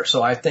doing here.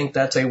 So I think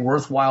that's a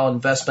worthwhile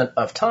investment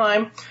of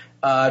time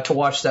to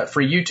watch that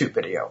free YouTube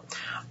video.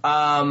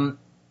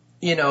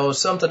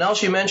 Something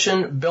else you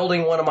mentioned,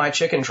 building one of my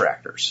chicken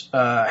tractors.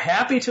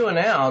 Happy to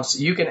announce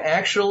you can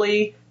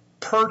actually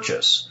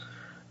purchase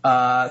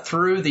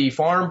through the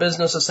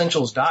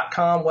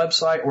farmbusinessessentials.com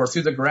website or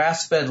through the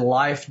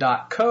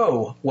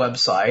grassfedlife.co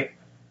website,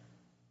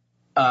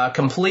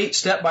 complete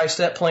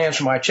step-by-step plans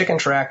for my chicken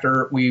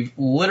tractor. We've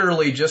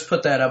literally just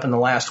put that up in the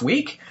last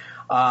week.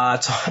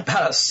 It's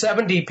about a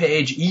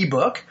 70-page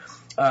ebook,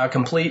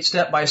 complete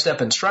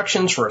step-by-step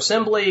instructions for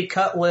assembly,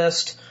 cut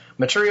list,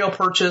 material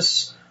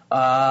purchase,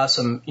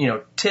 some,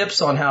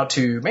 tips on how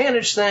to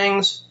manage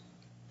things.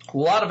 A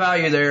lot of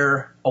value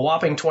there, a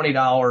whopping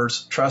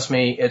 $20. Trust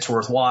me, it's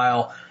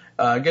worthwhile.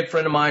 A good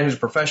friend of mine who's a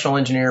professional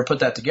engineer put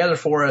that together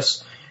for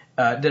us,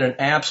 did an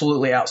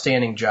absolutely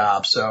outstanding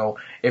job. So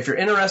if you're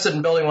interested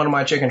in building one of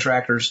my chicken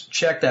tractors,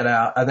 check that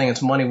out. I think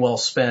it's money well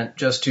spent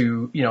just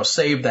to,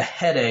 save the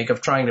headache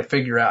of trying to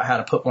figure out how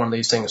to put one of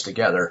these things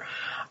together.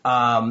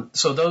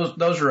 So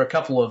those are a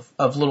couple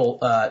of little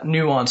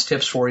nuanced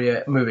tips for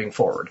you moving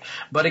forward.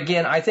 But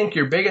again, I think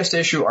your biggest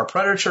issue are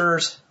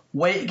predators.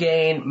 Weight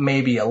gain,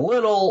 maybe a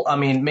little. I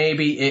mean,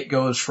 maybe it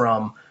goes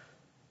from,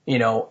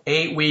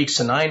 8 weeks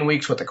to 9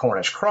 weeks with the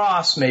Cornish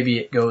cross. Maybe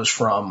it goes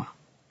from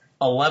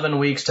 11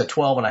 weeks to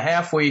 12 and a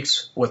half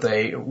weeks with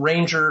a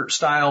Ranger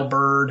style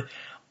bird.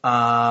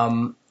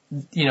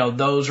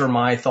 Those are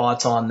my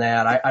thoughts on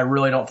that. I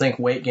really don't think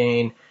weight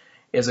gain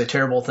is a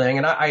terrible thing.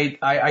 And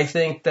I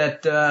think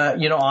that,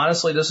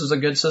 honestly, this is a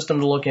good system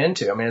to look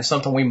into. I mean, it's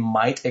something we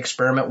might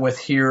experiment with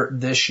here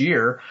this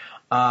year.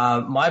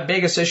 My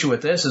biggest issue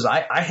with this is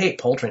I hate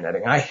poultry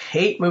netting. I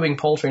hate moving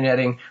poultry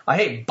netting. I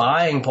hate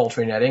buying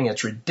poultry netting.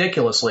 It's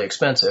ridiculously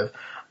expensive.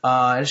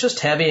 It's just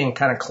heavy and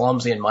kind of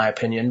clumsy in my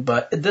opinion,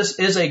 but this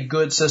is a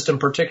good system,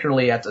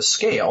 particularly at the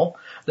scale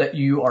that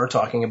you are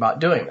talking about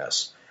doing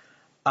this.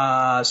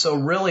 So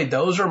really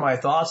those are my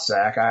thoughts,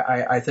 Zach.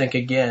 I think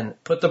again,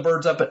 put the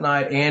birds up at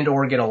night and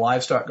or get a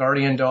livestock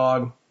guardian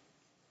dog.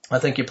 I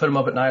think you put them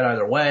up at night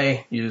either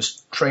way. You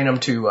just train them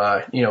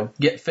to,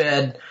 get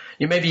fed.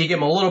 Maybe you give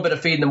them a little bit of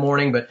feed in the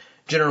morning, but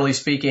generally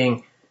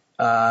speaking,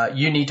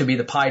 you need to be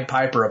the Pied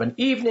Piper of an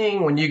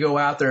evening when you go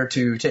out there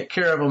to take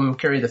care of them,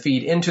 carry the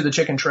feed into the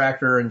chicken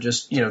tractor and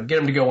just, get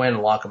them to go in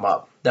and lock them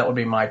up. That would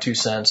be my 2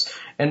 cents.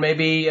 And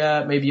maybe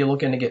you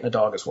look into getting a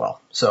dog as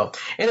well. So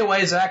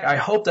anyway, Zach, I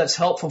hope that's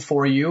helpful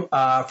for you.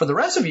 For the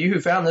rest of you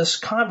who found this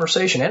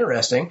conversation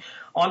interesting,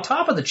 on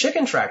top of the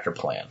chicken tractor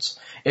plans,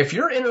 if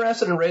you're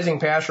interested in raising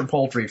pasture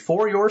poultry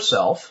for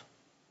yourself,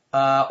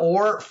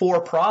 or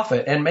for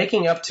profit and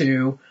making up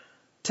to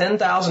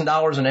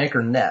 $10,000 an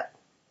acre net.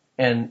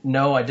 And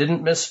no, I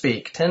didn't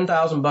misspeak.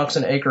 $10,000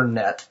 an acre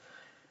net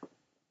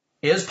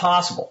is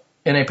possible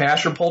in a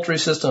pasture poultry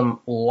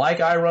system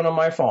like I run on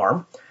my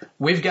farm.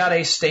 We've got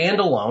a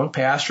standalone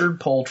pastured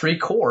poultry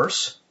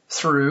course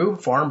through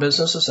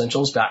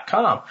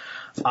farmbusinessessentials.com.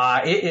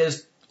 It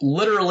is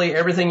literally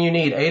everything you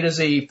need, A to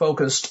Z,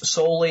 focused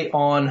solely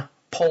on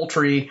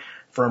poultry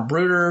from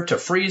brooder to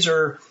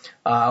freezer.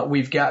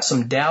 We've got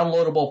some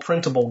downloadable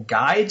printable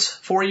guides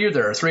for you.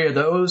 There are 3 of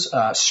those.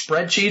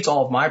 Spreadsheets,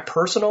 all of my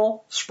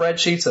personal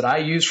spreadsheets that I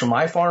use for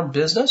my farm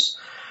business.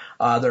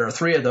 There are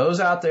 3 of those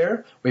out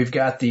there. We've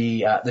got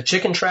the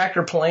chicken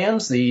tractor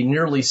plans, the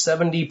nearly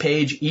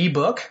 70-page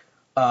ebook.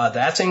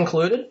 That's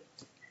included,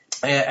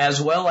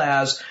 as well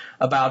as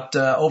about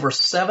over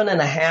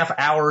 7.5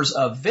 hours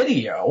of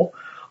video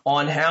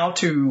on how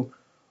to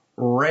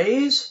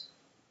raise,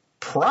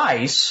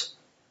 price,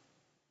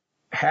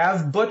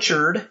 have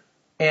butchered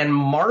and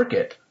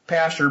market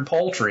pastured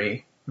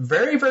poultry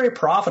very, very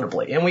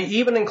profitably. And we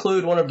even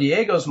include one of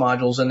Diego's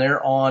modules in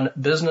there on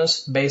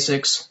business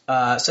basics,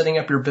 setting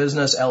up your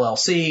business,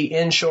 LLC,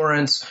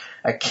 insurance,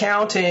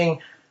 accounting,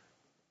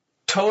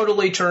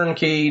 totally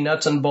turnkey,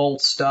 nuts and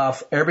bolts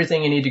stuff,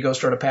 everything you need to go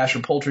start a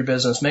pastured poultry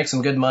business, make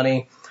some good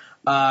money.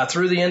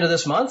 Through the end of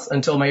this month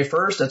until May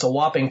 1st, it's a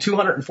whopping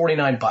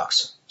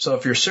 $249. So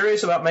if you're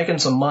serious about making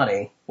some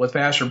money with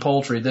pastured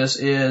poultry, this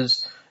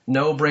is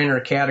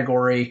no-brainer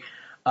category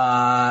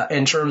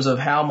in terms of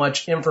how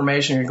much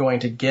information you're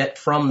going to get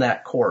from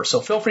that course. So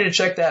feel free to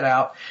check that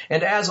out.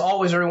 And as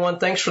always, everyone,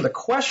 thanks for the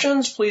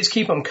questions. Please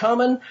keep them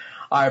coming.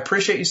 I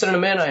appreciate you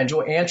sending them in. I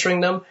enjoy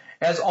answering them.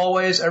 As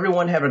always,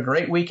 everyone have a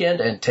great weekend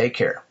and take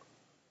care.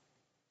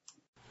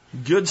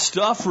 Good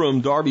stuff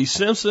from Darby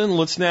Simpson. We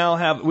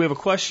have a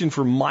question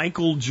for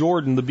Michael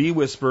Jordan, the Bee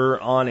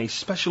Whisperer, on a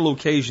special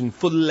occasion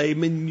filet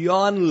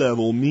mignon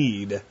level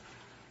mead.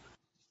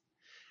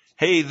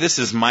 Hey, this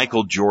is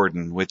Michael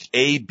Jordan with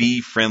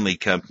AB Friendly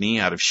Company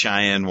out of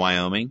Cheyenne,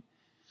 Wyoming.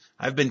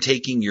 I've been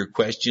taking your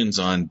questions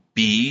on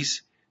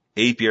bees,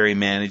 apiary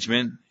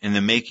management, and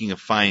the making of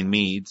fine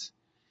meads.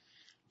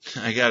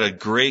 I got a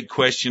great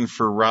question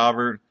for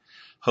Robert.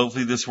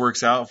 Hopefully this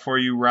works out for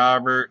you,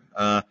 Robert.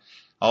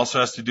 Also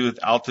has to do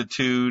with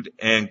altitude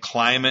and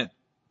climate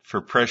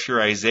for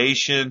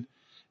pressurization,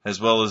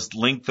 as well as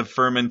length of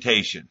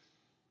fermentation.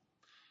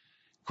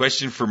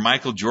 Question for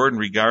Michael Jordan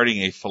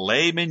regarding a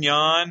filet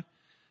mignon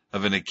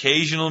of an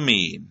occasional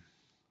mead.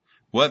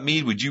 What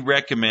mead would you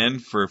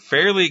recommend for a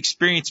fairly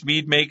experienced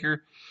mead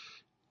maker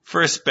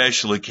for a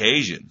special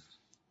occasion?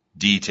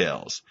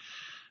 Details.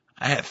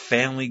 I have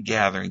family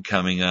gathering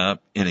coming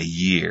up in a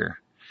year.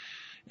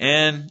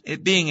 And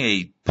it being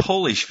a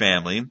Polish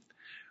family,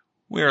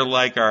 we are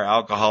like our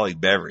alcoholic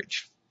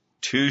beverage.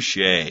 Touche.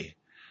 I'd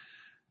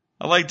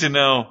like to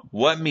know,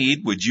 what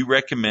mead would you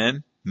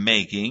recommend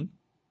making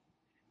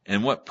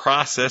and what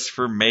process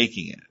for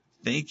making it?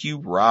 Thank you,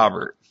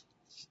 Robert.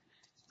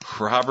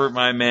 Robert,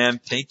 my man,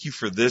 thank you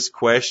for this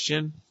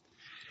question.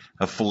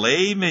 A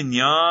filet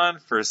mignon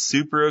for a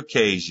super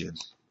occasion.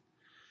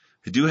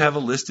 I do have a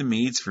list of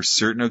meads for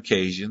certain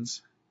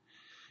occasions.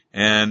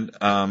 And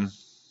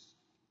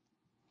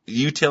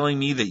you telling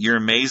me that you're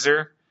a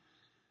mazer,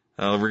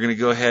 we're going to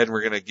go ahead and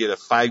we're going to get a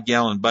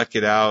 5-gallon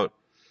bucket out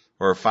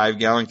or a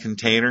 5-gallon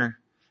container,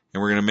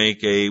 and we're going to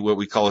make what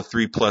we call a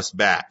 3+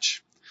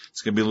 batch.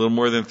 It's going to be a little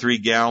more than 3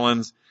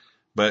 gallons.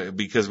 But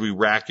because we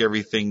rack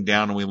everything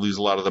down and we lose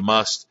a lot of the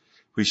must,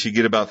 we should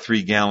get about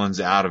 3 gallons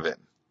out of it.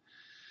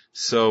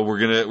 So we're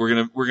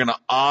gonna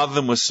awe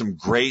them with some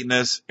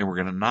greatness, and we're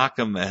gonna knock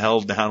them the hell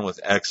down with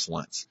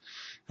excellence.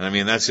 And I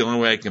mean, that's the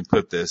only way I can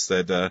put this.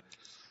 That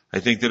I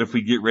think that if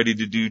we get ready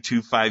to do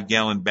 2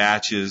 5-gallon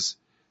batches,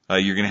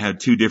 you're gonna have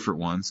 2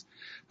 different ones.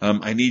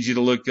 I need you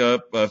to look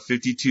up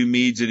 52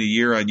 Meads in a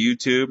Year on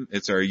YouTube.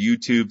 It's our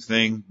YouTube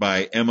thing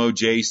by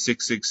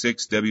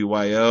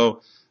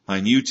MOJ666WYO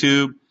on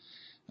YouTube.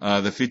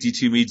 The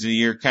 52 Meads in a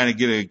Year, kind of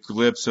get a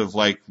glimpse of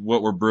like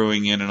what we're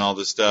brewing in and all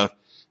this stuff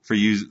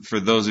for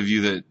those of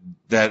you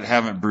that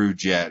haven't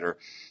brewed yet or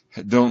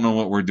don't know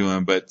what we're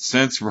doing. But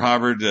since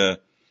Robert,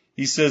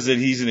 he says that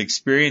he's an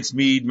experienced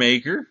mead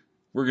maker,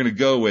 we're going to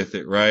go with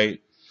it, right?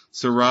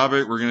 So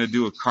Robert, we're going to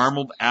do a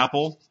carameled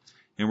apple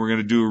and we're going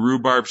to do a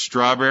rhubarb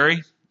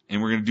strawberry,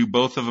 and we're going to do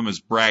both of them as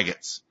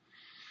braggots,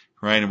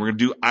 right? And we're going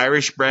to do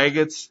Irish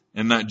braggots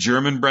and not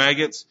German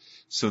braggots.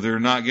 So they're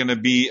not going to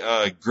be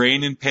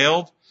grain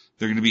impaled.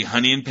 They're going to be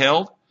honey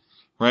impaled,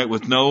 right,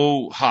 with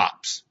no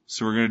hops.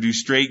 So we're going to do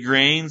straight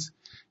grains,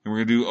 and we're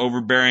going to do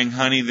overbearing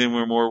honey, then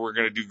we're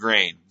going to do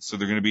grain. So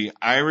they're going to be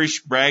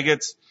Irish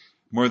braggots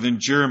more than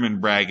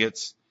German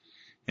braggots.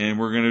 And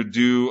we're going to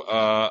do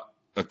a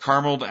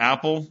carameled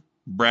apple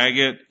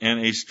braggot and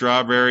a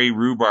strawberry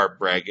rhubarb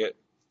braggot.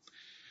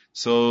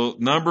 So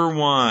number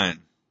 1,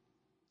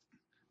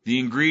 the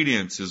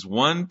ingredients is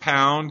 1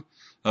 pound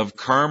of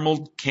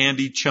carameled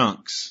candy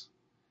chunks,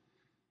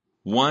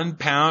 1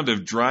 pound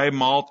of dry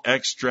malt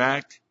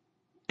extract,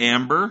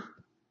 amber,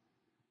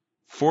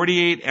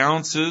 48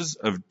 ounces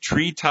of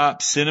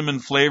treetop cinnamon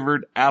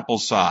flavored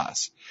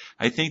applesauce.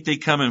 I think they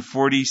come in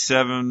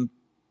 47.5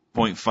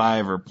 or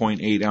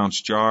 0.8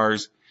 ounce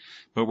jars,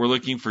 but we're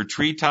looking for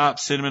treetop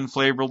cinnamon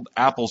flavored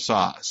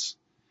applesauce.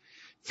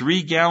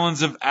 3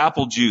 gallons of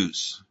apple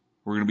juice.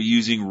 We're going to be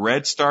using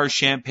Red Star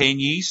champagne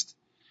yeast,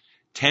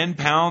 10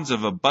 pounds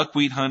of a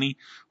buckwheat honey,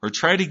 or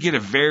try to get a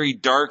very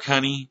dark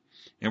honey,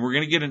 and we're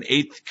going to get an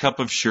 1/8 cup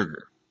of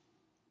sugar.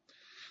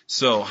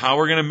 So how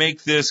we're going to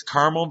make this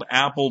carameled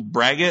apple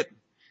braggot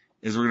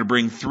is we're going to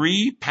bring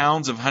 3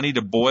 pounds of honey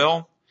to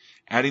boil,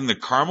 adding the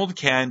carameled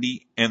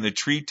candy and the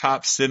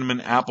treetop cinnamon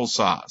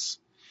applesauce.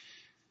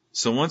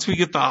 So once we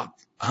get the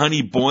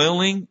honey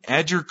boiling,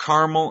 add your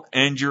caramel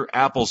and your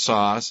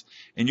applesauce,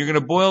 and you're going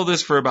to boil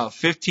this for about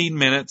 15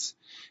 minutes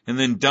and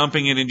then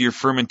dumping it into your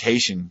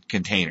fermentation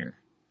container.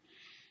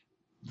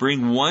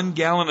 Bring 1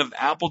 gallon of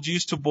apple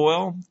juice to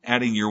boil,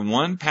 adding your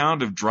 1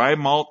 pound of dry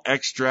malt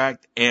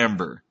extract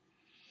amber.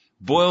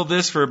 Boil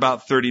this for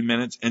about 30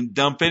 minutes and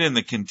dump it in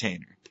the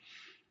container.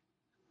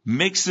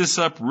 Mix this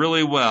up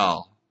really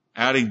well,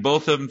 adding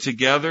both of them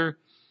together.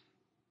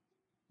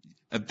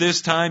 At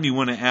this time, you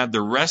want to add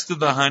the rest of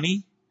the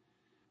honey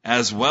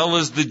as well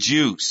as the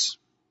juice.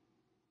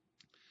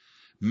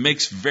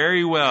 Mix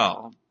very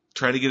well.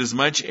 Try to get as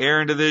much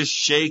air into this,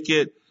 shake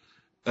it.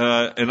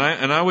 And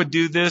I would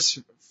do this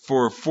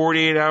for a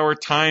 48-hour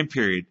time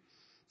period.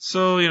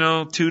 So,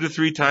 2 to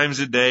 3 times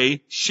a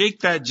day.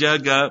 Shake that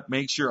jug up.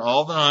 Make sure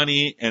all the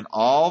honey and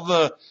all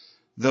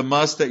the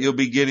must that you'll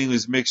be getting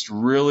is mixed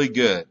really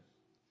good.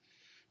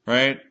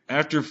 Right?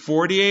 After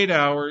 48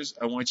 hours,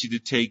 I want you to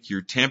take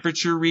your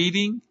temperature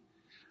reading.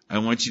 I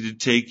want you to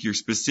take your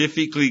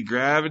specifically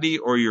gravity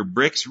or your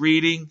Brix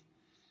reading.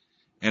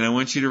 And I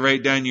want you to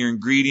write down your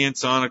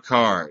ingredients on a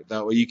card.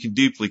 That way you can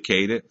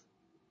duplicate it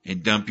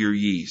and dump your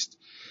yeast.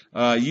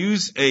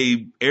 Use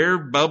a air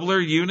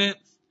bubbler unit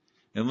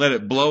and let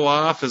it blow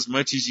off as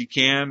much as you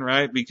can,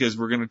 right? Because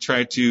we're going to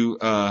try to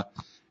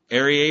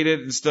aerate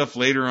it and stuff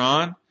later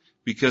on.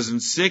 Because in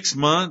 6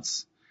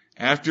 months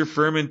after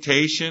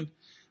fermentation,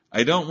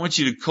 I don't want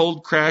you to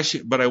cold crash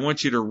it, but I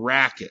want you to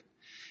rack it.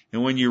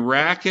 And when you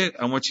rack it,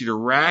 I want you to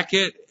rack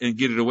it and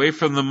get it away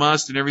from the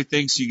must and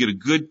everything so you get a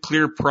good,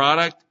 clear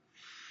product.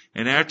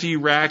 And after you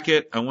rack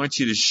it, I want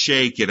you to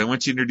shake it. I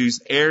want you to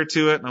introduce air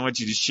to it, and I want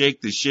you to shake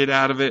the shit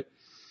out of it.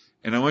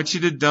 And I want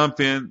you to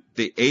dump in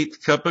the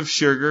 1/8 cup of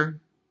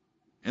sugar,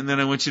 and then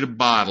I want you to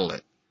bottle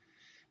it.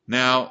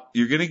 Now,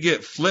 you're going to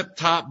get flip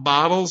top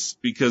bottles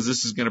because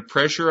this is going to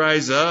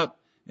pressurize up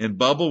and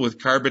bubble with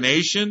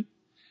carbonation.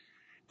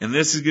 And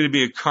this is going to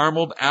be a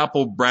carameled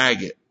apple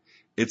braggot.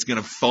 It's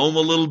going to foam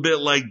a little bit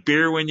like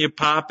beer when you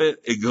pop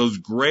it. It goes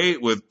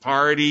great with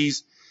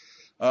parties.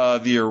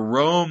 The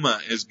aroma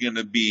is going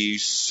to be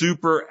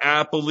super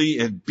appley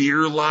and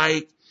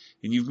beer-like.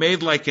 And you've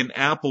made like an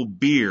apple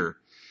beer.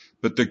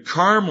 But the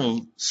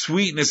caramel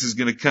sweetness is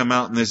going to come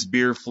out in this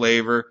beer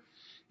flavor.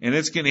 And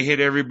it's going to hit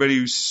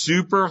everybody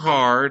super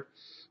hard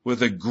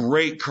with a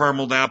great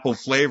carameled apple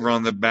flavor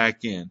on the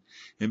back end.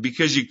 And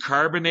because you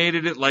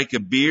carbonated it like a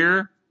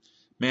beer,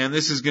 man,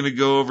 this is going to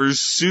go over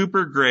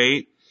super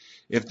great.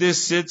 If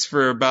this sits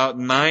for about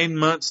 9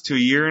 months to a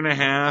year and a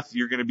half,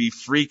 you're going to be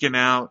freaking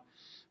out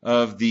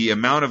of the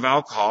amount of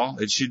alcohol.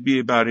 It should be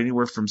about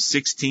anywhere from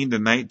 16 to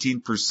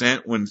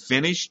 19% when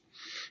finished.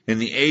 And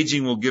the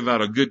aging will give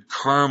out a good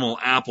caramel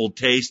apple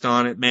taste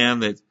on it, man,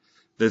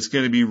 that's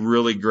going to be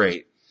really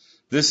great.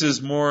 This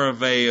is more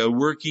of a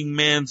working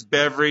man's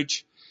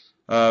beverage,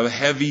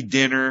 heavy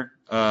dinner,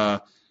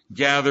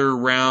 gather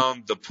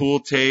around the pool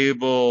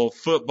table,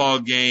 football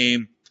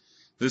game.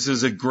 This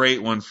is a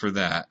great one for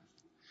that.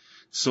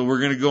 So we're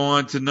going to go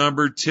on to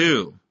number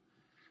 2.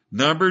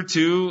 Number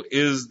 2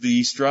 is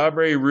the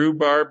strawberry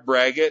rhubarb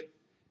braggot.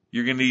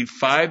 You're going to need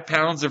 5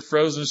 pounds of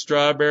frozen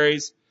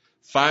strawberries,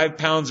 5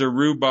 pounds of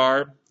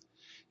rhubarb.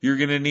 You're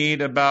going to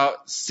need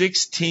about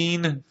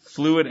 16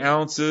 fluid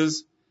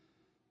ounces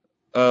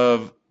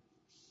of,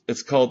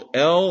 it's called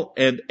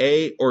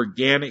L&A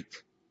Organic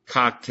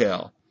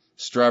Cocktail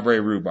Strawberry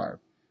Rhubarb.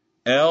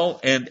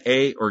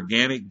 L&A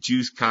Organic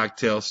Juice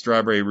Cocktail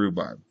Strawberry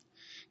Rhubarb.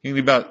 You need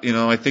about,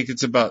 I think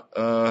it's about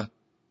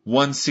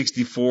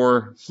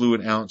 164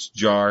 fluid ounce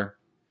jar.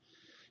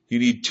 You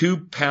need 2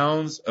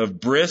 pounds of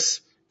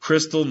Briss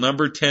Crystal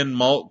number 10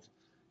 malt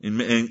and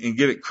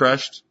get it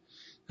crushed.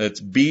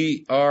 That's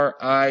BRIESS,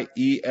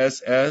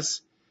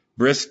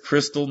 Briss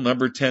Crystal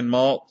number 10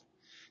 malt.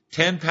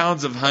 10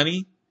 pounds of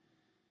honey,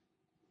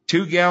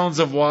 2 gallons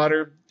of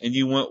water, and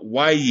you want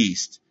Y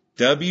yeast,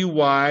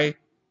 WYEAST,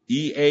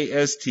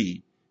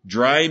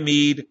 dry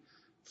mead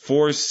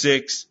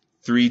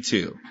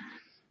 4632.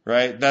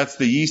 Right? That's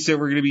the yeast that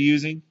we're going to be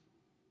using.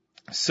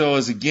 So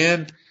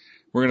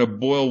we're going to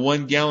boil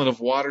 1 gallon of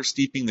water,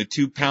 steeping the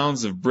 2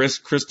 pounds of Briss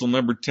Crystal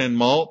number 10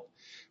 malt.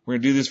 We're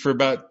going to do this for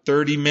about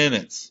 30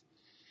 minutes.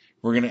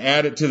 We're going to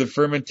add it to the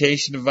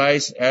fermentation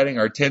device, adding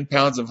our 10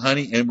 pounds of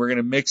honey, and we're going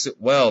to mix it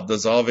well,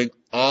 dissolving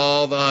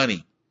all the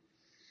honey.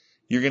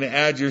 You're going to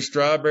add your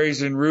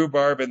strawberries and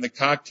rhubarb and the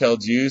cocktail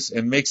juice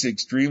and mix it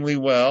extremely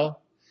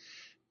well.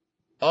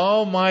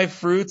 All my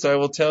fruits, I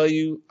will tell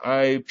you,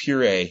 I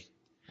puree.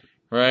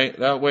 Right?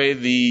 That way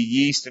the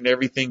yeast and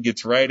everything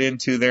gets right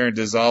into there and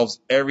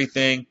dissolves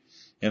everything.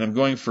 And I'm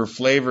going for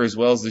flavor as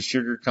well as the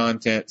sugar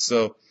content.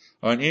 So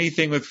on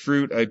anything with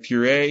fruit, I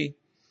puree.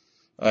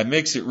 I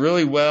mix it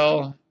really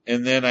well.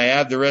 And then I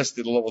add the rest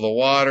of the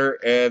water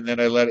and then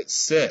I let it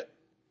sit.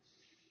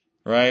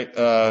 Right?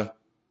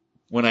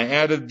 When I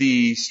added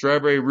the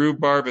strawberry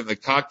rhubarb and the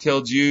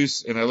cocktail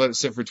juice and I let it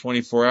sit for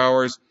 24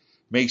 hours,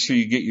 make sure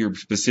you get your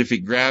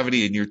specific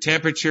gravity and your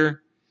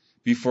temperature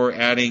before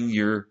adding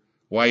your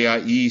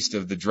yeast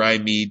of the dry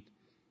mead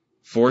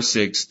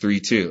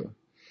 4632.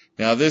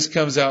 Now this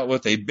comes out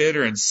with a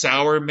bitter and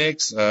sour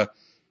mix.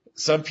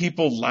 Some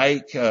people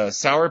like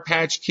Sour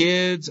Patch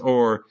Kids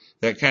or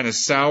that kind of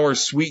sour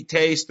sweet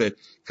taste that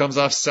comes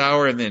off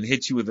sour and then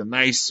hits you with a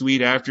nice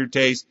sweet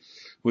aftertaste.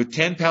 With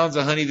 10 pounds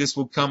of honey, this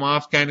will come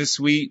off kind of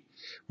sweet.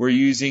 We're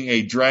using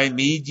a dry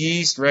mead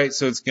yeast, right?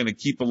 So it's going to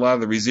keep a lot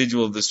of the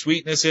residual of the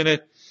sweetness in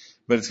it,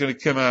 but it's going to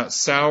come out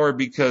sour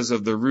because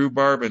of the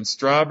rhubarb and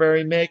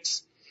strawberry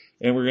mix.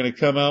 And we're going to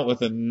come out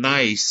with a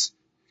nice,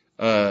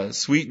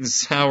 sweet and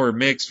sour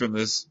mix from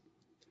this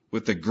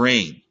with the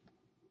grain.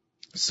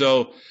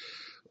 So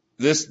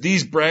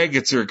these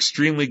braggots are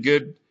extremely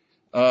good.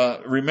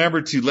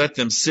 Remember to let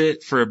them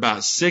sit for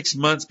about 6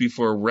 months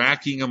before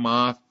racking them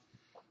off.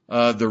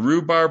 The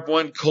rhubarb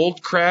one,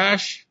 cold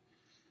crash,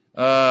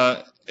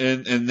 and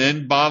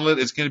then bottle it.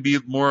 It's going to be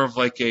more of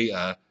like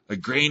a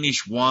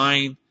grainish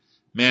wine.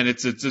 Man,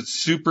 it's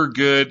super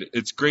good.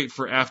 It's great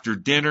for after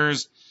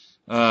dinners,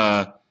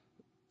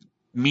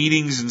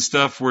 meetings and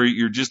stuff where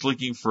you're just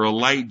looking for a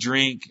light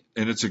drink,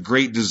 and it's a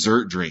great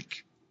dessert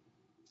drink.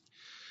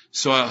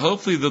 So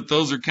hopefully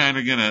those are kind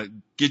of going to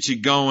get you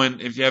going.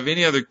 If you have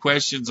any other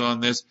questions on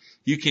this,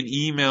 you can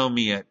email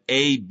me at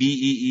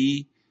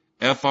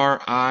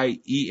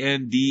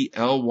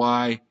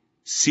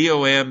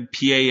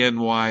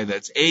ABEEFRIENDLYCOMPANY.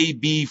 That's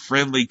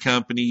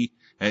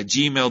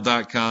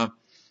abfriendlycompany@gmail.com.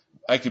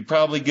 I could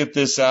probably get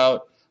this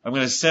out. I'm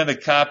going to send a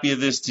copy of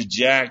this to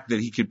Jack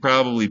that he could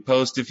probably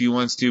post if he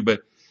wants to,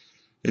 but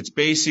it's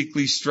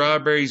basically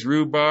strawberries,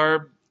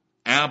 rhubarb,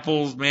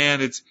 apples,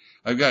 man.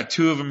 I've got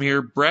 2 of them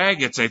here.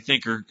 Braggots, I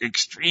think, are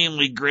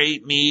extremely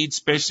great mead,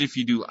 especially if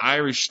you do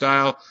Irish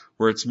style,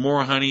 where it's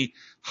more honey,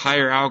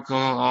 higher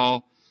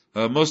alcohol.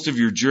 Most of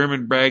your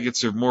German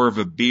braggots are more of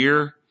a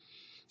beer.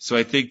 So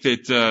I think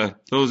that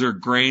those are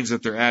grains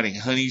that they're adding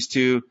honeys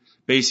to.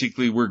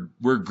 Basically,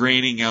 we're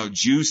graining out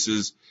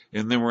juices,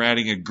 and then we're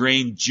adding a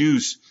grain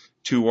juice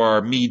to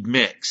our mead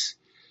mix.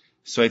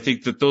 So I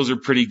think that those are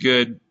pretty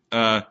good.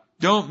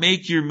 Don't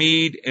make your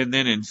mead and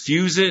then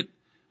infuse it.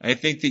 I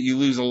think that you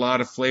lose a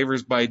lot of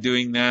flavors by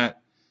doing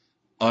that.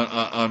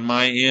 On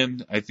my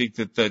end, I think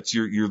that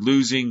you're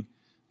losing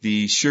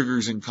the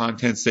sugars and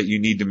contents that you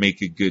need to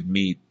make a good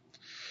mead.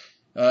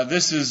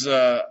 This is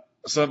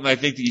something I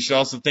think that you should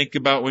also think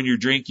about when you're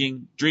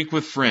drinking. Drink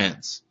with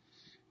friends.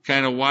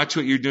 Kind of watch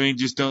what you're doing.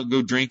 Just don't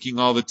go drinking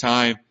all the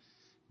time.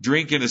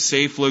 Drink in a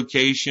safe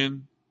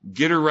location.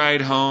 Get a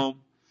ride home.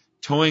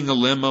 Towing a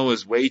limo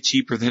is way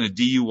cheaper than a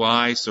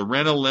DUI, so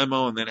rent a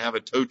limo and then have a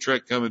tow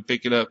truck come and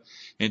pick it up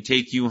and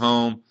take you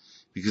home,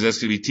 because that's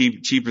going to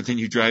be cheaper than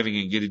you driving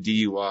and get a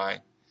DUI.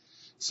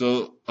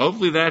 So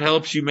hopefully that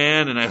helps you,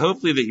 man, and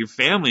hopefully that your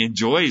family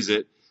enjoys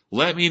it.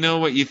 Let me know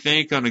what you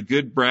think on a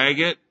good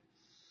braggot.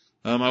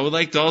 I would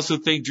like to also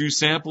thank Drew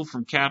Sample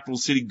from Capital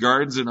City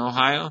Gardens in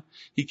Ohio.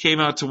 He came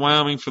out to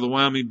Wyoming for the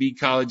Wyoming Bee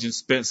College and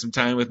spent some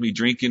time with me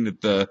drinking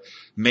at the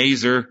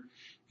Mazer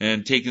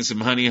and taking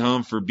some honey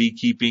home for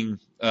beekeeping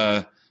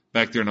back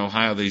there in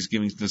Ohio that he's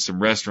giving to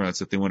some restaurants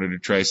that they wanted to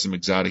try some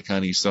exotic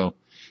honey. So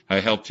I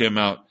helped him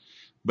out.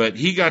 But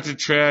he got to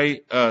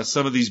try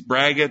some of these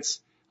braggots.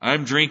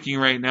 I'm drinking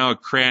right now a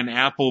cran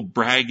apple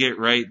braggot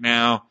right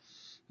now.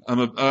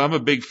 I'm a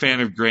big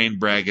fan of grain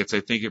braggots.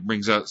 I think it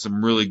brings out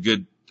some really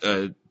good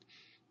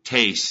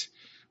taste.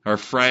 Our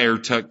Friar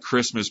Tuck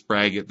Christmas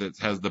braggot that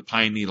has the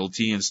pine needle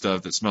tea and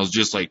stuff that smells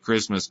just like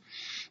Christmas.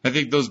 I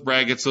think those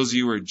braggots, those of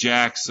you who were at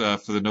Jack's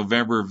for the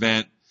November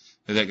event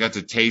that got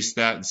to taste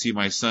that and see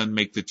my son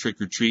make the trick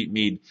or treat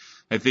mead,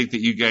 I think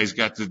that you guys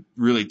got to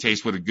really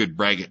taste what a good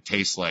braggot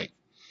tastes like.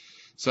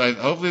 So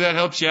hopefully that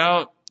helps you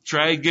out.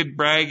 Try a good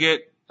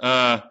braggot.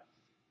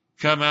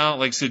 Come out.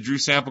 Like I said, Drew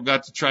Sample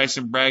got to try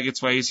some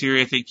braggots while he's here.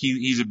 I think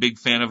he's a big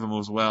fan of them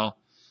as well.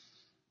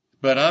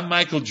 But I'm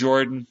Michael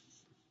Jordan,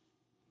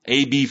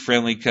 AB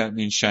Friendly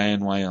Company in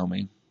Cheyenne,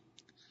 Wyoming.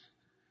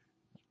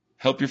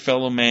 Help your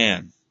fellow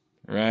man,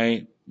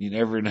 right? You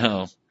never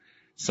know.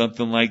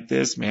 Something like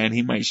this, man,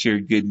 he might share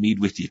good mead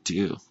with you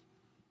too.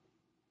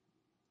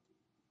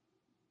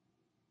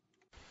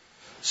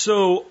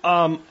 So,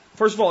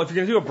 first of all, if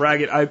you're going to do a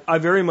braggot, I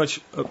very much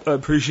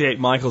appreciate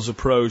Michael's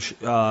approach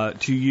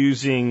to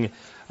using,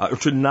 or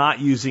to not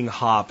using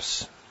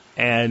hops.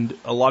 And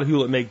a lot of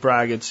people that make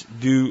braggots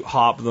do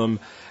hop them.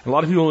 And a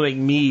lot of people that make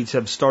meads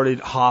have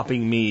started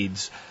hopping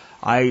meads.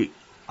 I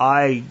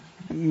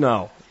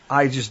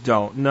just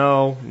don't.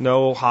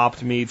 No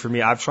hopped mead for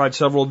me. I've tried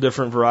several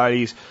different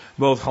varieties,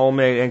 both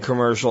homemade and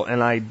commercial,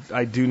 and I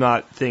do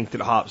not think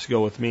that hops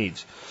go with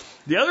meads.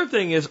 The other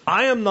thing is,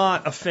 I am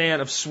not a fan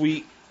of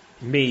sweet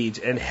meads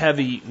and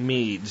heavy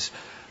meads,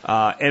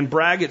 and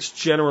braggots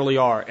generally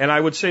are. And I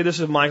would say this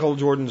is Michael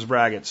Jordan's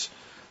braggots.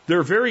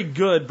 They're very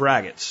good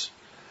braggots,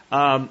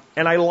 and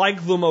I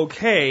like them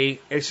okay.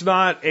 It's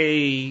not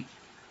a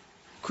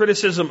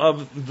criticism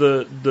of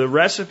the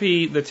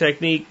recipe, the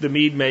technique, the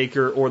mead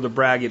maker, or the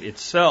braggot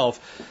itself.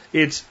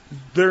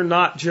 They're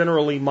not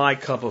generally my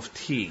cup of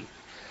tea,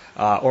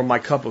 or my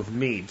cup of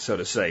mead, so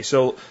to say.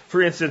 So,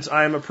 for instance,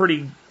 I am a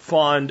pretty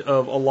fond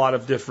of a lot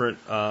of different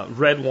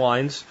red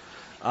wines.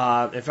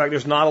 In fact,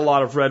 there's not a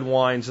lot of red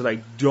wines that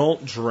I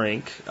don't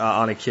drink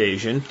on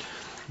occasion.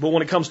 But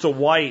when it comes to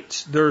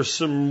whites, there's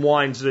some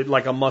wines that,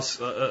 like a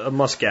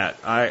muscat.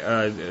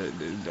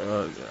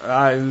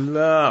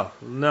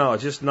 No,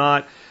 just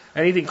not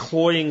anything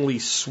cloyingly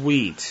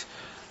sweet.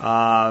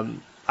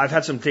 I I've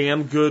had some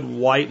damn good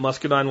white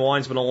muscadine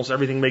wines, but almost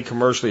everything made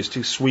commercially is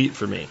too sweet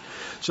for me.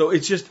 So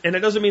it's just, and it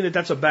doesn't mean that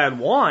that's a bad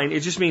wine. It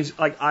just means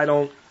like I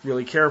don't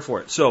really care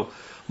for it. So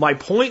my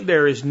point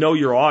there is know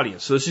your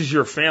audience. So this is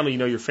your family, you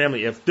know your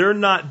family. If they're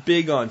not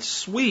big on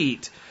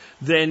sweet,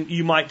 then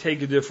you might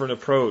take a different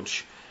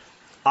approach.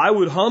 I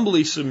would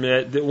humbly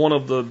submit that one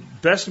of the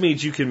best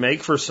meads you can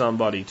make for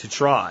somebody to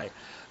try,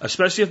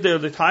 especially if they're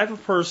the type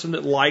of person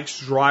that likes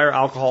drier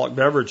alcoholic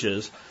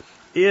beverages,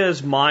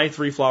 is my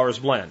 3 Flowers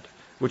blend,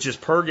 which is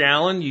per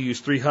gallon. You use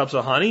 3 cups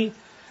of honey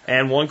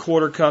and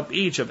 1/4 cup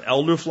each of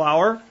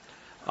elderflower,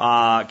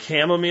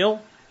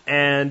 chamomile,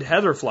 and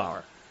heather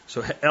flower.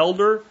 So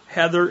elder,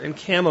 heather, and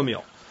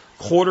chamomile,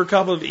 1/4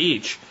 cup of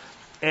each.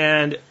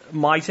 And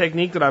my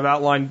technique that I've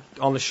outlined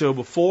on the show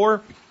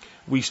before,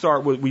 we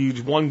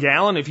use 1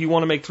 gallon. If you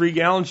want to make 3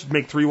 gallons,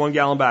 make 3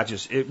 1-gallon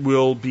batches. It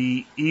will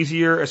be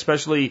easier,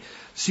 especially,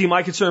 see,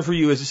 my concern for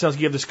you is it sounds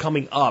like you have this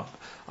coming up.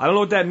 I don't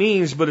know what that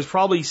means, but it's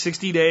probably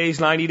 60 days,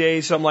 90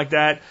 days, something like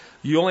that.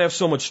 You only have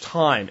so much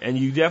time, and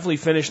you definitely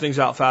finish things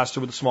out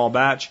faster with a small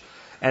batch.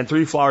 And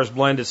 3 Flowers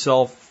blend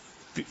itself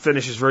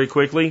finishes very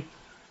quickly.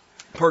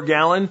 Per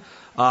gallon,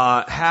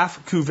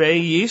 half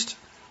cuvee yeast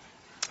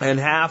and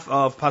half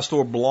of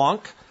Pasteur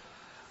Blanc.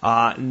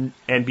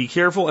 And be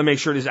careful and make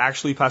sure it is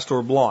actually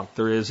Pasteur Blanc.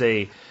 There is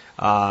a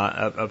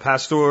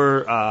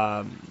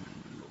Pasteur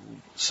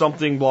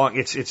something Blanc.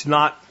 It's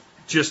not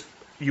just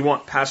you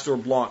want Pasteur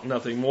Blanc,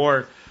 nothing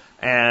more.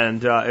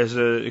 And as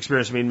an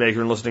experienced mead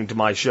maker and listening to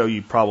my show,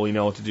 you probably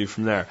know what to do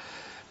from there.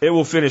 It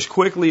will finish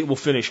quickly. It will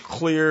finish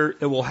clear.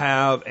 It will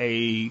have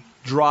a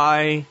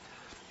dry,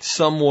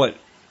 somewhat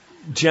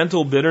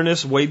gentle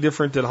bitterness, way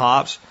different than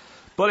hops.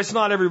 But it's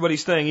not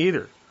everybody's thing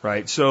either,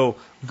 right? So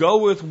go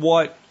with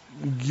what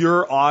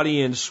your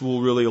audience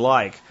will really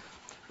like.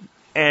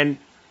 And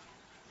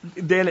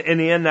then in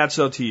the end, that's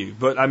up to you.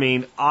 But I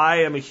mean,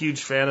 I am a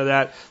huge fan of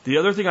that. The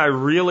other thing I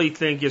really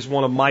think is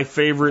one of my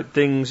favorite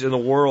things in the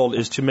world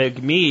is to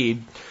make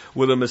mead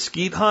with a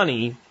mesquite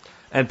honey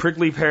and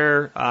prickly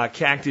pear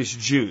cactus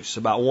juice.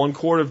 About 1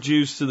 quart of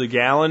juice to the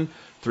gallon,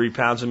 3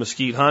 pounds of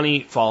mesquite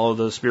honey. Follow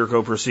the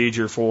Spirko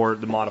procedure for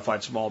the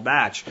modified small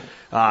batch.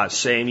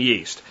 Same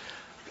yeast.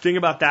 The thing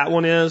about that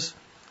one is,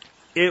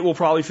 it will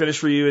probably finish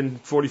for you in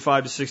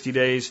 45 to 60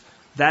 days.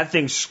 That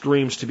thing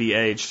screams to be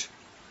aged.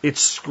 It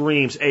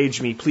screams,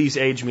 age me, please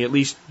age me at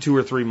least 2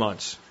 or 3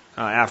 months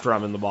after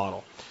I'm in the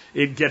bottle.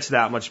 It gets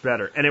that much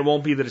better. And it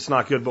won't be that it's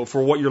not good, but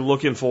for what you're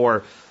looking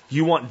for,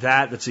 you want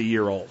that's a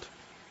year old.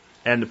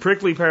 And the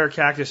prickly pear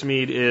cactus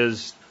mead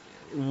is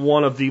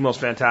one of the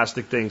most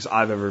fantastic things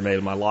I've ever made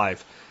in my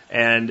life.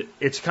 And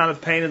it's kind of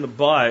a pain in the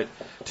butt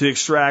to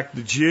extract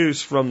the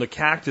juice from the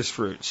cactus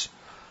fruits.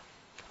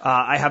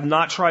 I have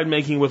not tried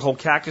making with whole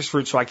cactus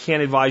fruit, so I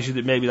can't advise you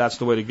that maybe that's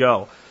the way to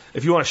go.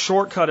 If you want to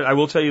shortcut it, I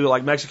will tell you that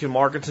like Mexican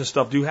markets and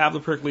stuff do have the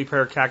prickly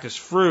pear cactus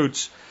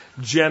fruits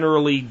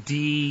generally what's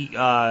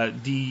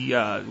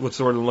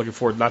the word I'm looking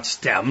for? Not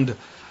stemmed,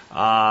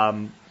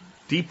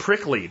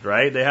 de-pricklied,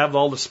 right? They have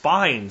all the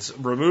spines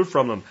removed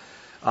from them.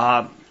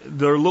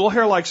 They're little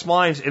hair-like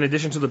spines in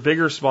addition to the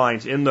bigger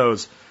spines in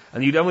those.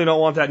 And you definitely don't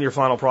want that in your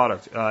final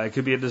product. It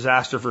could be a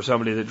disaster for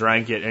somebody that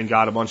drank it and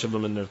got a bunch of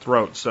them in their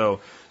throat. So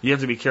you have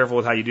to be careful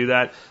with how you do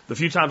that. The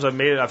few times I've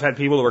made it, I've had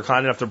people that were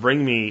kind enough to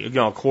bring me,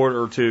 a quart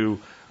or 2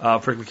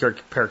 prickly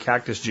pear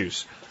cactus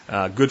juice.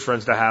 Good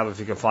friends to have if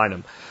you can find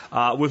them.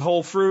 With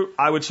whole fruit,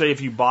 I would say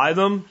if you buy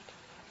them,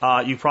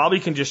 you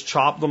probably can just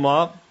chop them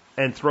up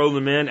and throw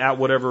them in at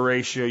whatever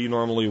ratio you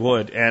normally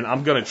would. And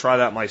I'm going to try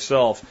that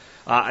myself.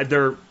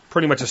 They're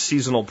pretty much a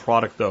seasonal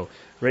product, though.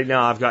 Right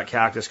now, I've got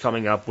cactus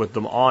coming up with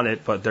them on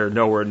it, but they're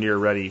nowhere near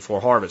ready for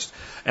harvest.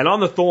 And on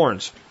the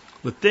thorns,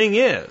 the thing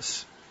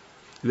is,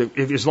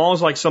 as long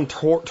as like some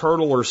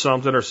turtle or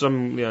something or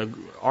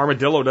some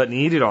armadillo doesn't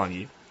eat it on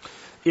you,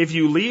 if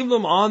you leave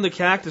them on the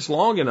cactus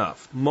long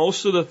enough,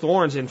 most of the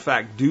thorns, in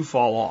fact, do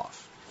fall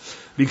off.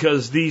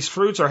 Because these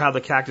fruits are how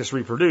the cactus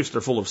reproduce.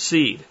 They're full of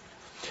seed.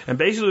 And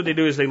basically what they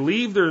do is they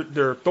leave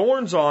their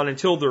thorns on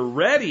until they're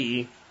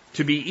ready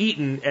to be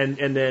eaten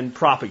and then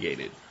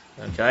propagated.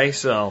 Okay,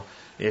 so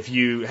if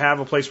you have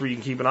a place where you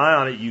can keep an eye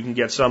on it, you can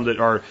get some that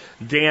are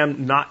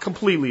not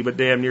completely, but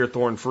damn near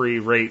thorn-free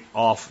right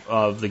off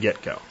of the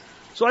get-go.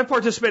 So I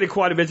participated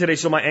quite a bit today,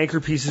 so my anchor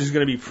piece is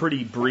going to be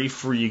pretty brief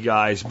for you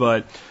guys.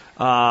 But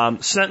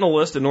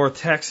Sentinelist in North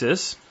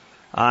Texas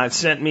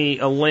sent me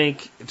a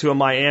link to a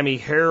Miami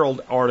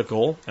Herald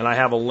article, and I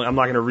have I'm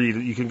not going to read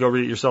it. You can go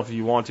read it yourself if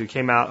you want to. It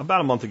came out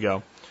about a month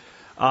ago.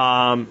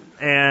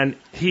 And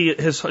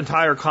his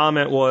entire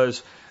comment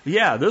was,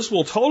 yeah, this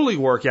will totally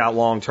work out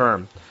long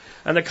term.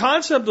 And the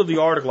concept of the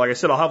article, like I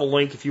said, I'll have a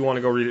link if you want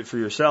to go read it for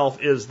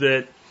yourself, is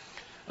that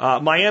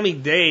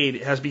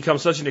Miami-Dade has become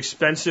such an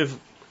expensive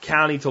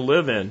county to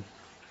live in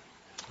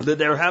that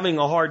they're having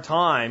a hard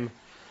time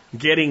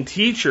getting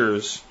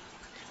teachers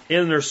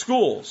in their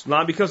schools.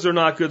 Not because they're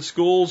not good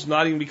schools,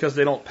 not even because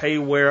they don't pay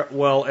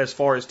well as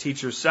far as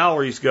teachers'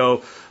 salaries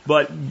go,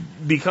 but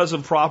because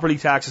of property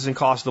taxes and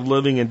cost of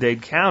living in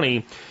Dade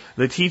County,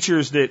 the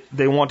teachers that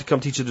they want to come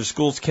teach at their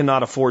schools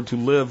cannot afford to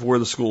live where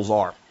the schools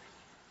are.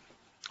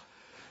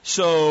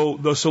 So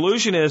the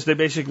solution is they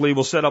basically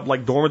will set up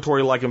like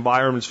dormitory-like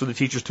environments for the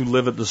teachers to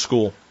live at the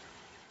school.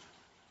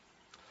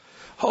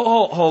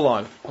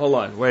 Hold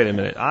on. Wait a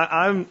minute.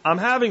 I'm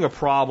having a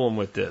problem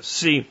with this.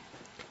 See,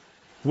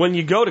 when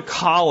you go to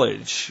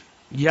college,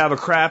 you have a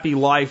crappy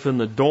life in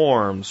the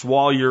dorms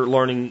while you're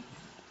learning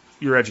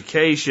your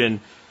education,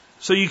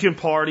 so you can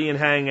party and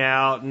hang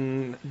out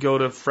and go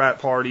to frat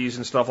parties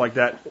and stuff like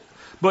that.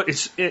 But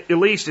at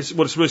least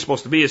what it's really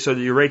supposed to be is so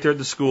that you're right there at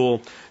the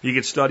school, you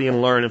get study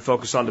and learn and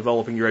focus on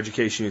developing your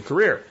education and your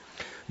career.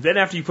 Then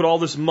after you put all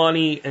this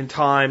money and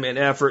time and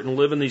effort and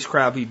live in these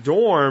crappy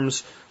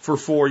dorms for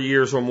 4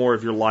 years or more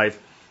of your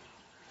life,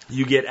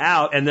 you get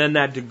out, and then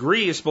that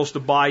degree is supposed to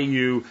buy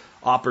you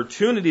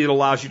opportunity that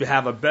allows you to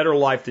have a better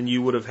life than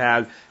you would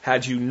have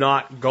had you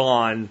not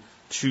gone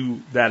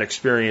to that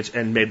experience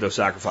and made those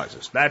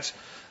sacrifices.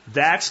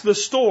 That's the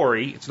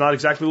story. It's not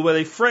exactly the way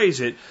they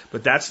phrase it,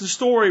 but that's the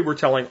story we're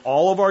telling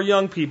all of our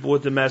young people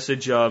with the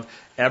message of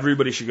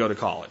everybody should go to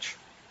college,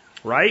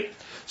 right?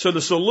 So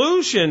the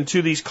solution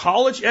to these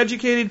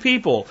college-educated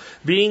people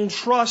being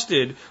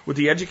trusted with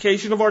the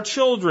education of our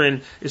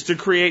children is to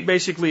create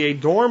basically a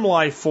dorm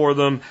life for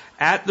them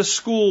at the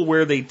school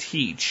where they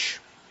teach.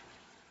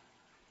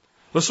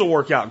 This will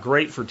work out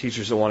great for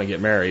teachers that want to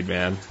get married,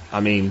 man. I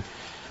mean,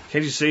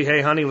 can't you see,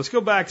 hey, honey, let's go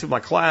back to my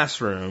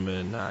classroom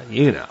and,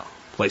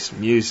 play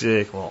some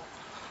music, well,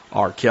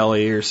 R.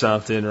 Kelly or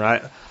something,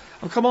 right?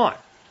 Oh, come on.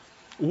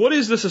 What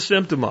is this a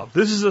symptom of?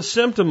 This is a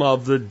symptom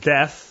of the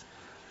death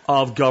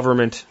of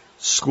government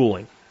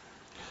schooling.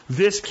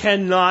 This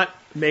cannot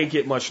make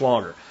it much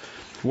longer.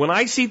 When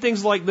I see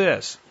things like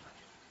this,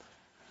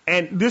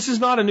 and this is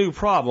not a new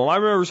problem. I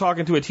remember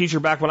talking to a teacher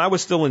back when I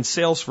was still in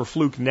sales for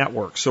Fluke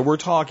Networks. So we're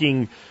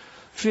talking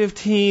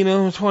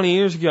 15, 20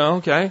 years ago,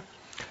 okay?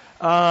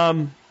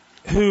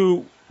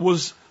 Who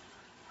was,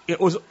 it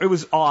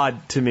was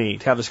odd to me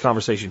to have this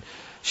conversation.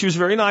 She was a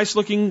very nice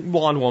looking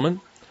blonde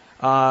woman.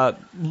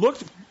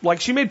 Looked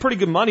like she made pretty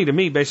good money to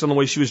me based on the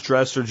way she was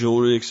dressed, her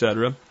jewelry,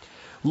 etc.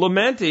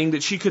 Lamenting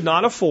that she could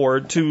not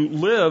afford to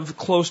live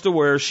close to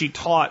where she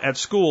taught at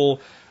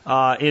school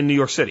in New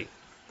York City.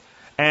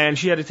 And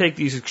she had to take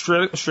these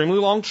extremely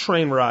long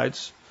train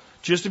rides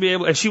just to be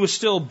able, and she was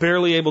still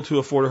barely able to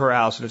afford her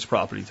house and its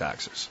property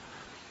taxes.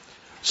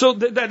 So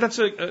that's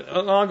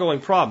an ongoing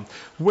problem.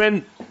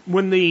 When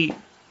the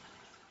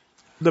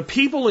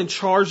people in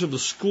charge of the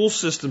school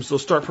systems, they'll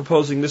start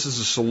proposing this as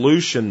a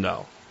solution,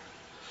 though.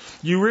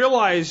 You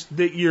realize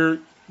that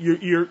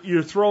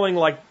you're throwing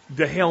like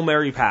the Hail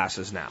Mary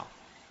passes now,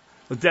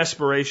 the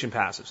desperation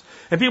passes.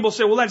 And people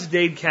say, well, that's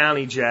Dade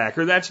County, Jack,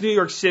 or that's New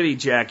York City,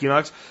 Jack.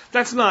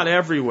 That's not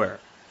everywhere.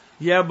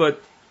 Yeah,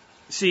 but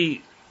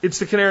see, it's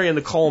the canary in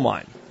the coal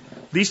mine.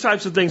 These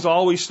types of things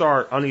always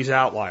start on these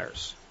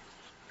outliers.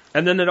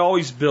 And then it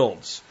always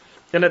builds.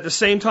 And at the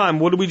same time,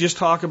 what did we just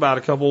talk about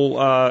a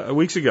couple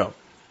weeks ago?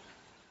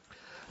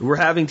 We're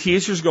having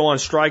teachers go on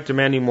strike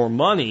demanding more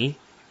money,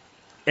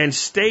 and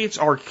states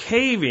are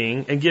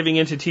caving and giving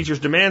in to teachers'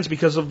 demands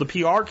because of the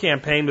PR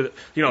campaign that,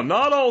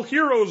 not all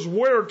heroes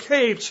wear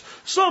capes,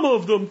 some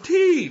of them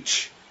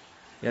teach.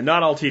 Yeah,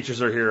 not all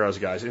teachers are heroes,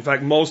 guys. In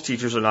fact, most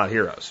teachers are not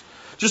heroes.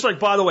 Just like,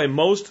 by the way,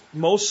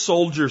 most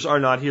soldiers are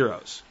not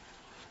heroes.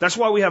 That's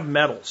why we have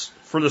medals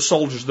for the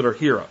soldiers that are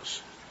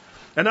heroes.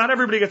 And not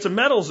everybody gets a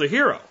medal as a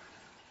hero.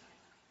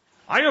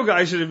 I know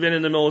guys that have been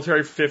in the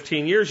military for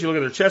 15 years. You look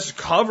at their chests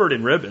covered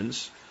in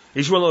ribbons.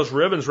 Each one of those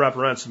ribbons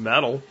represents a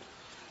medal.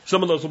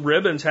 Some of those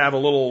ribbons have a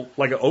little,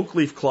 like an oak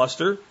leaf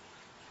cluster.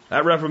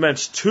 That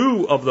represents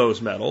 2 of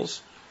those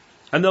medals.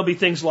 And there'll be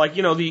things like,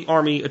 the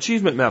Army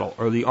Achievement Medal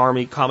or the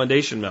Army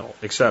Commendation Medal,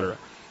 etc.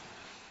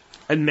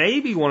 And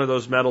maybe one of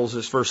those medals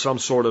is for some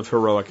sort of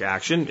heroic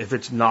action. If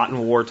it's not in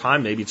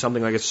wartime, maybe it's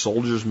something like a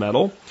soldier's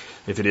medal.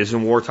 If it is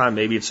in wartime,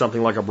 maybe it's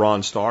something like a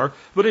Bronze Star.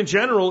 But in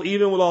general,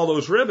 even with all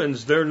those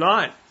ribbons, they're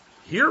not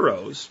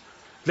heroes.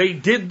 They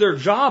did their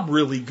job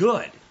really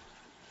good.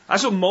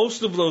 That's what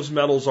most of those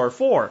medals are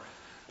for.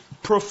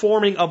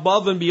 Performing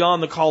above and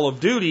beyond the call of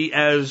duty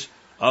as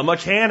a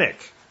mechanic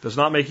does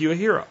not make you a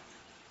hero.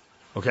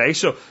 Okay,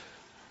 so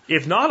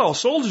if not all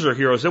soldiers are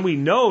heroes, then we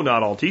know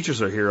not all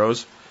teachers are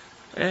heroes.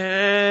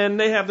 And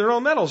they have their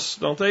own medals,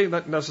 don't they?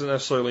 That doesn't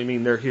necessarily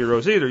mean they're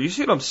heroes either. You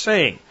see what I'm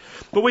saying?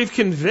 But we've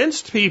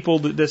convinced people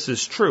that this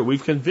is true.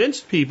 We've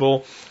convinced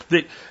people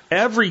that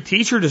every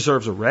teacher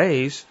deserves a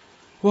raise.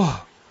 Whoa,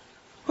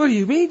 what do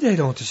you mean they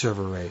don't deserve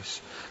a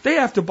raise? They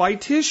have to buy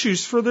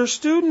tissues for their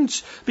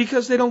students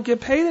because they don't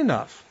get paid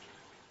enough.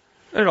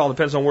 And it all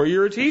depends on where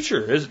you're a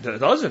teacher,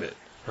 doesn't it?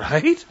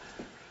 Right?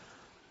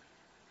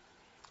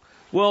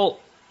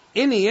 Well,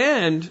 in the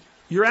end,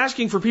 you're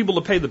asking for people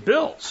to pay the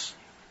bills.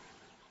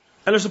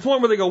 And there's a point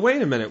where they go, wait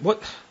a minute,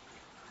 what?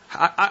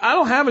 I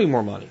don't have any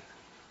more money.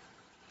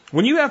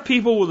 When you have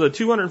people with a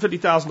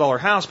 $250,000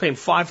 house paying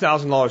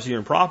 $5,000 a year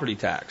in property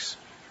tax,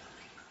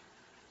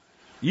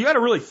 you got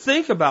to really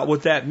think about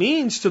what that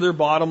means to their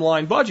bottom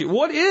line budget.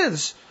 What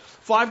is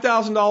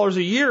 $5,000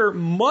 a year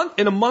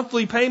in a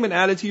monthly payment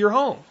added to your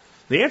home?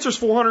 The answer is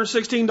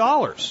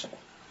 $416.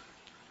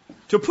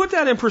 To put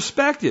that in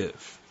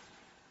perspective,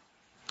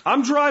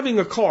 I'm driving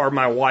a car,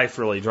 my wife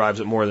really drives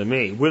it more than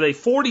me, with a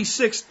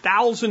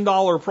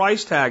 $46,000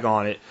 price tag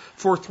on it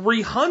for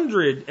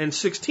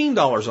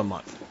 $316 a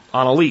month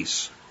on a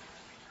lease.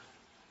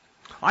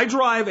 I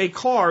drive a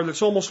car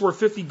that's almost worth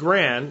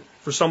 $50,000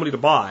 for somebody to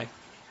buy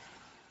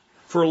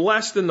for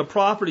less than the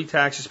property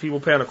taxes people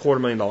pay on a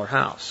 $250,000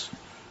 house.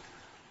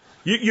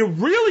 You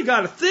really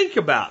got to think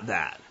about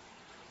that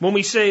when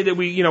we say that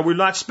we're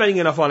not spending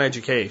enough on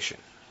education.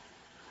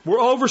 We're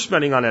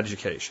overspending on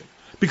education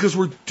because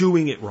we're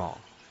doing it wrong.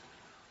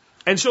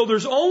 And so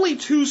there's only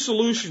two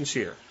solutions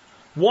here.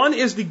 One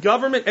is the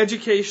government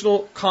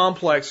educational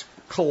complex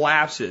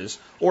collapses,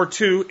 or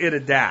two, it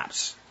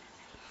adapts.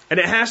 And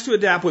it has to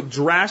adapt with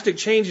drastic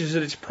changes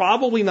that it's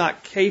probably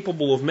not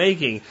capable of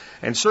making,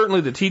 and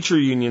certainly the teacher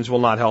unions will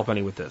not help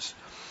any with this.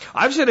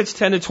 I've said it's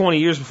 10 to 20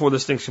 years before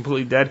this thing's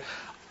completely dead.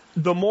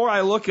 The more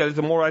I look at it,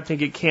 the more I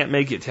think it can't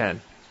make it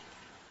 10.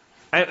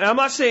 And I'm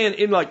not saying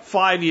in like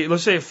 5 years,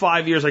 let's say in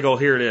 5 years I go,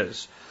 here it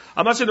is.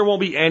 I'm not saying there won't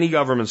be any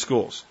government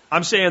schools.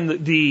 I'm saying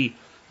that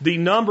the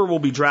number will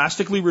be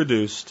drastically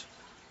reduced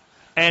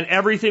and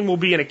everything will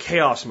be in a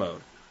chaos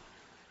mode.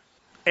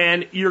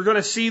 And you're going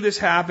to see this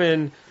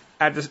happen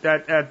at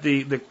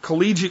the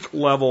collegiate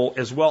level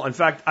as well. In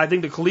fact, I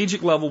think the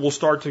collegiate level will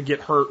start to get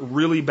hurt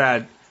really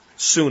bad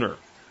sooner.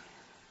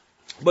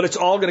 But it's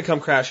all going to come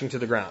crashing to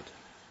the ground.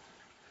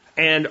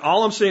 And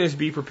all I'm saying is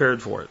be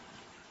prepared for it.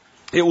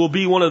 It will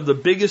be one of the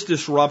biggest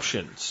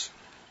disruptions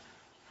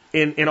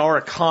in our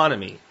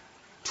economy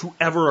to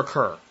ever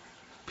occur.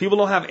 People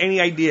don't have any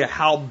idea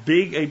how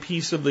big a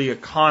piece of the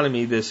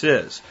economy this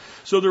is.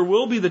 So there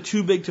will be the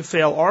too big to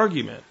fail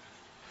argument.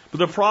 But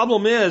the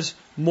problem is,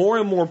 more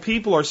and more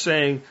people are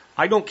saying,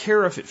 I don't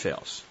care if it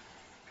fails.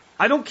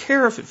 I don't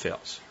care if it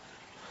fails.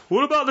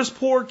 What about this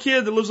poor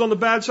kid that lives on the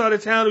bad side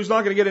of town who's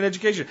not going to get an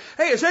education?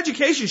 Hey, his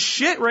education's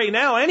shit right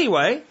now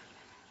anyway.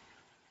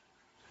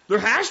 There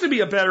has to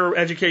be a better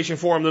education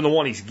for him than the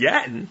one he's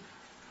getting.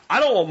 I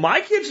don't want my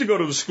kids to go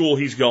to the school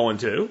he's going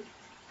to.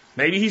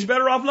 Maybe he's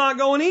better off not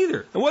going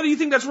either. And whether you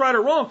think that's right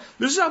or wrong,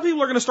 this is how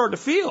people are going to start to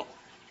feel.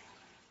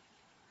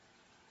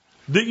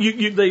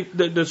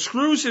 The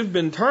screws have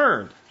been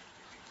turned.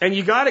 And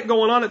you got it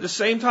going on at the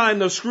same time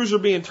those screws are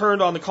being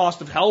turned on the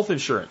cost of health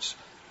insurance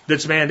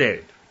that's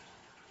mandated.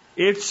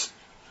 It's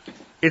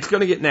going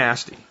to get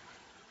nasty.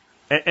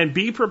 And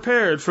be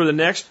prepared for the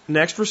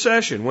next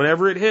recession,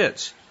 whenever it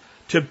hits,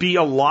 to be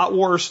a lot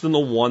worse than the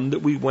one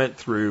that we went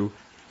through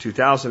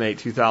 2008,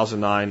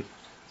 2009,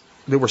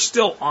 that we're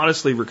still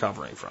honestly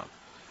recovering from.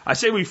 I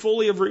say we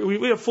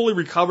have fully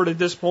recovered at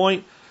this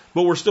point,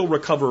 but we're still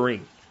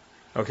recovering.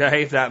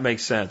 Okay, if that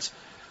makes sense.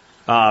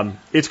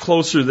 It's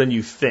closer than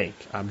you think.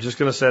 I'm just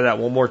going to say that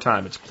one more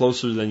time. It's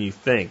closer than you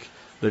think,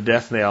 the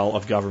death knell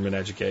of government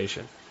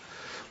education.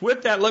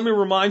 With that, let me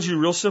remind you a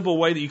real simple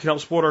way that you can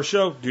help support our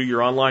show. Do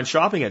your online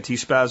shopping at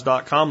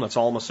tspaz.com. That's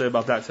all I'm going to say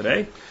about that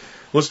today.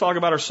 Let's talk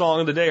about our song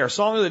of the day. Our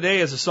song of the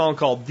day is a song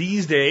called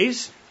These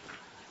Days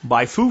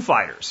by Foo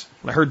Fighters.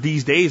 When I heard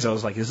These Days, I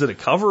was like, is it a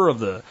cover of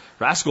the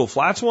Rascal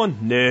Flatts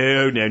one?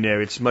 No.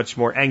 It's much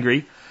more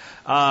angry.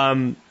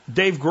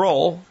 Dave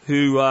Grohl,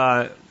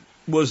 who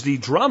was the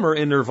drummer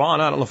in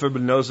Nirvana, I don't know if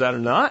everybody knows that or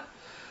not,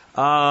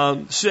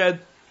 said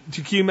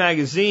to Q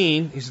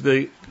Magazine,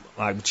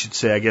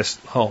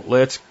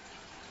 let's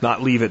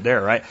not leave it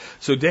there, right?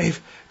 So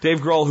Dave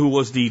Grohl, who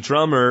was the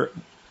drummer,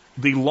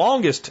 the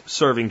longest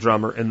serving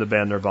drummer in the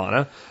band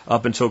Nirvana,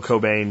 up until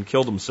Cobain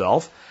killed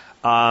himself,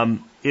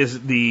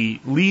 is the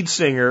lead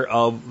singer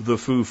of the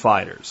Foo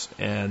Fighters.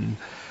 And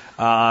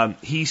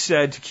he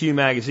said to Q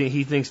Magazine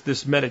he thinks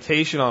this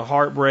meditation on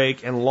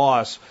heartbreak and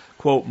loss,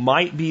 quote,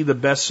 might be the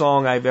best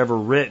song I've ever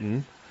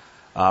written.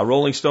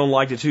 Rolling Stone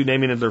liked it too,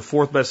 naming it their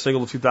fourth best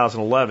single of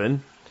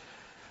 2011.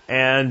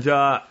 And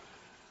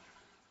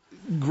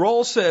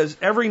Grohl says,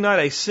 every night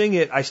I sing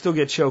it, I still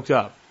get choked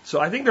up. So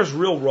I think there's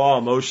real raw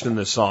emotion in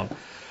this song.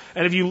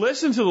 And if you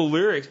listen to the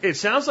lyrics, it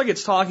sounds like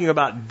it's talking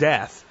about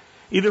death,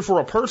 either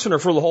for a person or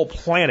for the whole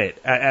planet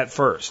at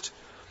first.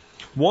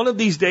 One of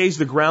these days,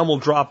 the ground will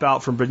drop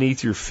out from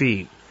beneath your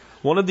feet.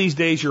 One of these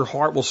days, your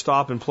heart will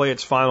stop and play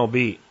its final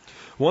beat.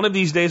 One of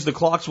these days, the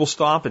clocks will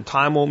stop and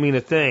time won't mean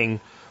a thing.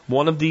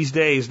 One of these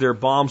days, their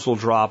bombs will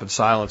drop and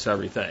silence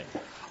everything.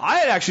 I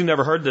had actually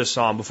never heard this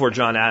song before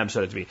John Adams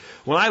said it to me.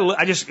 When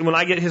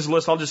I get his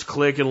list, I'll just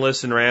click and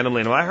listen randomly.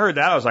 And when I heard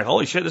that, I was like,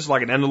 holy shit, this is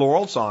like an end of the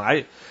world song.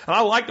 And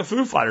I like the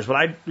Foo Fighters, but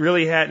I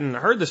really hadn't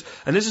heard this.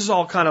 And this is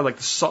all kind of like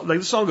the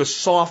song goes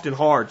soft and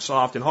hard,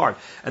 soft and hard.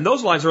 And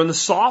those lines are in the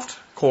soft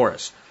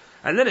chorus.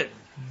 And then it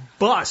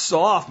busts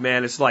off,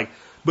 man. It's like,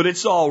 but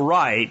it's all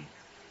right.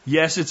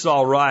 Yes, it's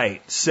all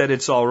right. Said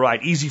it's all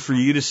right. Easy for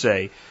you to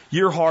say.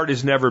 Your heart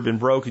has never been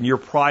broken. Your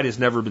pride has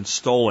never been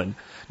stolen.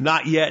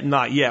 Not yet,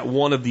 not yet.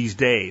 One of these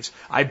days.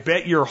 I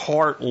bet your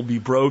heart will be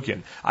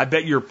broken. I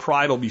bet your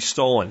pride will be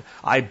stolen.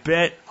 I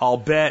bet, I'll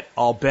bet.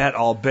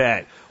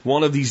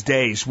 One of these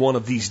days, one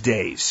of these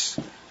days.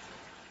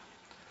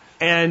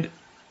 And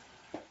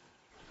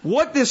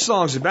what this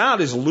song's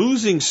about is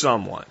losing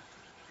someone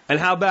and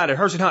how bad it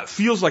hurts and how it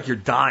feels like you're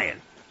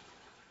dying.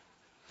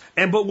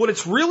 But what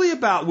it's really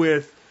about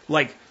with,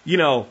 like, you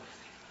know,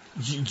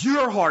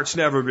 your heart's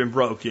never been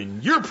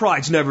broken, your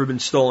pride's never been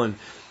stolen.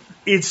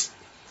 It's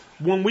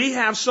when we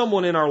have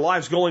someone in our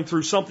lives going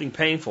through something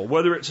painful,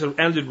 whether it's an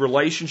ended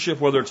relationship,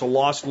 whether it's a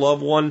lost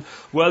loved one,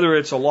 whether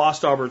it's a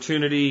lost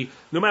opportunity,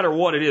 no matter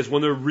what it is,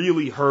 when they're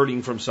really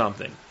hurting from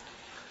something,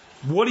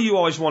 what do you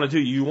always want to do?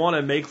 You want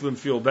to make them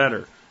feel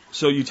better.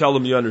 So you tell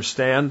them you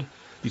understand.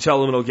 You tell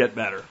them it'll get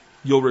better.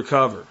 You'll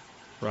recover,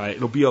 right?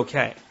 It'll be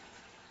okay.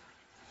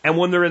 And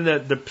when they're in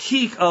the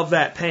peak of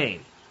that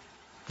pain,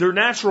 their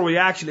natural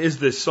reaction is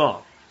this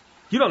song.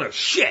 You don't know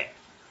shit.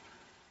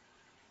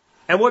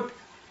 And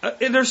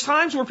there's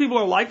times where people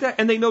are like that,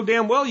 and they know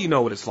damn well you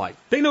know what it's like.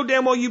 They know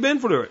damn well you've been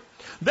through it.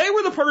 They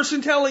were the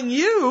person telling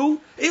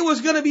you it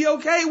was going to be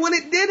okay when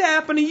it did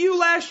happen to you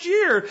last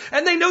year,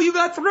 and they know you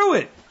got through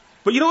it.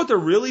 But you know what they're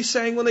really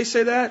saying when they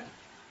say that?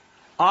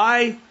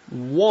 I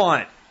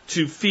want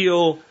to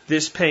feel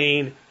this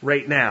pain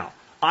right now.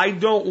 I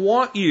don't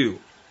want you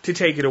to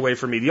take it away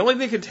from me. The only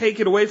thing that can take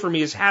it away from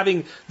me is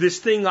having this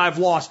thing I've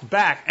lost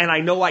back, and I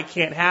know I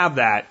can't have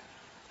that.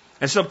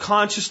 And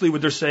subconsciously what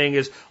they're saying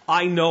is,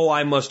 I know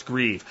I must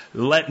grieve.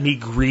 Let me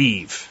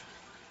grieve.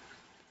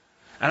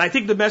 And I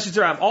think the message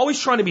there, I'm always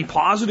trying to be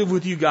positive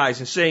with you guys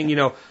and saying, you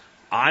know,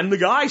 I'm the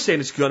guy saying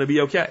it's going to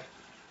be okay.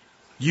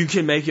 You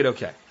can make it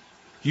okay.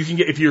 You can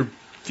get, if you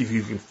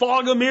can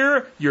fog a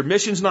mirror, your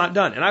mission's not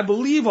done. And I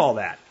believe all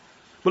that.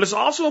 But it's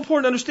also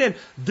important to understand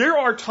there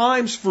are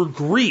times for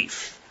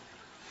grief.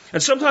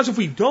 And sometimes if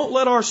we don't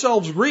let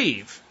ourselves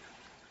grieve,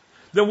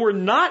 then we're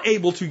not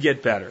able to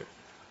get better.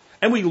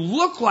 And we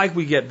look like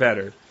we get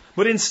better,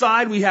 but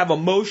inside we have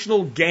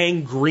emotional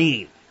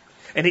gangrene.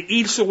 And it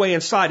eats away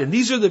inside. And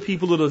these are the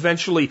people that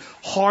eventually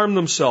harm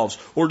themselves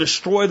or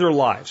destroy their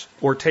lives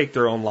or take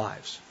their own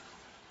lives.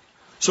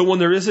 So when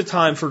there is a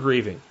time for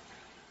grieving,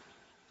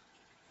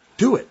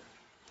 do it.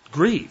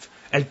 Grieve.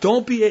 And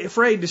don't be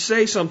afraid to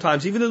say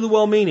sometimes, even to the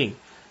well-meaning,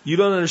 you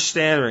don't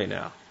understand right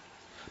now.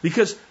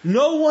 Because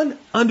no one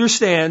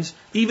understands,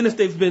 even if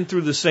they've been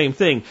through the same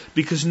thing,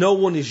 because no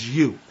one is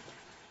you.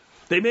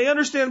 They may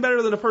understand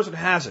better than a person who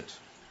hasn't.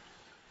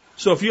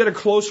 So if you had a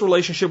close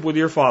relationship with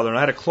your father, and I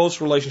had a close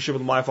relationship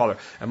with my father,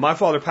 and my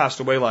father passed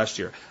away last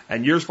year,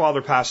 and your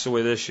father passed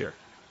away this year,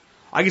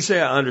 I can say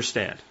I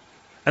understand.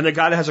 And the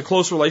guy that has a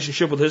close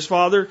relationship with his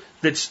father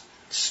that's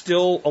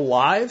still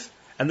alive,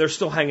 and they're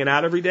still hanging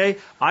out every day,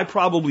 I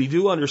probably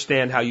do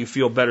understand how you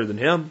feel better than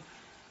him,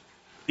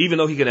 even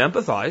though he can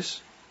empathize.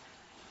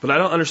 But I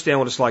don't understand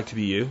what it's like to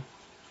be you.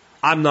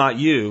 I'm not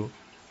you,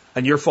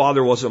 and your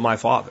father wasn't my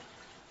father.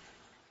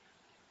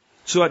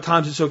 So at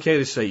times it's okay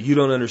to say, you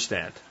don't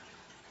understand.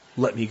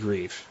 Let me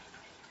grieve.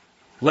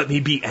 Let me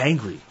be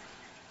angry.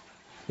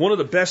 One of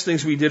the best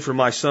things we did for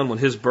my son when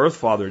his birth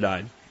father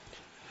died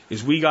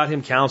is we got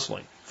him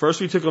counseling.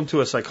 First we took him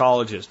to a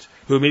psychologist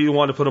who immediately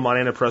wanted to put him on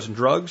antidepressant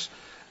drugs.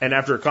 And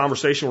after a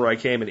conversation where I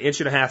came an inch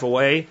and a half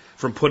away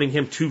from putting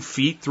him 2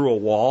 feet through a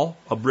wall,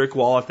 a brick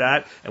wall at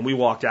that, and we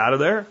walked out of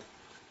there,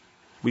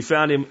 we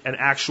found him an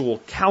actual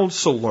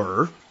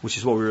counselor, which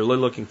is what we were really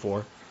looking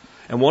for.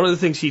 And one of the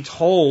things he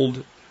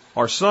told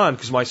our son,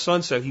 because my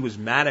son said he was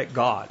mad at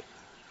God.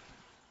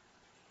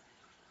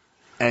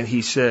 And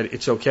he said,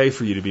 it's okay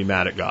for you to be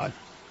mad at God.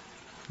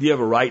 You have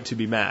a right to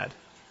be mad.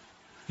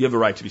 You have a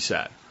right to be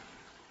sad.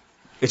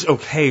 It's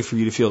okay for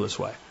you to feel this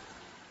way.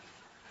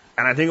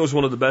 And I think it was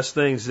one of the best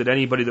things that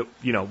anybody that,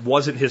 you know,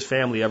 wasn't his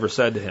family ever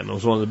said to him. It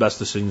was one of the best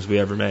decisions we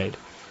ever made.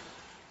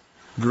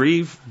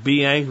 Grieve,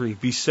 be angry,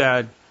 be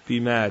sad, be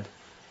mad.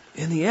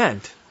 In the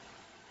end,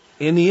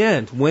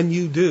 when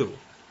you do,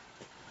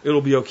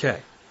 it'll be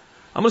okay.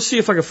 I'm going to see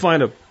if I can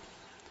find a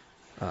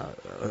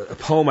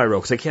poem I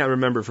wrote, because I can't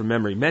remember from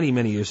memory, many,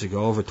 many years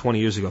ago, over 20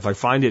 years ago. If I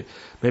find it,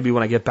 maybe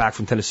when I get back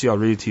from Tennessee, I'll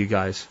read it to you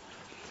guys.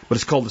 But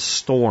it's called The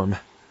Storm.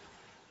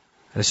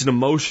 And it's an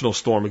emotional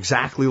storm,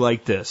 exactly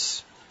like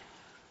this.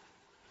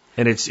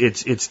 And it's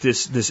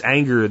this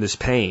anger and this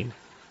pain.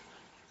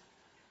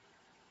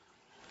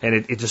 And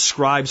it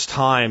describes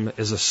time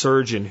as a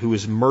surgeon who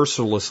is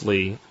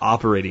mercilessly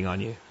operating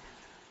on you.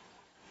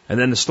 And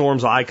then the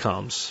storm's eye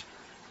comes.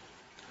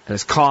 And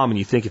it's calm and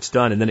you think it's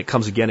done, and then it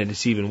comes again and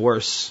it's even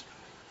worse.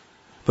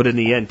 But in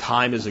the end,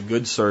 time is a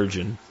good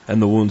surgeon and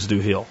the wounds do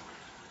heal.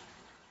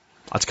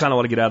 That's kind of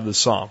what I get out of this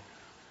song.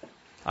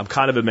 I'm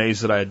kind of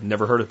amazed that I had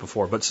never heard it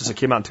before, but since it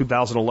came out in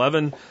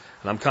 2011,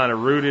 and I'm kind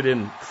of rooted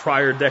in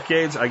prior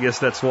decades, I guess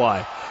that's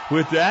why.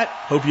 With that,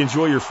 hope you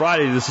enjoy your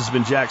Friday. This has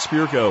been Jack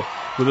Spirko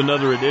with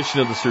another edition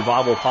of the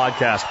Survival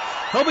Podcast,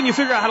 helping you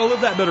figure out how to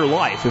live that better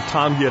life if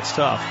time gets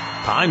tough,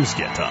 times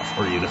get tough,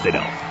 or even if they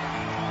don't.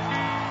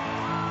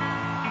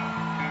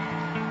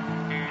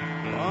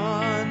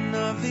 One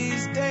of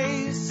these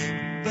days,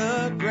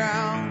 the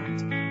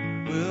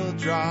ground will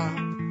drop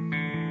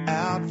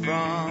out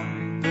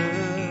from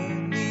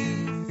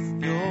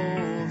beneath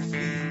your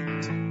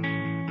feet.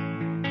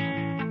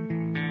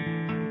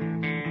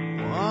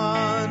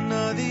 One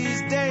of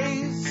these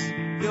days,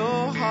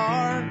 your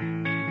heart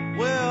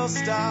will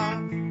stop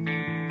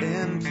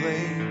and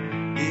play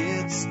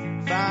its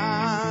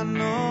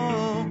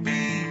final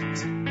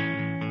beat.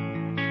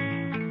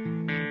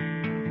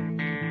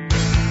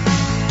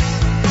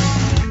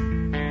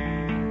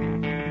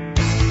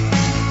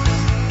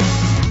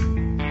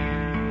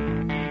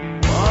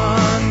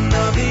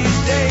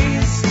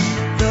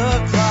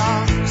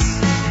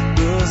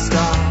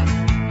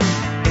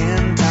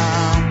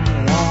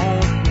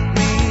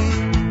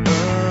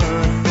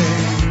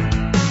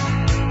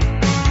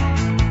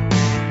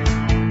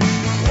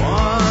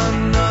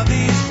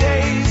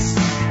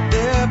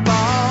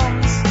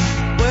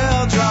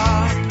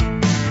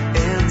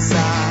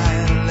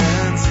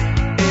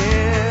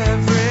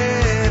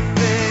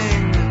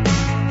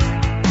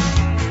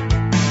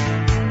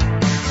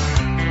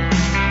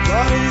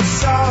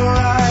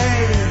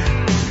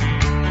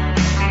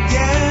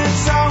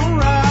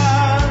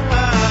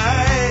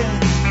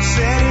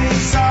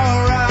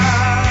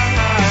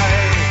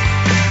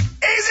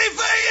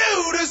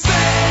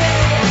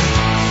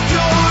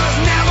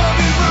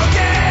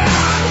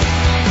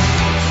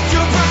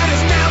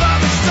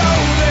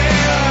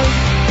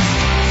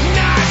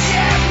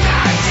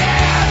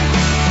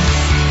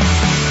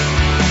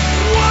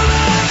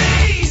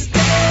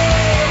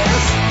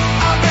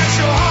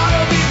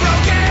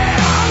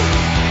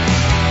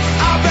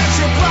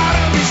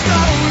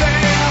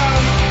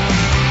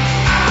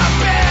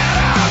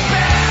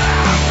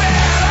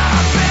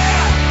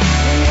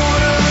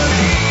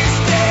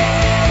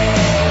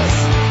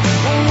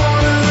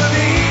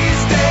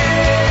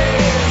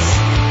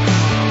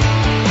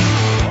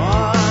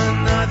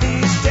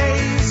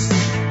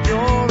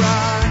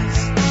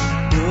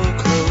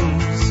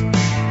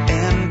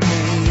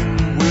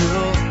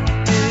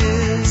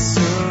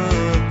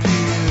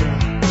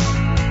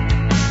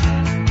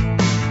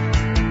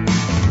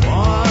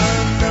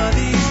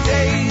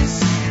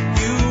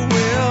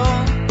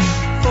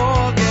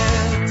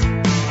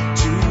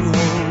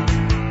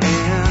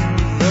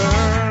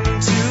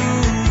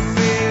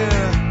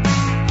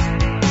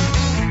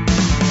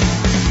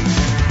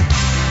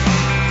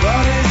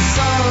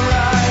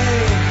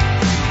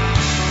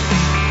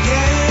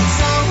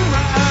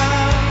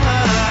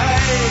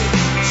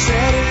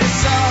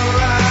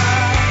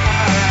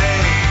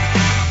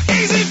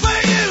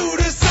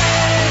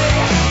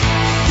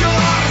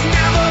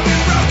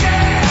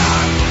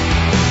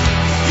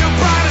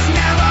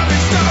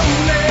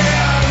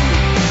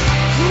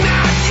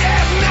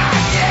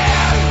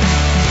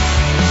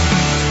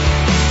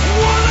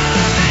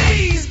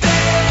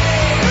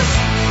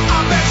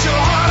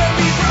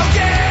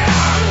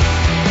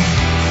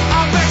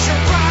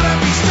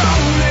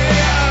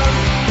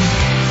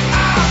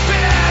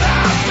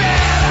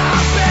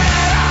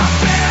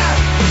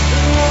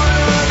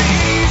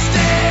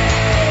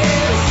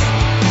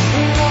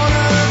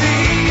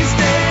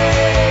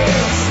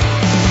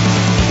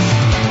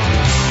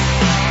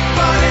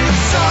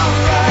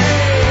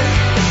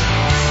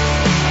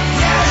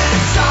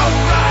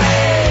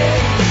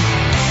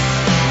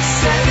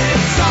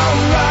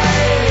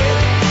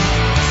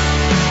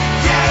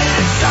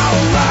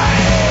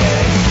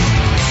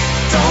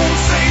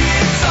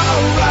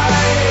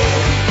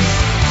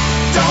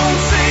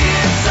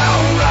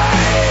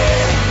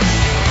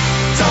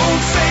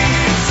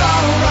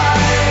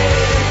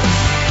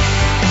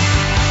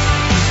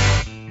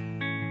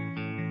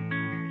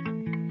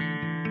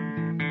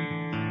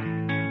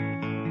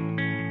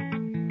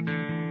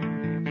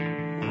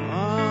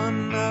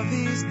 of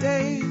these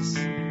days,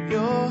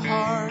 your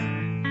heart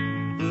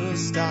will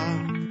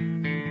stop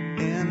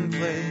and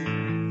play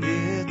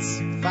its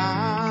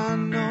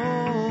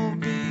final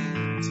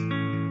beat.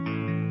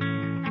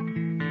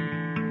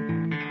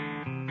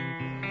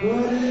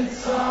 But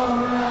it's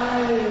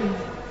alright.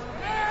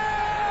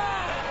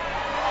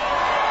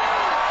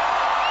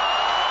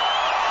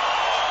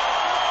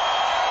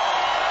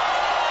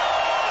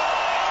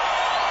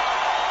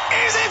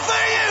 Easy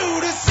for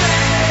you to say.